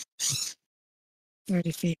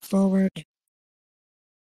 30 feet forward.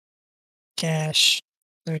 Dash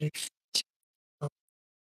 30 feet.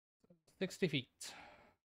 60 feet.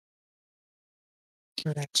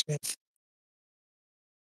 Todak's width.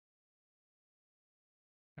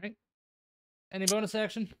 Alright. Any bonus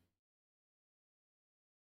action?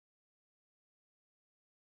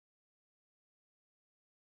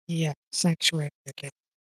 Yeah, sanctuary again.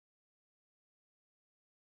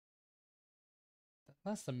 That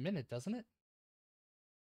lasts a minute, doesn't it?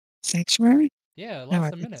 Sanctuary? Yeah, it No, lasts I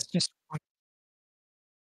a think minute. it's just one.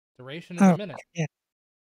 Duration is Oh, a minute. yeah.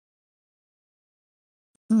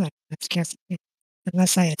 Oh, that's casting.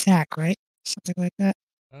 Unless I attack, right? Something like that.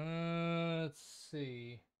 Let's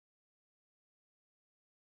see.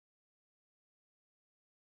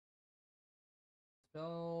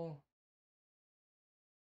 Spell.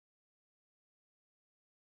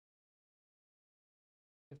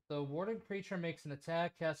 If the warded creature makes an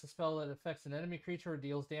attack, casts a spell that affects an enemy creature, or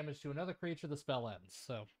deals damage to another creature, the spell ends.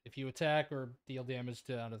 So if you attack or deal damage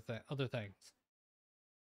to other things.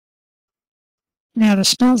 Now, the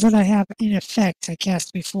spells that I have in effect, I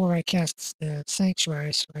cast before I cast the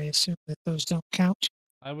sanctuary, so I assume that those don't count.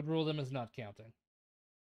 I would rule them as not counting.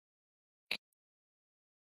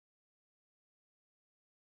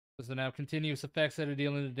 So now continuous effects that are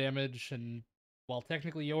dealing the damage, and while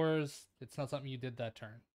technically yours, it's not something you did that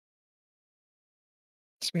turn.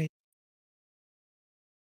 Sweet.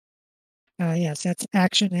 Yes, that's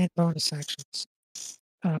action and bonus actions.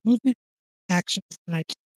 Movement, action, and I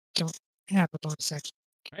don't have a bonus action.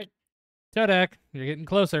 Right. Todak, you're getting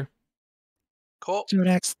closer. Cool.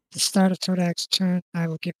 Todak's the start of Todak's turn. I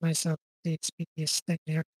will give myself the expeditious thing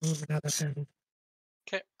there to move another turn.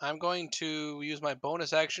 Okay, I'm going to use my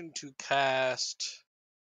bonus action to cast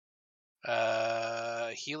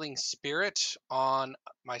Healing Spirit on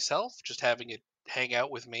myself, just having it hang out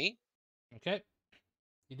with me. Okay.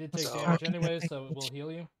 You did What's take the damage target, I anyway, think, so it will which-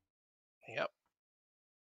 heal you. Yep.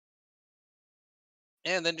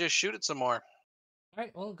 And then just shoot it some more.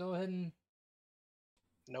 Alright, well, go ahead and.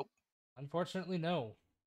 Nope. Unfortunately, no.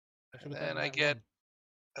 Especially with that And I nat get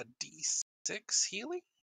one. a D6 healing?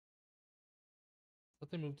 But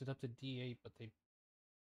they moved it up to D8, but they.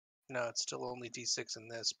 No, it's still only D6 in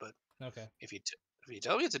this, but Okay. if you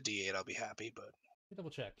tell me it's a D8, I'll be happy, but Let me double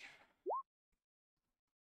check.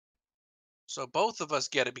 so both of us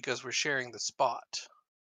get it because we're sharing the spot.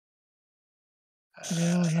 And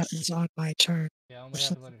it only happens on my turn. Yeah, only Or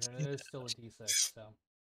happens on something your turn. It is still a D6, so.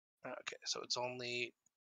 Okay, so it's only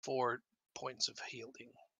 4 points of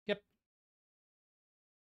healing. Yep.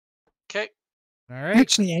 Okay. Alright.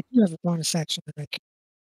 Actually, I do have a bonus action that I can.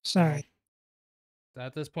 Sorry.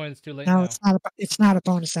 At this point, it's too late No, now. it's not a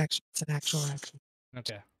bonus action. It's an actual action.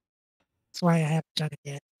 Okay. That's why I haven't done it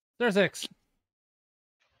yet. There's 6.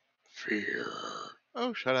 Fear.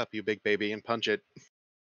 Oh, shut up, you big baby, and punch it.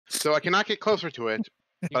 So I cannot get closer to it,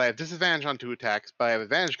 but I have disadvantage on 2 attacks, but I have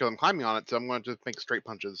advantage because I'm climbing on it, so I'm going to just make straight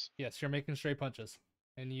punches. Yes, you're making straight punches.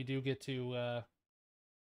 And you do get to,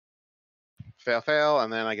 Fail, fail,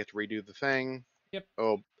 and then I get to redo the thing. Yep.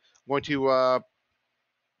 Oh, I'm going to,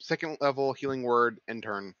 second level healing word and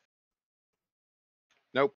turn.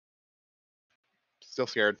 Nope. Still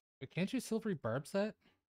scared. But can't you silvery barbs that?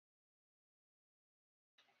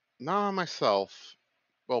 Not on myself.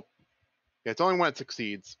 Well, yeah, it's only when it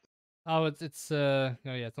succeeds. Oh, it's oh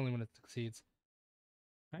yeah, it's only when it succeeds.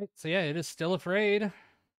 Alright, so yeah, it is still afraid.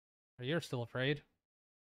 Or you're still afraid.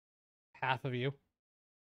 Half of you.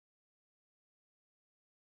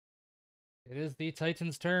 It is the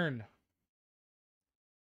Titan's turn.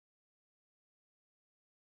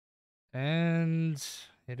 And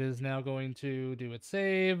it is now going to do its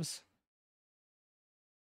saves.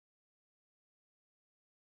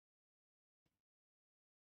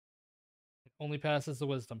 only passes the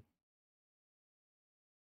wisdom.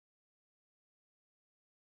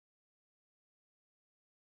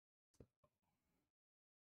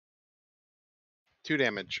 Two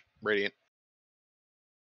damage, radiant.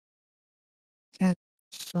 10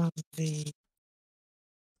 from the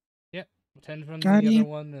 10 from the Guardian. other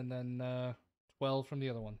one, and then 12 from the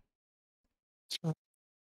other one. so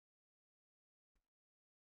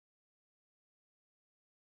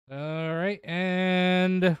All right,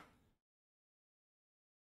 and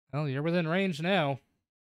well, you're within range now.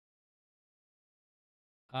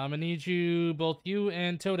 I'm gonna need you, both you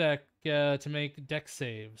and Todak, to make dex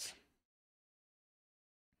saves.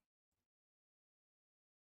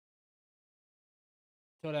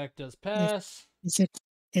 Todak does pass. is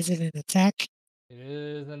it an attack? It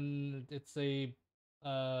is, and it's a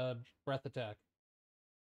breath attack.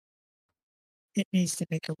 It needs to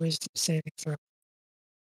make a wisdom saving throw.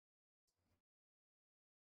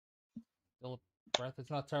 Still a breath. It's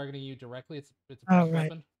not targeting you directly. It's a Oh, breath right.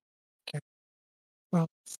 weapon. Well,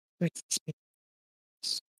 with speed.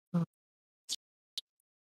 Oh,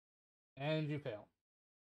 And you fail.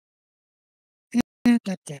 and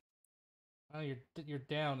I'm dead. Oh, you're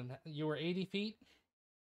down, and you were 80 feet.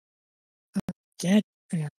 Dead.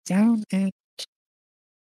 I am down and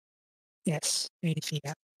yes, 80 feet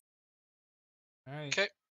up. All right. Okay.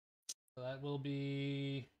 So that will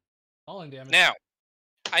be falling damage. Now,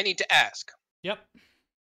 I need to ask. Yep.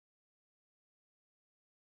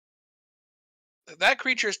 That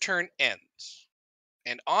creature's turn ends,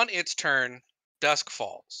 and on its turn, Dusk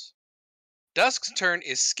falls. Dusk's turn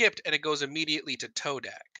is skipped, and it goes immediately to Todak.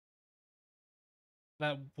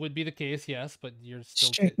 That would be the case, yes, but you're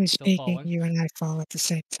still Strictly still speaking, falling. you and I fall at the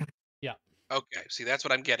same time. Okay, see, that's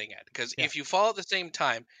what I'm getting at. Because Yeah. if you fall at the same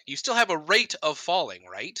time, you still have a rate of falling,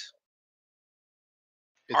 right?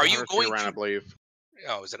 It's Are you 100 feet going around, to- I believe.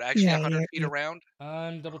 Oh, is it actually Yeah, 100 yeah, feet yeah. around?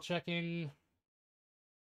 I'm double checking.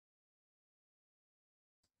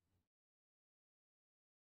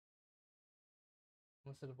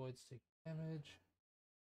 Once it avoids taking damage.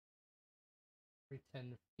 Every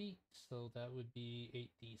 10 feet, so that would be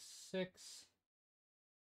 8d6.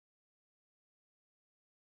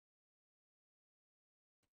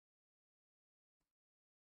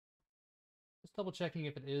 Just double checking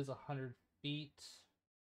if it is 100 feet.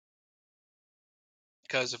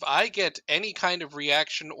 Because if I get any kind of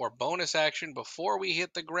reaction or bonus action before we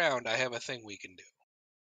hit the ground, I have a thing we can do.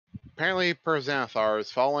 Apparently, per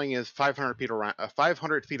Xanathar's, falling is 500 feet around.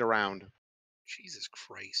 500 feet around. Jesus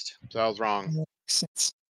Christ. So I was wrong. That makes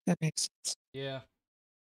sense. That makes sense. Yeah.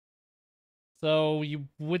 So you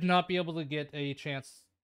would not be able to get a chance.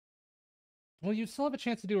 Well, you still have a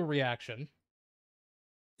chance to do a reaction.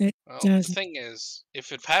 It Well, the doesn't. thing is,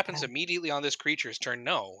 if it happens immediately on this creature's turn,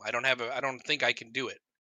 no, I don't think I can do it.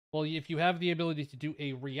 Well, if you have the ability to do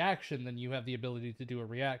a reaction, then you have the ability to do a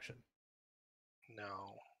reaction.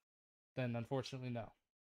 No. Then, unfortunately, no.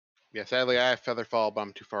 Yeah, sadly, I have Featherfall, but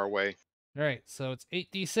I'm too far away. Alright, so it's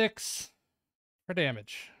 8d6 for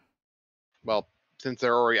damage. Well, since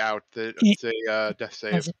they're already out, it's a death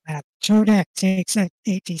save. Doesn't matter. Chodak takes at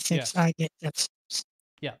 86. Yes. I get that.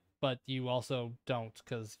 Yeah, but you also don't,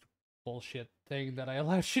 because bullshit thing that I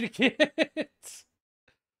allowed you to get.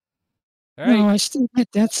 Alright. No, I still get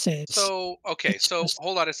death saves. So, okay, It's so just-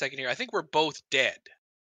 hold on a second here. I think we're both dead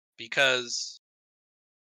because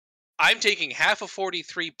I'm taking half of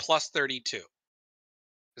 43 plus 32.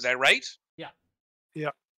 Is that right? Yeah. Yeah.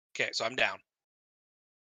 Okay, so I'm down.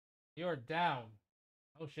 You're down.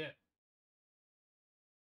 Oh shit.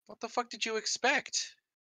 What the fuck did you expect?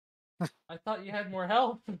 I thought you had more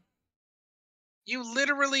health. You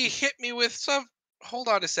literally hit me with some. Hold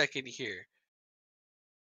on a second here.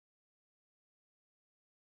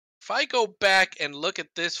 If I go back and look at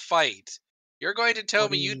this fight, you're going to tell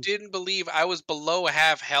me you didn't believe I was below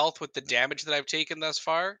half health with the damage that I've taken thus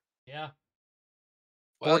far? Yeah.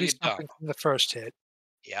 Well, 40 you dumb. something from the first hit,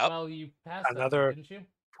 Yep. Well, you passed that, Another- didn't you?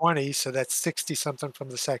 20, so that's 60 something from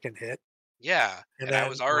the second hit. Yeah. And And I then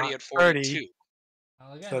was already on at 30, 42.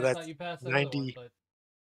 Well, again, So I that's thought you passed that other one, 90. but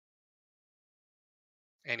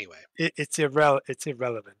Anyway, It's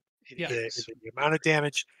irrelevant. it Yeah. is. The amount of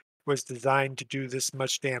damage was designed to do this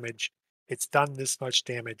much damage. It's done this much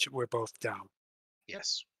damage. We're both down.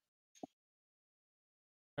 Yes.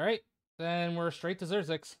 alright. Then we're straight to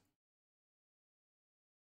Xerxes.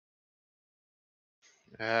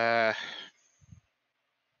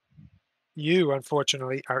 You,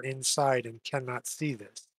 unfortunately, are inside and cannot see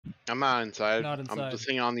this. I'm not inside. Not I'm inside. just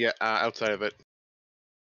sitting on the outside of it.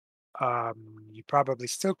 You probably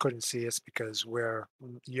still couldn't see us because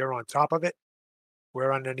you're on top of it.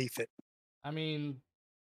 We're underneath it. I mean,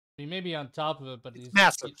 He may be on top of it, but he's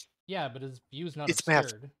massive. Yeah, but his view's not It's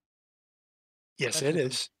massive. obscured. Yes, Especially it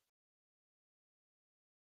from- is.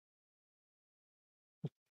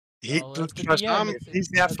 Well, that's the Trust DM, me, it's- if he's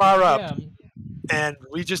that's that the far up, DM. and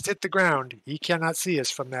we just hit the ground, he cannot see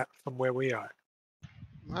us from where we are.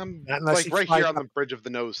 I'm Not unless like he right flies here on up. the bridge of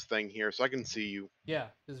the nose thing here, so I can see you.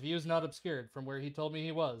 Yeah, his view is not obscured from where he told me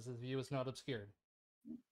he was. His view is not obscured.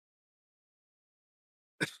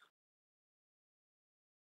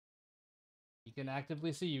 He can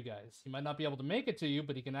actively see you guys. He might not be able to make it to you,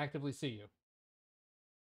 but he can actively see you.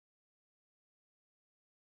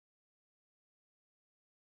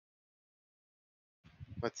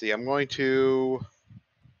 Let's see. I'm going to.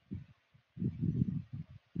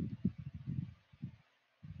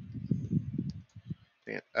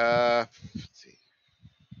 Let's see.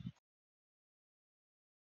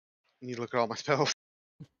 Need to look at all my spells.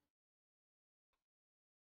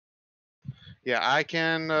 Yeah, I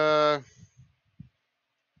can.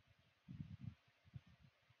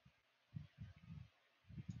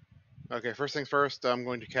 Okay, first things first. I'm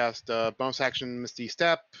going to cast bonus action Misty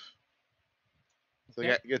Step. So Okay.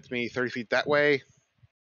 that gets me 30 feet that way.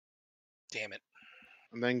 Damn it.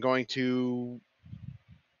 I'm then going to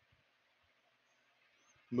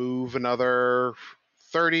move another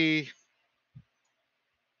 30.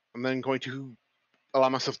 I'm then going to allow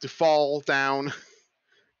myself to fall down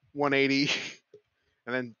 180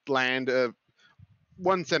 and then land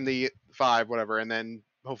 175, whatever, and then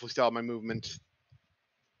hopefully still have my movement.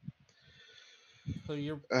 So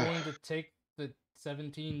you're going to take the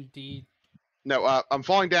 17D. No, I'm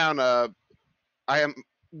falling down. I am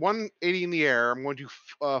 180 in the air. I'm going to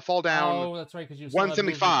fall down. Oh, that's right, because you still have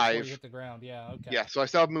movement before 175. you hit the ground. Yeah, okay. Yeah, so I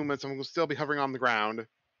still have movement, so I'm going to still be hovering on the ground.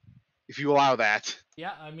 If you allow that.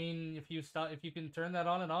 Yeah, I mean, if you can turn that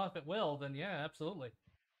on and off at will, then yeah, absolutely.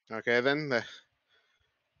 Okay, then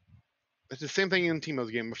it's the same thing in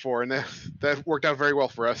Timo's game before, and that worked out very well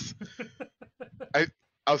for us. I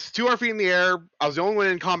was 200 feet in the air. I was the only one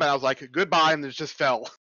in combat. I was like, goodbye, and it just fell.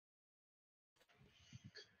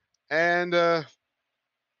 And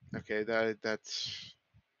okay, that's. Let's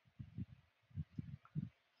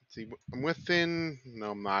see. I'm within.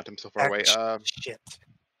 No, I'm not. I'm so far away. Shit.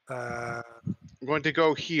 I'm going to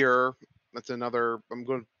go here. That's another. I'm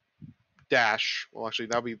going to dash. Well, actually,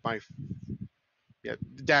 that'll be my. Yeah,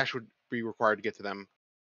 dash would be required to get to them.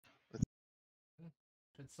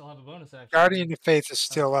 Should still have a bonus action. Guardian of Faith is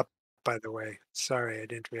still up, by the way. Sorry, I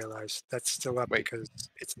didn't realize. That's still up Wait. because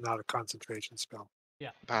it's not a concentration spell.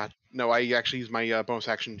 No, I actually used my bonus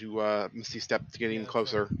action to Misty Step to get Yeah, even that's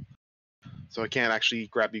closer. right. So I can't actually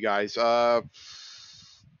grab you guys. So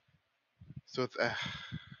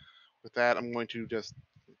with that, I'm going to just.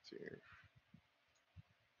 Let's see here.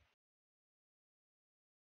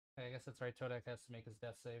 I guess that's right. Todak has to make his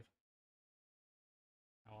death save.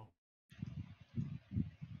 Oh.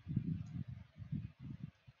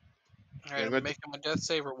 All right, I'm good. making my death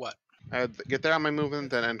save or what? Get there on my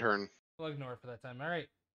movement, then end turn. We'll ignore it for that time. All right.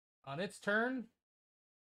 On its turn,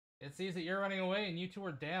 it sees that you're running away and you two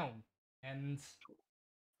are down. And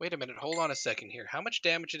Wait a minute. Hold on a second here. How much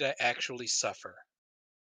damage did I actually suffer?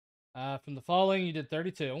 from the falling, you did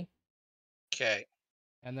 32. Okay.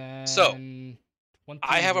 And then So, 21.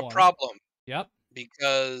 I have a problem Yep.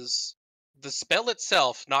 because the spell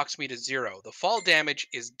itself knocks me to 0. The fall damage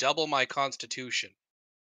is double my constitution.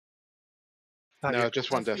 Not No, yet. just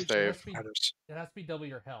one death save. Matters. It has to be double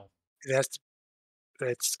your health. It has to.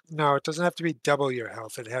 No, it doesn't have to be double your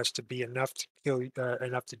health. It has to be enough to kill,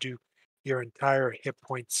 enough to do your entire hit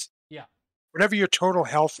points. Yeah. Whatever your total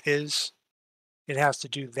health is, it has to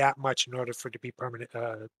do that much in order for it to be permanent,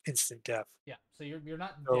 instant death. Yeah. So you're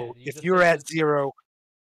not So dead. You if just you're did at this- 0,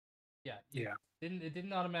 Yeah. yeah. It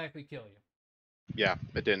didn't automatically kill you. Yeah,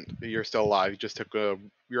 it didn't. You're still alive. You just took a.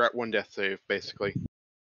 You're at one death save, basically.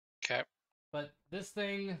 Okay. But this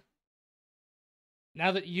thing,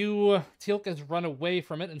 now that you, Teal'c, has run away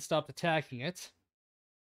from it and stopped attacking it,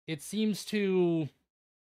 it seems to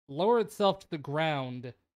lower itself to the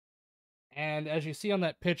ground, and as you see on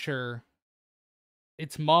that picture,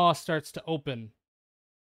 its maw starts to open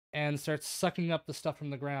and starts sucking up the stuff from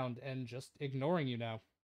the ground and just ignoring you now.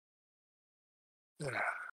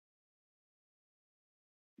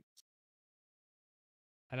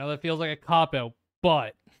 I know that feels like a cop-out,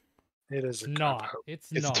 but It is it's a not. cop-out.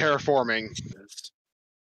 It's It's not. terraforming. It's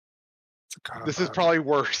a cop-out. This is probably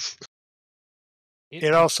worse.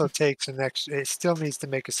 It also takes an extra. It still needs to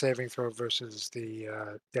make a saving throw versus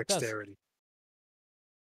the dexterity.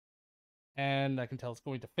 And I can tell it's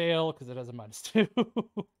going to fail because it has a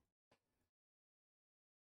 -2.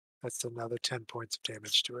 That's another 10 points of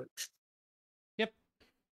damage to it. Yep.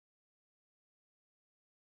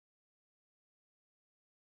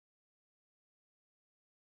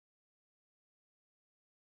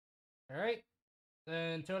 All right.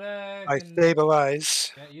 Then Todak. I and-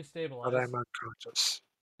 stabilize, Yeah, you but stabilize. I'm unconscious.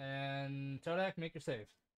 And Todak, make your save.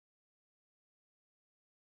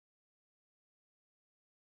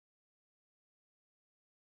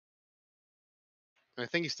 I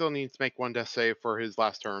think he still needs to make one death save for his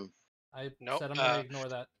last turn. I Nope, said I'm gonna ignore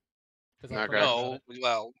that because I Okay. forgot about No, it.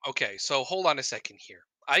 well, okay. So hold on a second here.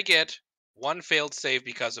 I get one failed save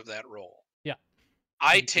because of that roll. Yeah.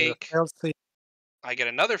 I You get a take. failed save. I get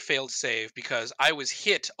another failed save because I was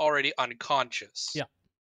hit already unconscious. Yeah.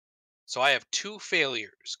 So I have 2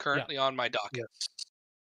 failures currently on my docket. Yes.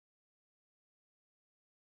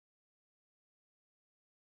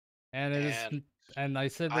 And it is. And And I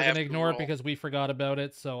said I we're have gonna to ignore it roll. because we forgot about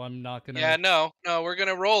it, so I'm not gonna. Yeah, no, we're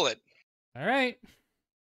gonna roll it. All right.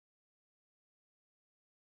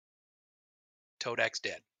 Todak's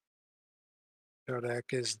dead. Kodak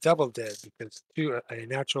is double dead because a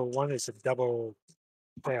natural 1 is a double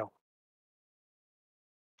fail.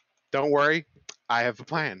 Don't worry, I have a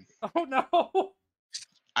plan. Oh no!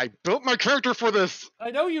 I built my character for this.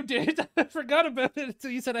 I know you did. I forgot about it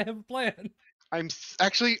until you said I have a plan. I'm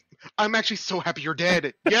actually so happy you're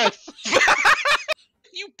dead. Yes.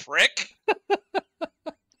 You prick!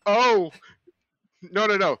 Oh,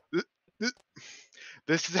 no.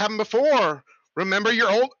 This has happened before. Remember your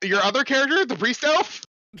other character, the priest elf?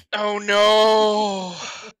 Oh no!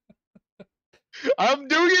 I'm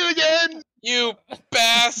doing it again. You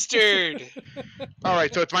bastard! All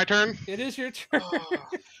right, so it's my turn. It is your turn. Oh,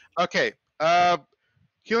 Okay.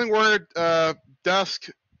 Healing word. Dusk.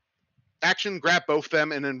 Action. Grab both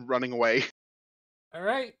them and then running away. All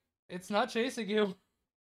right. It's not chasing you.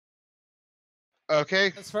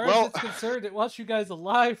 Okay. As far well, as it's concerned, it wants you guys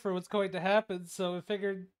alive for what's going to happen, so it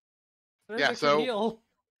figured. Yeah, Can so- heal.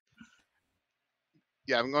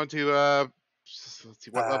 yeah, I'm going to let's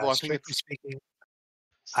see what level. I think Strictly it's speaking,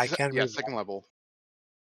 I can yeah, revive. second level.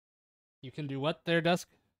 You can do what there, Dusk?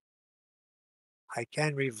 I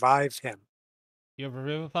can revive him. You have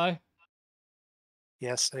Revivify?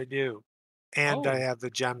 Yes, I do. And I Oh. have the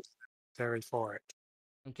gems necessary for it.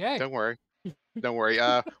 Okay. Don't worry. Don't worry.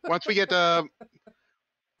 Once we get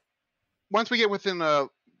within a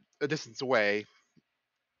distance away,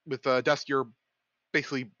 with Dusk, you're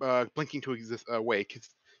basically blinking to awake.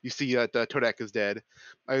 You see that Todak is dead.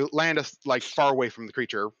 I land us like far away from the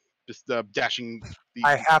creature, just dashing.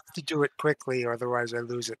 I have to do it quickly, otherwise I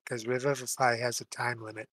lose it, because Revivify has a time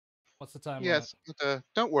limit. What's the time Yes, but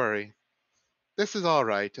don't worry. This is all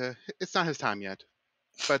right. It's not his time yet,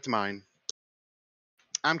 but it's mine.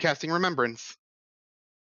 I'm casting Remembrance.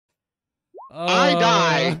 limit? I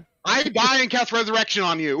die. I die and cast Resurrection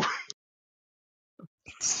on you.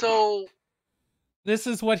 so This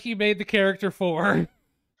is what he made the character for.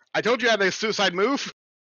 I told you I had a suicide move.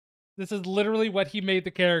 This is literally what he made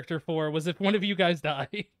the character for, was if one of you guys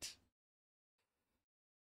died.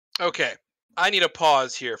 okay, I need a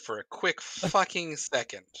pause here for a quick fucking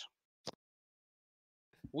second.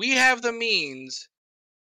 We have the means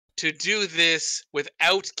to do this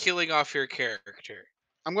without killing off your character.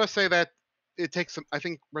 I'm going to say that it takes some. I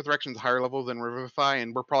think Resurrection's higher level than Revivify,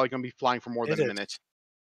 and we're probably going to be flying for more It than a is. minute.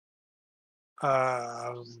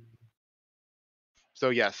 So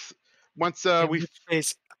yes, once In we which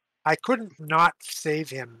case, I couldn't not save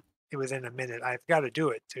him within a minute. I've got to do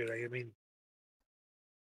it too. I mean,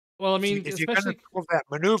 Well, I if you- mean, if you're going especially to pull that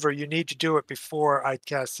maneuver, you need to do it before I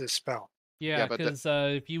cast this spell. yeah, but because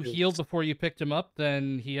if you is- healed before you picked him up,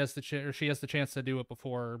 then he has the or she has the chance to do it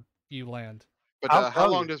before you land. But I'll how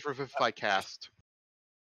tell long you. does Revivify cast?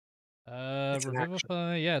 It's an action.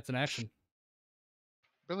 Revivify, yeah, it's an action.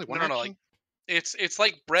 Really, No, one no, action? like it's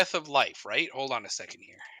like Breath of Life, right? Hold on a second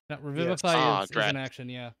here. No, Revivify Ah, is an drat. action,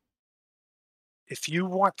 yeah. If you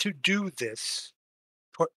want to do this,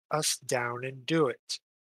 put us down and do it.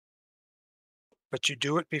 But you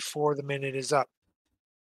do it before the minute is up.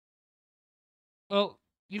 Well,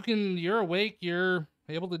 you're awake, you're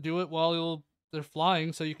able to do it while they're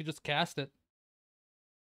flying, so you can just cast it.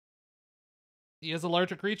 He is a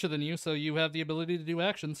larger creature than you, so you have the ability to do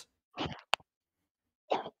actions.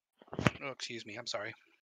 Oh, excuse me. I'm sorry.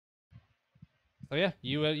 So yeah,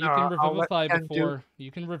 you No, can I'll let revivify Ken do- before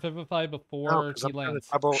you can revivify No, before 'cause he I'm gonna lands.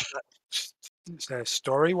 double.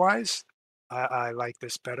 Story-wise, I like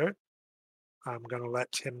this better. I'm gonna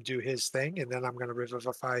let him do his thing, and then I'm gonna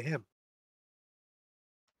revivify him.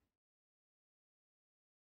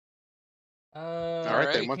 right,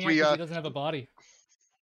 then, He once can't we, 'cause he doesn't have a body.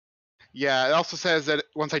 Yeah, it also says that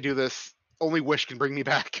once I do this, only Wish can bring me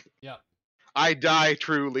back. Yeah. I die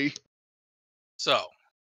truly. So,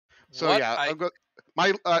 So what yeah,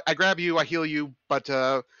 I- I grab you, I heal you, but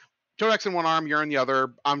Todak's in one arm, you're in the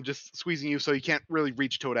other. I'm just squeezing you so you can't really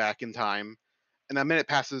reach Todak in time. And a minute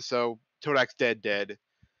passes, so Todak's dead.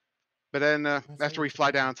 But then after we fly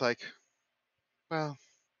down, it's like, well,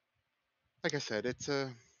 like I said, it's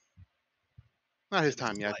not his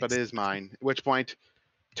time yet, but it is mine. At which point,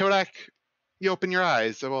 Todak, you open your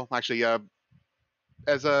eyes. Well, actually,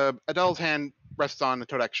 as Adele's hand rests on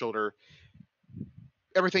Todak's shoulder,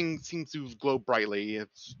 everything seems to glow brightly.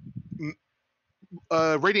 It's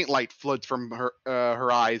radiant light floods from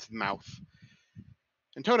her eyes and mouth.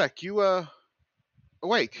 And Todak, you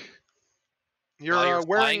awake. You're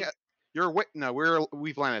wearing. No,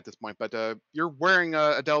 we've landed at this point, but you're wearing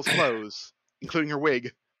Adele's clothes, including her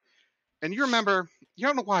wig. And you remember, you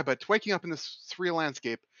don't know why, but waking up in this surreal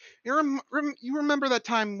landscape, you remember that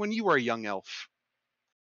time when you were a young elf.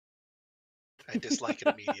 I dislike it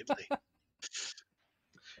immediately.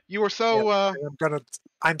 You were so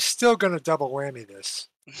I'm still gonna double whammy this.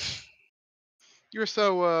 You were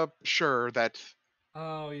so sure that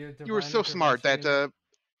you were so smart that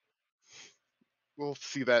we'll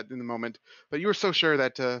see that in a moment. But you were so sure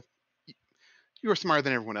that you were smarter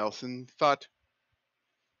than everyone else, and thought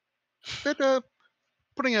that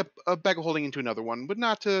putting a bag of holding into another one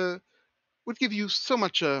would give you so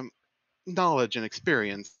much knowledge and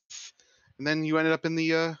experience. And then you ended up in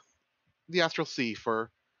the astral sea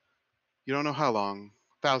for you don't know how long,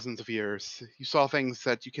 thousands of years. You saw things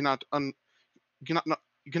that you cannot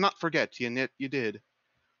forget, and yet you did.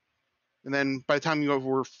 And then by the time you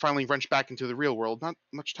were finally wrenched back into the real world, not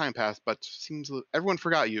much time passed, but seems everyone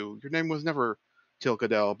forgot you. Your name was never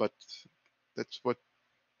Tilkadel, but that's what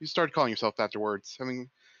you started calling yourself afterwards. I mean,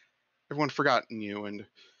 everyone forgotten you, and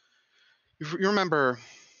you remember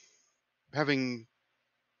having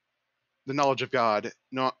the knowledge of God,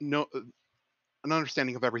 an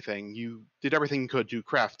understanding of everything. You did everything you could to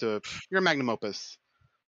craft your magnum opus,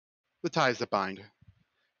 the ties that bind.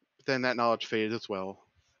 But then that knowledge faded as well.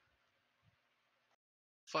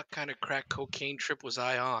 What kind of crack cocaine trip was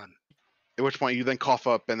I on? At which point you then cough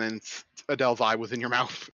up, and then Adele's eye was in your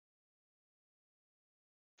mouth.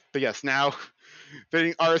 But yes, now,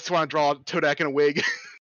 fitting artists want to draw Todak in a wig.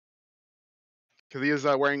 Because he is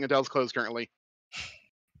wearing Adele's clothes currently.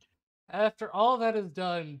 After all that is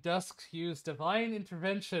done, Dusk used divine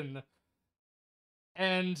intervention,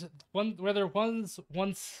 and where there was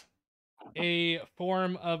once a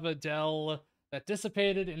form of Adele that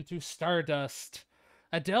dissipated into stardust,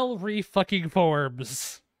 Adele re-fucking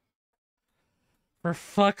forms. For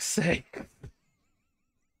fuck's sake.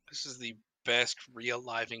 This is the best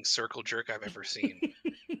real-living circle jerk I've ever seen.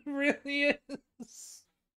 It really is.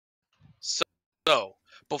 So,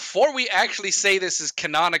 before we actually say this is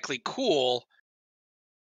canonically cool,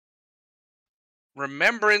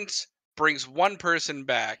 remembrance brings one person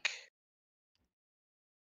back.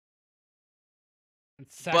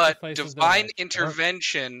 But divine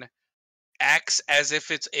intervention acts as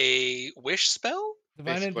if it's a wish spell?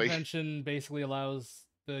 Divine intervention basically allows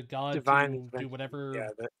the god to do whatever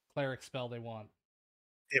cleric spell they want.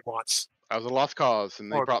 It wants. I was a lost cause,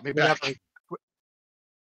 and they brought me back.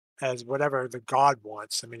 As whatever the god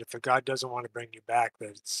wants. I mean, if the god doesn't want to bring you back,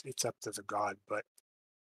 then it's up to the god. But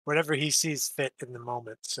whatever he sees fit in the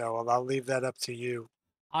moment. So I'll leave that up to you.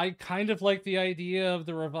 I kind of like the idea of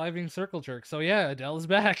the reviving circle jerk. So yeah, Adele's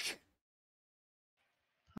back.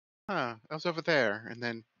 I was over there, and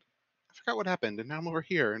then I forgot what happened, and now I'm over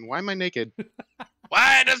here, and why am I naked?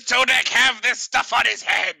 Why does Todak have this stuff on his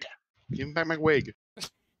head? Give me back my wig.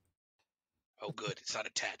 Oh good, it's not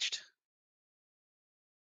attached.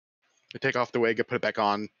 I take off the wig, I put it back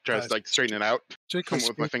on, try to like straighten it out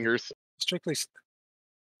with my fingers. Strictly,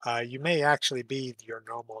 you may actually be your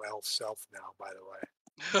normal elf self now, by the way.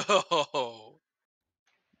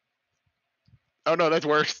 Oh no, that's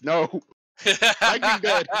worse. No. I'd be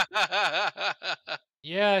dead.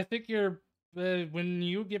 Yeah, I think you're when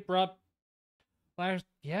you get brought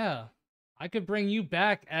yeah, I could bring you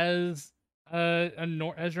back as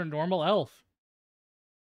as your normal elf.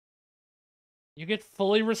 You get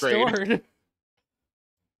fully restored. Great.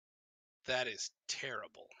 That is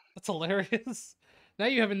terrible. That's hilarious. Now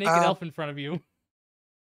you have a naked elf in front of you.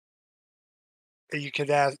 You could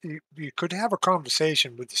ask. You could have a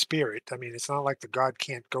conversation with the spirit. I mean, it's not like the god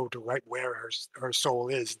can't go to right where her soul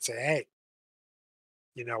is and say, "Hey,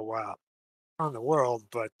 on the world."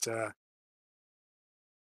 But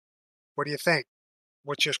what do you think?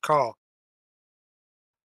 What's your call?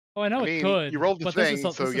 Oh, I know it could. You rolled the but thing,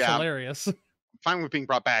 this is yeah, hilarious. I'm fine with being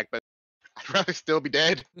brought back, but I'd rather still be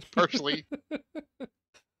dead, personally.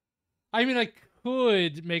 I mean, I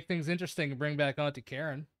could make things interesting and bring back Auntie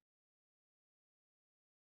Karen.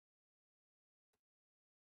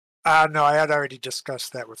 No, I had already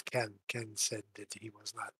discussed that with Ken. Ken said that he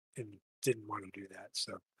was not and didn't want to do that.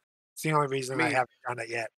 So it's the only reason I mean- haven't done it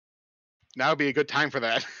yet. Now would be a good time for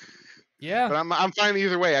that. Yeah. But I'm fine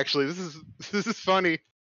either way. Actually, this is funny.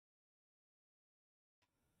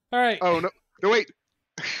 All right. Oh no, wait.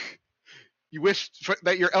 You wished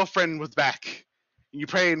that your elf friend was back. You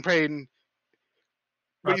prayed and prayed. And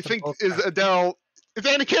what Brought do you them think both is back. Adele? It's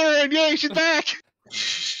Anna Karen! Yay, she's back!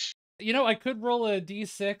 You know, I could roll a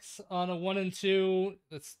d6 on a 1 and 2.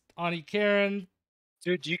 That's Ani Karen.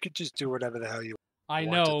 Dude, you could just do whatever the hell you I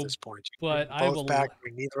want know, at this point. You but bring them I both will. back.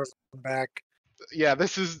 Bring neither of them back. Yeah,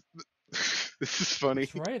 this is this is funny.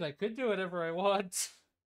 That's right. I could do whatever I want.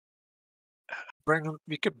 Bring them.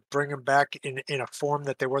 You could bring them back in a form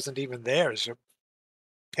that there wasn't even theirs. Or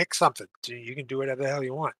pick something. You can do whatever the hell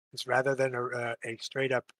you want. It's rather than a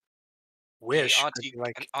straight up wish. Hey, could be an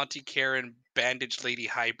like, Auntie Karen bandage lady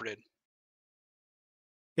hybrid.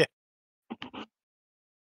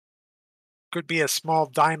 could be a small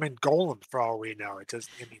diamond golem for all we know. It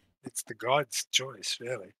doesn't. I mean, it's the god's choice,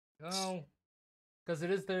 really. Oh, because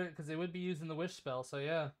it is there. Because they would be using the wish spell. So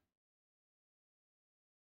yeah.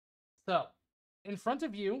 So, in front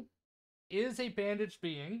of you is a bandaged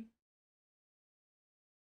being,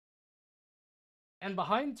 and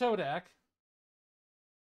behind Todak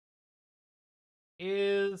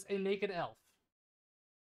is a naked elf.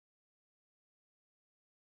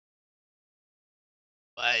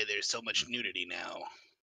 Why, there's so much nudity now.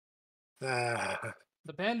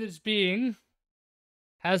 The bandaged being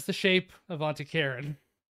has the shape of Auntie Karen.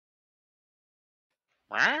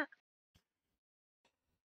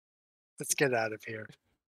 Let's get out of here.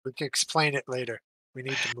 We can explain it later. We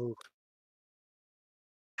need to move.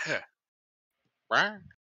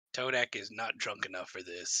 Todak is not drunk enough for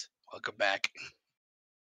this. Welcome back.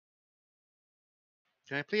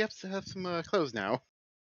 Can I please have some clothes now?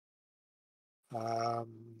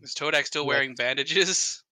 Is Todak still Yeah. wearing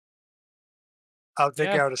bandages? I'll dig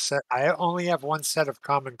Yeah. out a set. I only have one set of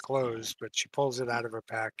common clothes, but she pulls it out of her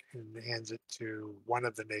pack and hands it to one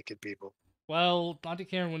of the naked people. Well, Auntie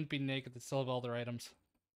Karen wouldn't be naked. They still have all their items.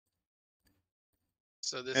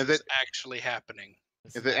 So this Is is it- actually happening.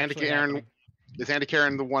 This Is it Auntie actually Karen? happening. Is Anna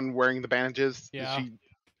Karen the one wearing the bandages? Yeah. Is she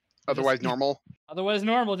otherwise normal? Otherwise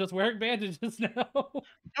normal, just wearing bandages now.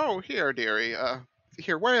 Oh, here, dearie.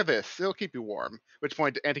 Here, wear this. It'll keep you warm. At which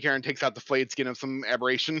point, Auntie Karen takes out the flayed skin of some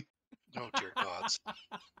aberration. Oh dear gods.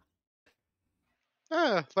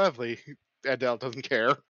 Ah, lovely. Adele doesn't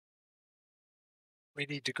care. We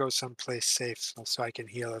need to go someplace safe so I can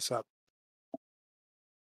heal us up.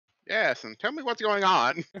 Yes, and tell me what's going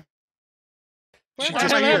on. Where She the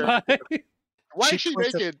just hell here. am I? Why is she points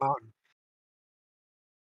at the naked? mountain.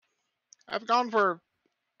 I've gone for,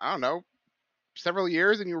 I don't know, several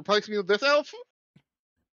years, and you replace me with this elf?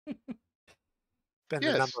 Been a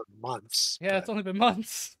Yes. number of months. Yeah, it's only been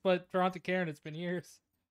months, but for Auntie Karen, it's been years.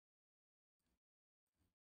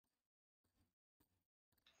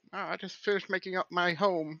 Oh, I just finished making up my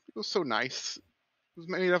home. It was so nice. It was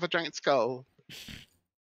made of a giant skull.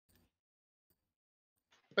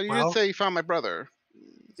 But you Well- did say you found my brother.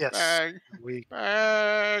 Yes, Bag. we.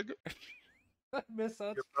 Bag. I miss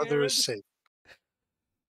Auntie Your brother Karen. is safe.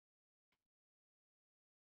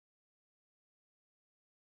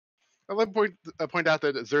 I'd like to point out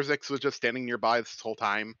that Zerzix was just standing nearby this whole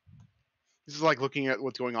time. He's just like looking at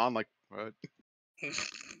what's going on, like, what?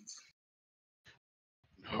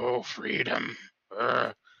 Oh, freedom.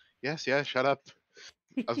 Yes, shut up.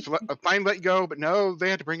 I was fine to let you go, but no, they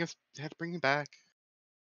had to bring me back.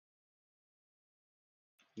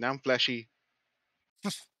 Now I'm fleshy.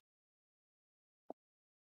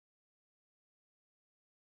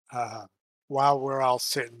 While we're all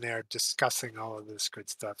sitting there discussing all of this good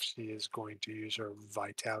stuff, she is going to use her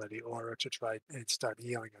vitality aura to try and start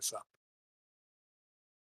healing us up.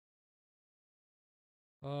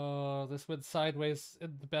 Oh, this went sideways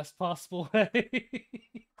in the best possible way.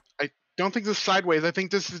 Don't think this is sideways. I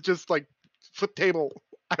think this is just like flip table.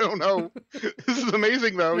 I don't know. This is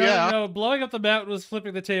amazing though. No, Yeah. no, blowing up the mountain was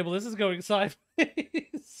flipping the table. This is going sideways.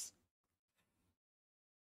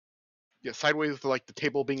 Yeah, sideways to like the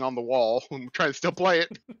table being on the wall. I'm trying to still play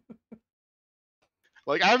it.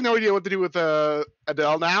 Like I have no idea what to do with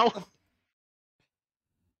Adele now.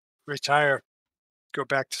 Retire. Go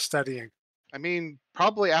back to studying. I mean,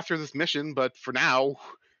 probably after this mission, but for now,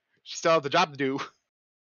 she still has the job to do.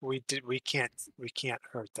 We can't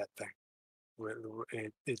hurt that thing.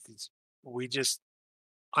 We just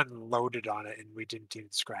unloaded on it and we didn't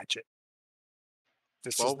even scratch it.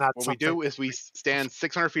 This Well, is not what we something. do is we stand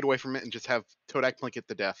 600 feet away from it and just have Todak plink it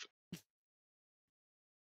to death.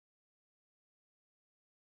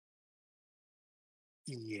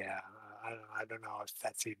 Yeah, I don't know if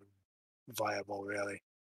that's even viable, really.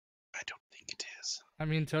 I don't think it is. I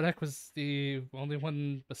mean, Todak was the only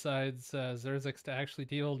one besides Zerzex to actually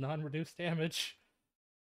deal non-reduced damage.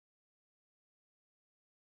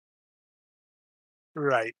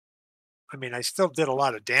 Right. I mean, I still did a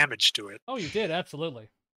lot of damage to it. Oh, you did, absolutely.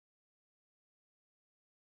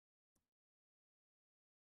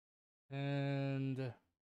 And I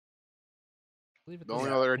believe The at only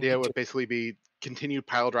this other idea point- would basically be continued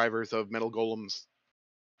pile drivers of metal golems.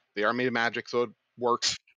 They are made of magic, so it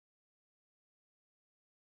works.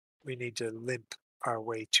 We need to limp our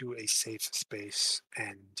way to a safe space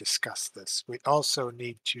and discuss this. We also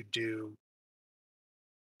need to do.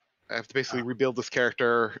 I have to basically rebuild this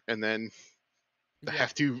character, and then I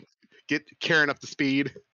have to get Karen up to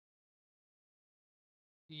speed.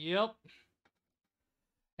 Yep.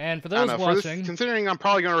 And for I don't those know, for this, watching, considering I'm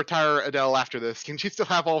probably going to retire Adele after this, can she still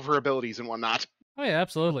have all of her abilities and whatnot? oh yeah,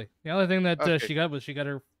 absolutely. The only thing that Okay. she got was she got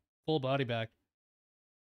her full body back.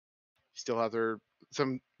 Still has her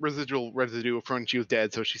some residual residue from when she was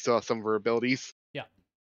dead, so she still has some of her abilities.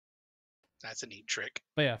 That's a neat trick.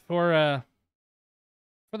 But yeah, for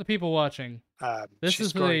the people watching, this She's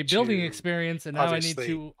is a going building to experience, and now I need obviously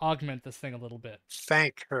to augment this thing a little bit.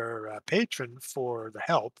 thank her patron for the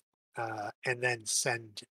help, and then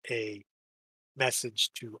send a message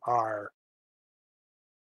to our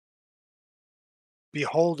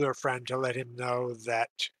beholder friend to let him know that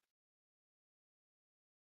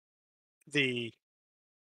the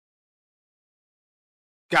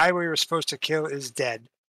guy we were supposed to kill is dead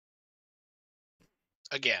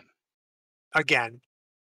Again. again.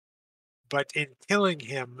 But in killing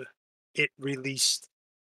him, it released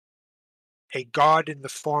a god in the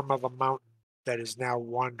form of a mountain that is now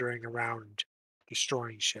wandering around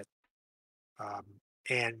destroying shit.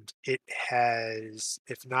 And it has,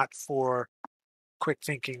 if not for quick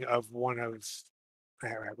thinking of one of,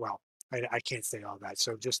 well, I can't say all that.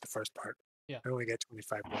 So just the first part. Yeah. I only get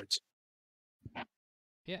 25 words.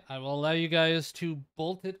 Yeah, I will allow you guys to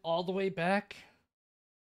bolt it all the way back.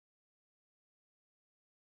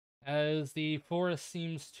 As the forest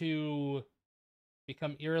seems to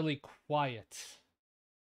become eerily quiet.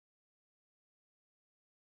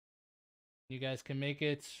 You guys can make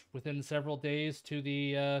it within several days to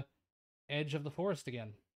the edge of the forest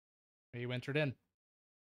again, where you entered in.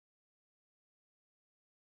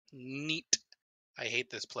 Neat. I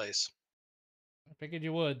hate this place. I figured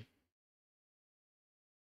you would.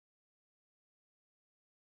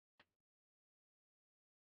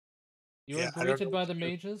 You Yeah, are I don't greeted know by what the to do.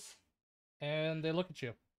 mages, and they look at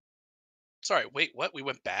you. Sorry, wait, what? We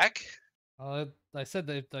went back? I said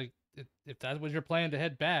that like if that was your plan to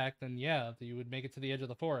head back, then yeah, you would make it to the edge of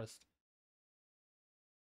the forest.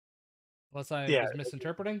 Unless I Yeah, was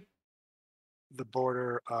misinterpreting. the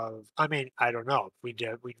border of, I mean, I don't know. We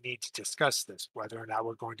need to discuss this, whether or not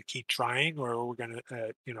we're going to keep trying, or we're going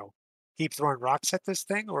to, keep throwing rocks at this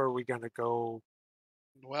thing, or are we going to go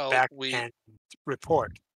Well, back we, and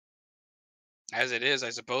report? as it is, I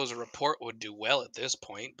suppose a report would do well at this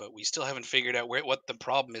point, but we still haven't figured out what the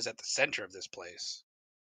problem is at the center of this place.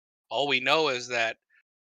 All we know is that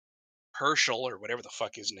Herschel, or whatever the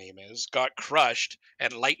fuck his name is, got crushed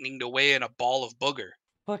and lightninged away in a ball of booger.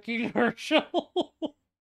 Fucking Herschel.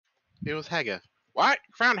 It was Haggith. What?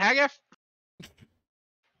 You found Haggith?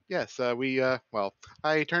 Yes, well,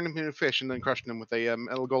 I turned him into a fish and then crushed him with a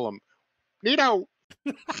metal golem. Neato!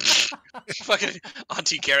 Fucking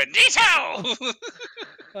Auntie Karen, Nito!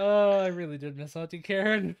 Oh, I really did miss Auntie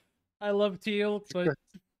Karen. I love Teal, but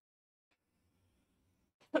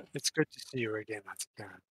It's good to see you again. That's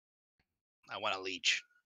Karen. I want a leech.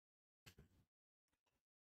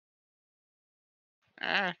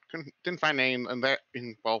 Didn't find any in there,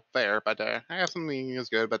 there, but I have something as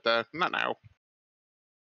good, but not now.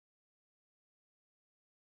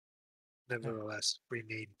 Nevertheless, we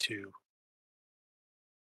need to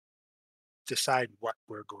decide what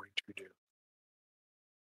we're going to do.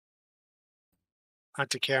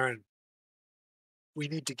 Auntie Karen, we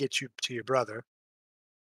need to get you to your brother.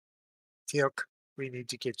 Teal'c, we need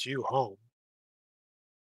to get you home.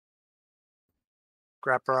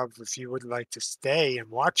 Graparov, if you would like to stay and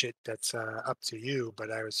watch it, that's up to you, but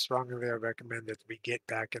I would strongly recommend that we get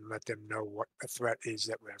back and let them know what the threat is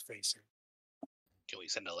that we're facing. Can we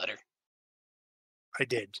send a letter? I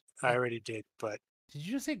did. I already did, but did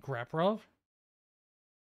you just say Graparov?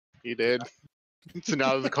 He did. So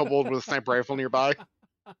now there's a kobold with a sniper rifle nearby.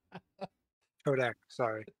 Kodak,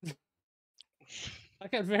 sorry. I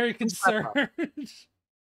got very Who's Graparov? concerned.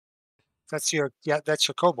 That's your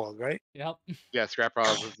kobold, right? Yep. Yes,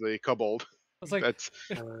 Graprov is the kobold. was like, That's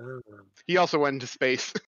Uh, he also went into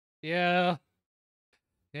space. yeah.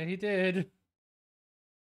 Yeah, he did.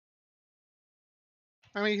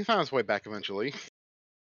 I mean, he found his way back eventually.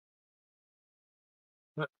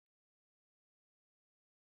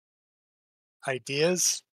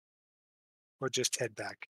 ideas, or just head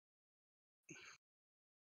back?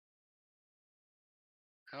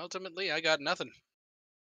 Ultimately, I got nothing.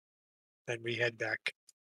 Then we head back.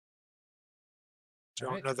 Don't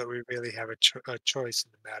Alright. know that we really have a choice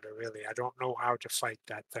in the matter. Really, I don't know how to fight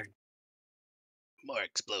that thing. More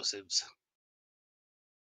explosives.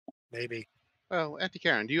 Maybe. Well, Auntie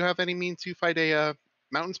Karen, do you have any means to fight a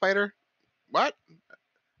mountain spider? What?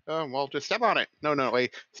 Well, just step on it. No, a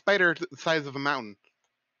spider the size of a mountain.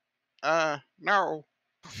 No.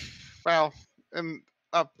 Well, and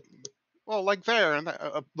up, well, like there, and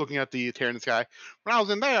looking at the tear in the sky. When I was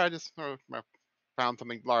in there, I just found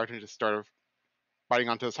something large and just started biting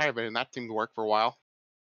onto the side of it, and that seemed to work for a while.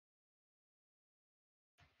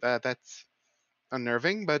 That's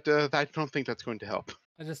unnerving, but I don't think that's going to help.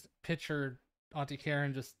 I just pictured Auntie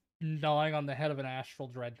Karen just gnawing on the head of an astral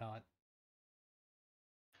dreadnought.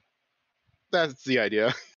 That's the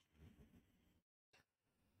idea.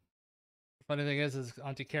 Funny thing is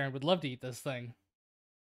Auntie Karen would love to eat this thing.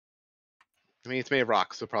 I mean, it's made of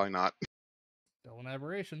rock, so probably not. Still an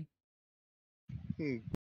aberration.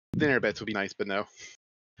 Dinner bits would be nice, but no.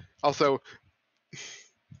 Also,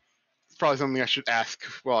 it's probably something I should ask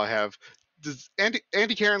while I have. Does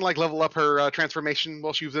Auntie Karen like level up her transformation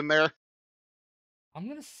while she was in there? I'm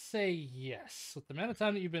gonna say yes. With the amount of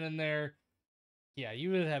time that you've been in there, yeah,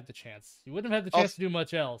 you would have the chance. You wouldn't have had the chance to do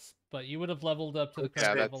much else, but you would have leveled up to the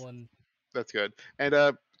current level. And that's good.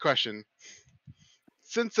 And question: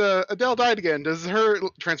 since Adele died again, does her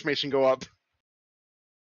transformation go up?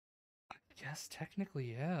 I guess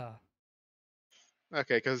technically, yeah.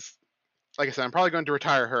 Okay, because like I said, I'm probably going to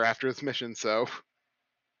retire her after this mission. So,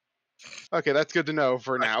 okay, that's good to know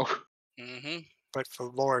for now. Mm-hmm. But for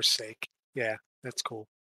lore's sake, yeah, that's cool.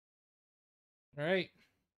 All right.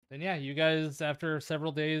 Then yeah, you guys, after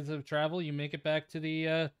several days of travel, you make it back to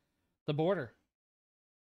the border.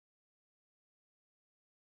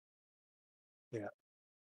 Yeah.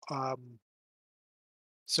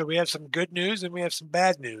 So we have some good news and we have some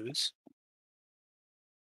bad news.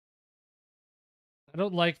 I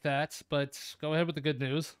don't like that, but go ahead with the good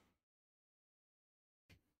news.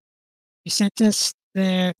 You sent us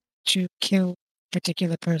there to kill a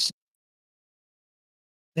particular person.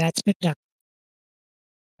 That's been done.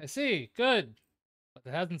 I see. Good. But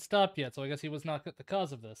it hasn't stopped yet, so I guess he was not the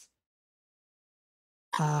cause of this.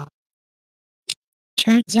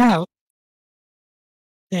 Turns out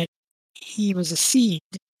that he was a seed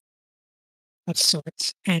of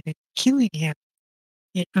sorts, and in killing him,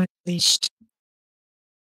 it unleashed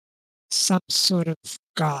some sort of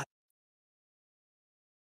god.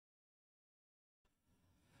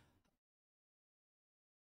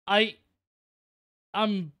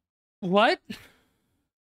 What?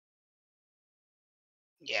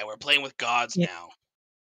 Yeah, we're playing with gods Yeah. now.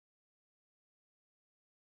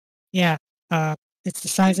 Yeah, it's the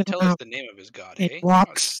size of a Tell us mountain. the name of his god, It eh?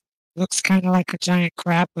 walks, looks kind of like a giant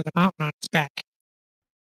crab with a mountain on its back.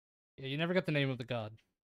 Yeah, you never got the name of the god.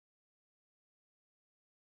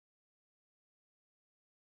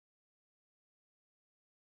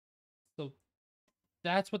 So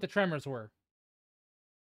that's what the tremors were.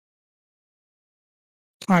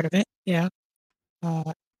 Part of it, yeah.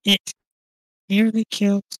 It nearly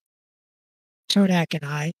killed Todak and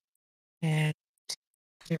I, and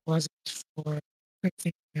if it wasn't for quick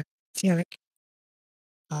thinking Telik,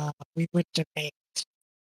 we wouldn't have made it.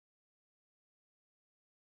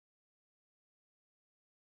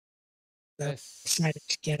 So Yes. decided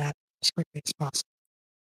to get out as quickly as possible.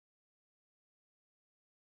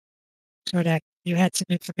 Todak, you had some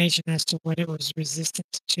information as to what it was resistant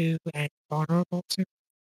to and vulnerable to.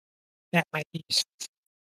 That might be useful.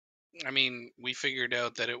 I mean, we figured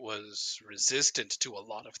out that it was resistant to a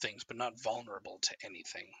lot of things, but not vulnerable to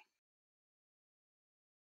anything.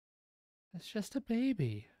 It's just a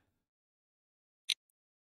baby.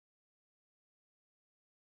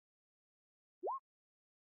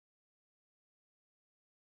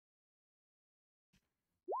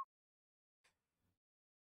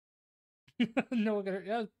 No,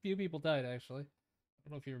 yeah, a few people died actually. I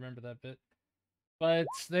don't know if you remember that bit, but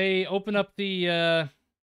they open up the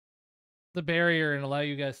barrier and allow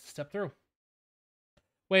you guys to step through.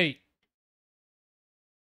 Wait,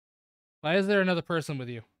 why is there another person with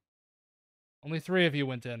you? Only 3 of you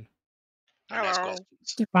went in. Don't ask Hello.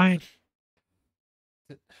 questions. Divine,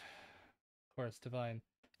 Of course, Divine.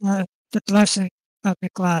 the blessing of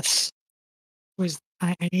Nicholas was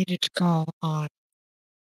I needed to call on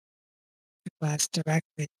the class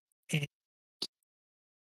directly, and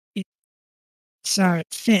it saw it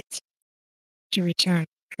fit to return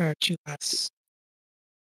her to us,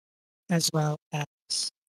 as well as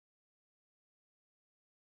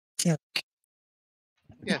Tilk.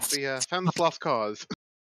 Yes, we found this lost cause.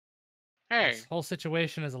 Hey. This whole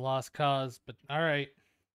situation is a lost cause, but all right.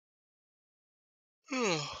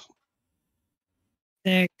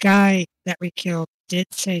 The guy that we killed did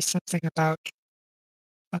say something about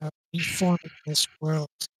reforming this world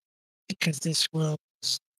because this world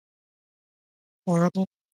is horrible.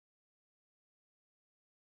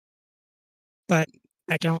 But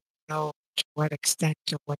I don't know to what extent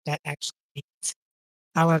or what that actually means.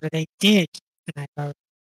 However, they did, and I've already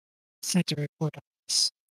sent a report on this.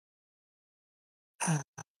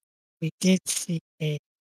 We did see a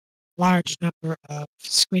large number of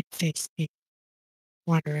squid-faced people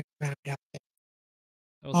wandering around out there.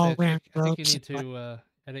 Well, All I think, wearing I think you robes need and to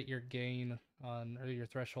edit your gain on or your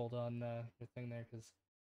threshold on your thing there because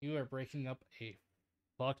you are breaking up a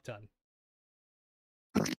fuck ton.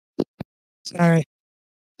 Sorry,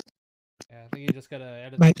 Yeah, I think you just gotta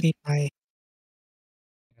edit. might be my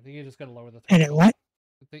I think you just gotta lower the edit threshold. what?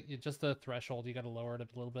 I think just the threshold. You gotta lower it a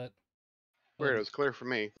little bit. Weird, it was clear for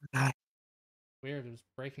me. Not. Weird. It was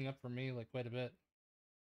breaking up for me like quite a bit.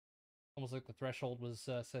 Almost like the threshold was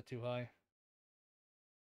set too high.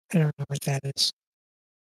 I don't know what that is.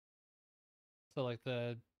 So like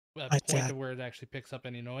the But, point of where it actually picks up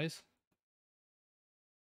any noise.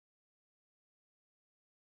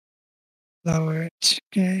 Lower it.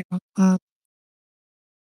 Okay.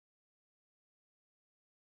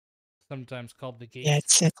 Sometimes called the gate. Yeah,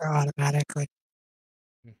 it's set there automatically.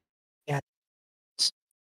 Hmm. Yeah.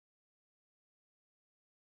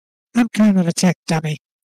 I'm kind of a tech dummy.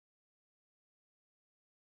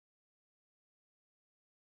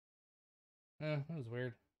 That was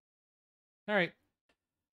weird. All right.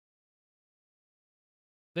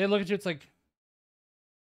 They look at you. It's like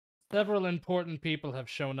several important people have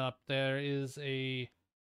shown up. There is a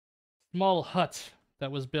small hut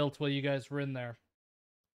that was built while you guys were in there.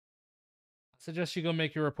 I suggest you go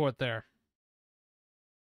make your report there.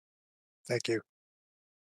 Thank you.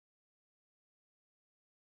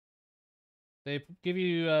 They give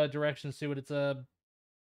you directions to it. It's about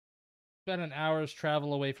an hour's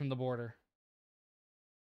travel away from the border.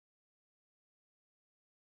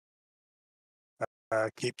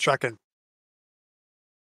 Keep trucking.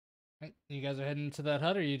 Right, you guys are heading to that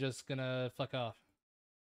hut, or are you just gonna fuck off?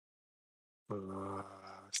 I'm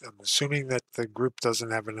assuming that the group doesn't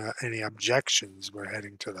have any objections. We're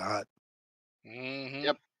heading to the hut. Mm-hmm.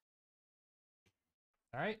 Yep.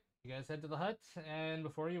 All right, you guys head to the hut, and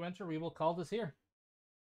before you enter, we will call this here.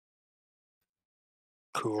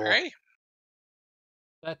 Cool. Alrighty.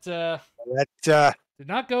 That That did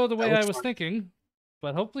not go the way was I was fun. thinking,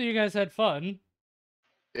 but hopefully you guys had fun.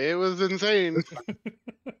 It was insane.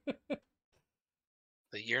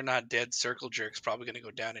 The You're Not Dead circle jerk's probably going to go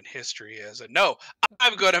down in history as a no,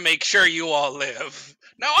 I'm going to make sure you all live.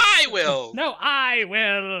 No, I will. No, I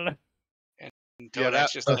will. And Yeah,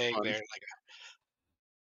 Todak's just that's laying fun. there like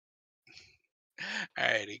a...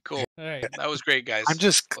 Alrighty, cool. All right. That was great, guys.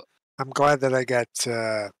 I'm glad that I got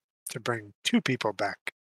to bring 2 people back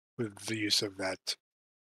with the use of that.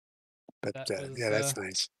 But That yeah, that's was,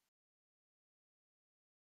 nice.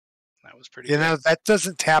 That was pretty You good. know, that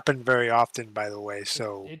doesn't happen very often, by the way.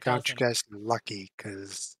 So it count you doesn't. guys lucky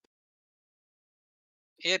because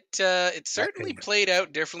It certainly can- played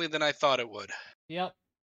out differently than I thought it would. Yep.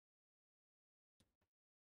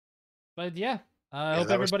 But yeah, I Yeah, hope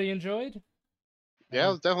that was- everybody enjoyed. Yeah,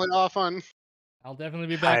 it was definitely a lot of fun. I'll definitely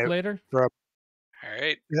be back later. All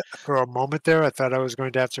right. for a moment there, I thought I was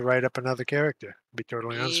going to have to write up another character. To be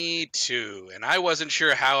totally honest. Me too. And I wasn't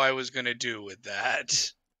sure how I was going to do with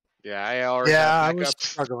that. Yeah, I already Yeah, I have was backups.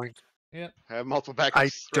 struggling. I have multiple backups. I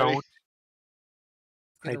ready. don't.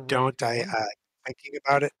 Get I a raid don't. I going. thinking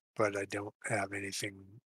about it, but I don't have anything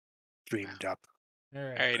dreamed up. All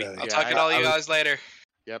right. Alrighty. Really? I'll Yeah, talk to all I you was- guys later.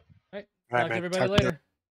 All right. All right, Talk to man. everybody Talk to you later.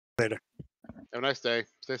 later. Have a nice day.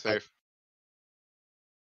 Stay safe.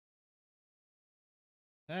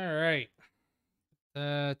 All right.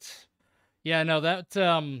 Yeah, no, that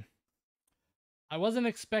I wasn't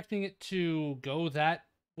expecting it to go that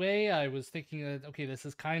way. I was thinking that okay, this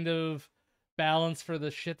is kind of balance for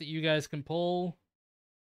the shit that you guys can pull.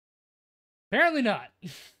 Apparently not.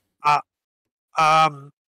 I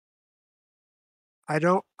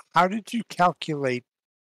don't. How did you calculate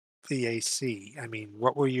the AC? I mean,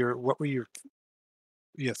 what were your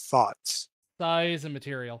thoughts? Size and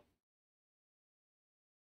material.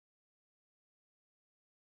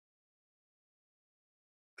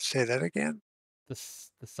 Say that again. The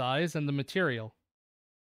size and the material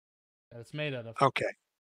that it's made out of. Okay.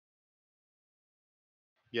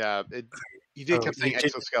 Yeah, you did So kept saying you did-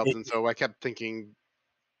 exoskeleton, so I kept thinking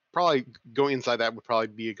probably going inside that would probably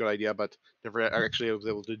be a good idea, but never actually was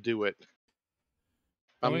able to do it.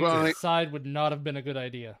 I'm Going going. inside would not have been a good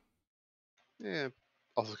idea. Yeah,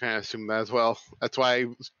 also kind of assume that as well. That's why I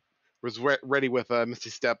was ready with Misty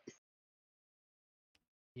Step.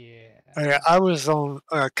 Yeah. I was on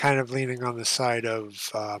kind of leaning on the side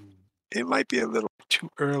of it might be a little too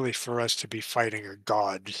early for us to be fighting a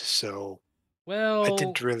god, so I Well,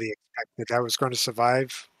 didn't really expect that I was going to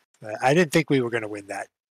survive. I didn't think we were going to win that.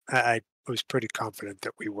 I was pretty confident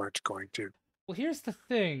that we weren't going to. well, here's the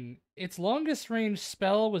thing. Its longest range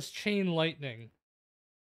spell was Chain Lightning.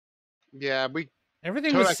 Yeah,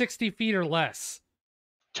 Everything was Todak- 60 feet or less.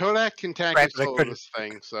 Todak can tank Right, and but I solo couldn't- this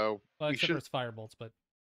thing, so Well, we except should. for its firebolts, but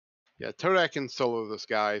Yeah, Todak can solo this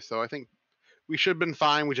guy, so I think we should have been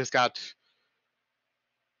fine. We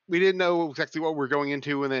didn't know exactly what we were going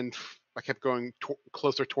into, and then I kept going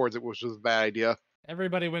closer towards it, which was a bad idea.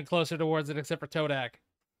 everybody went closer towards it except for Todak.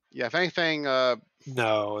 Yeah, if anything,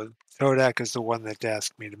 No, Kodak is the one that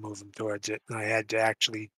asked me to move him towards it, and I had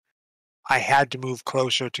to move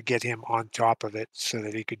closer to get him on top of it so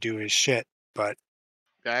that he could do his shit. But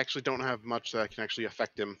I actually don't have much that can actually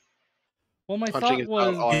affect him. Well, my Punching thought is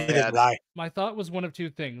about all I was neither had. did I. my thought was one of two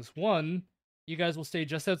things. One, you guys will stay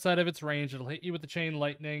just outside of its range. It'll hit you with the chain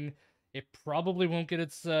lightning. It probably won't get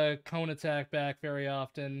its cone attack back very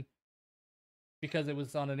often because it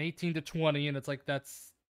was on an 18 to 20, and it's like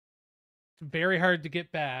that's very hard to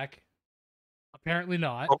get back. Apparently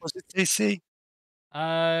not. What was it, AC?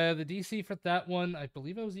 The DC for that one, I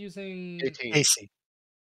believe I was using. 18. AC.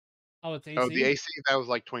 Oh, it's AC. Oh, the AC that was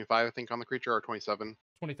like 25, I think, on the creature, or 27.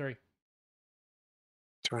 23.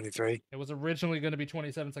 23. It was originally going to be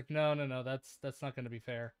 27. It's like no, that's not going to be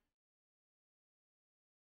fair.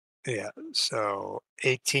 Yeah. So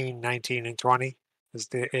 18, 19, and 20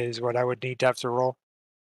 is what I would need to have to roll.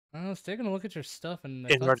 I was taking a look at your stuff, and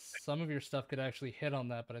I In thought order- some of your stuff could actually hit on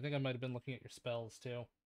that, but I think I might have been looking at your spells too.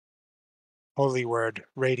 Holy word,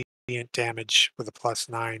 radiant damage with a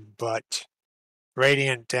 +9, but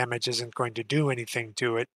radiant damage isn't going to do anything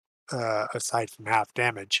to it aside from half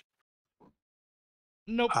damage.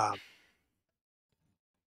 Nope. Um,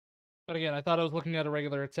 But again, I thought I was looking at a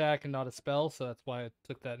regular attack and not a spell, so that's why I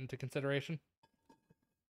took that into consideration.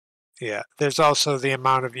 Yeah, there's also the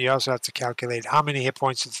amount of, you also have to calculate how many hit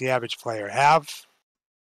points does the average player have,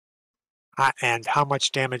 and how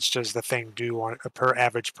much damage does the thing do on per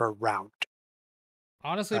average per round.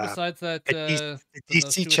 Honestly, besides that, The those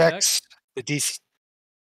DC two checks, attacks,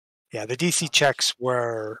 the DC checks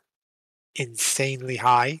were insanely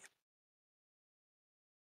high.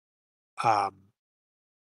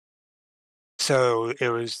 So it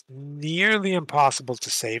was nearly impossible to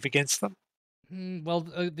save against them. well,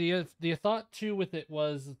 the thought too with it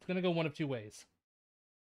was it's going to go one of two ways.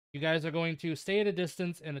 You guys are going to stay at a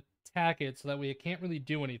distance and attack it so that way it can't really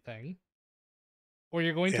do anything. Or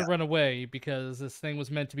you're going to Yeah. run away because this thing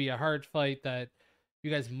was meant to be a hard fight that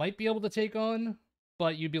you guys might be able to take on,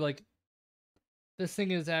 but you'd be like, this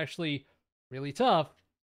thing is actually really tough.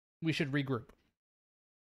 We should regroup.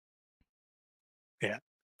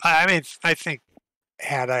 I mean, I think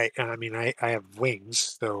I have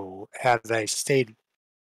wings, so had I stayed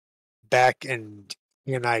back and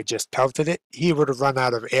he and I just pelted it, he would have run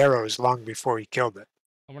out of arrows long before he killed it.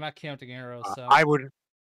 And we're not counting arrows, so I would.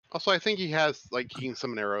 Also, I think he can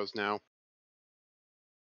summon arrows now.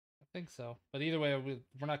 I think so. But either way,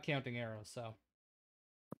 we're not counting arrows, so.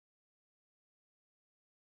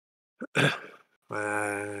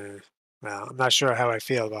 Well, I'm not sure how I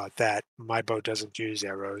feel about that. My bow doesn't use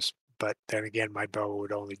arrows, but then again, my bow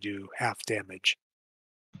would only do half damage.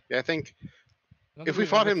 Yeah, I think I don't If think we we've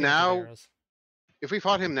fought ever him counted now- arrows. if we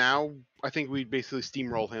fought him now, I think we'd basically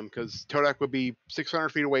steamroll him because Todak would be 600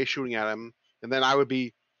 feet away shooting at him, and then I would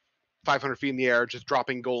be 500 feet in the air just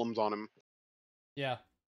dropping golems on him. Yeah.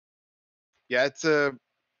 Yeah, it's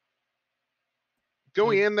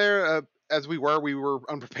going in there as we were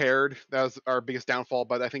unprepared. That was our biggest downfall.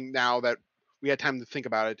 But I think now that we had time to think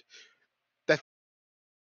about it,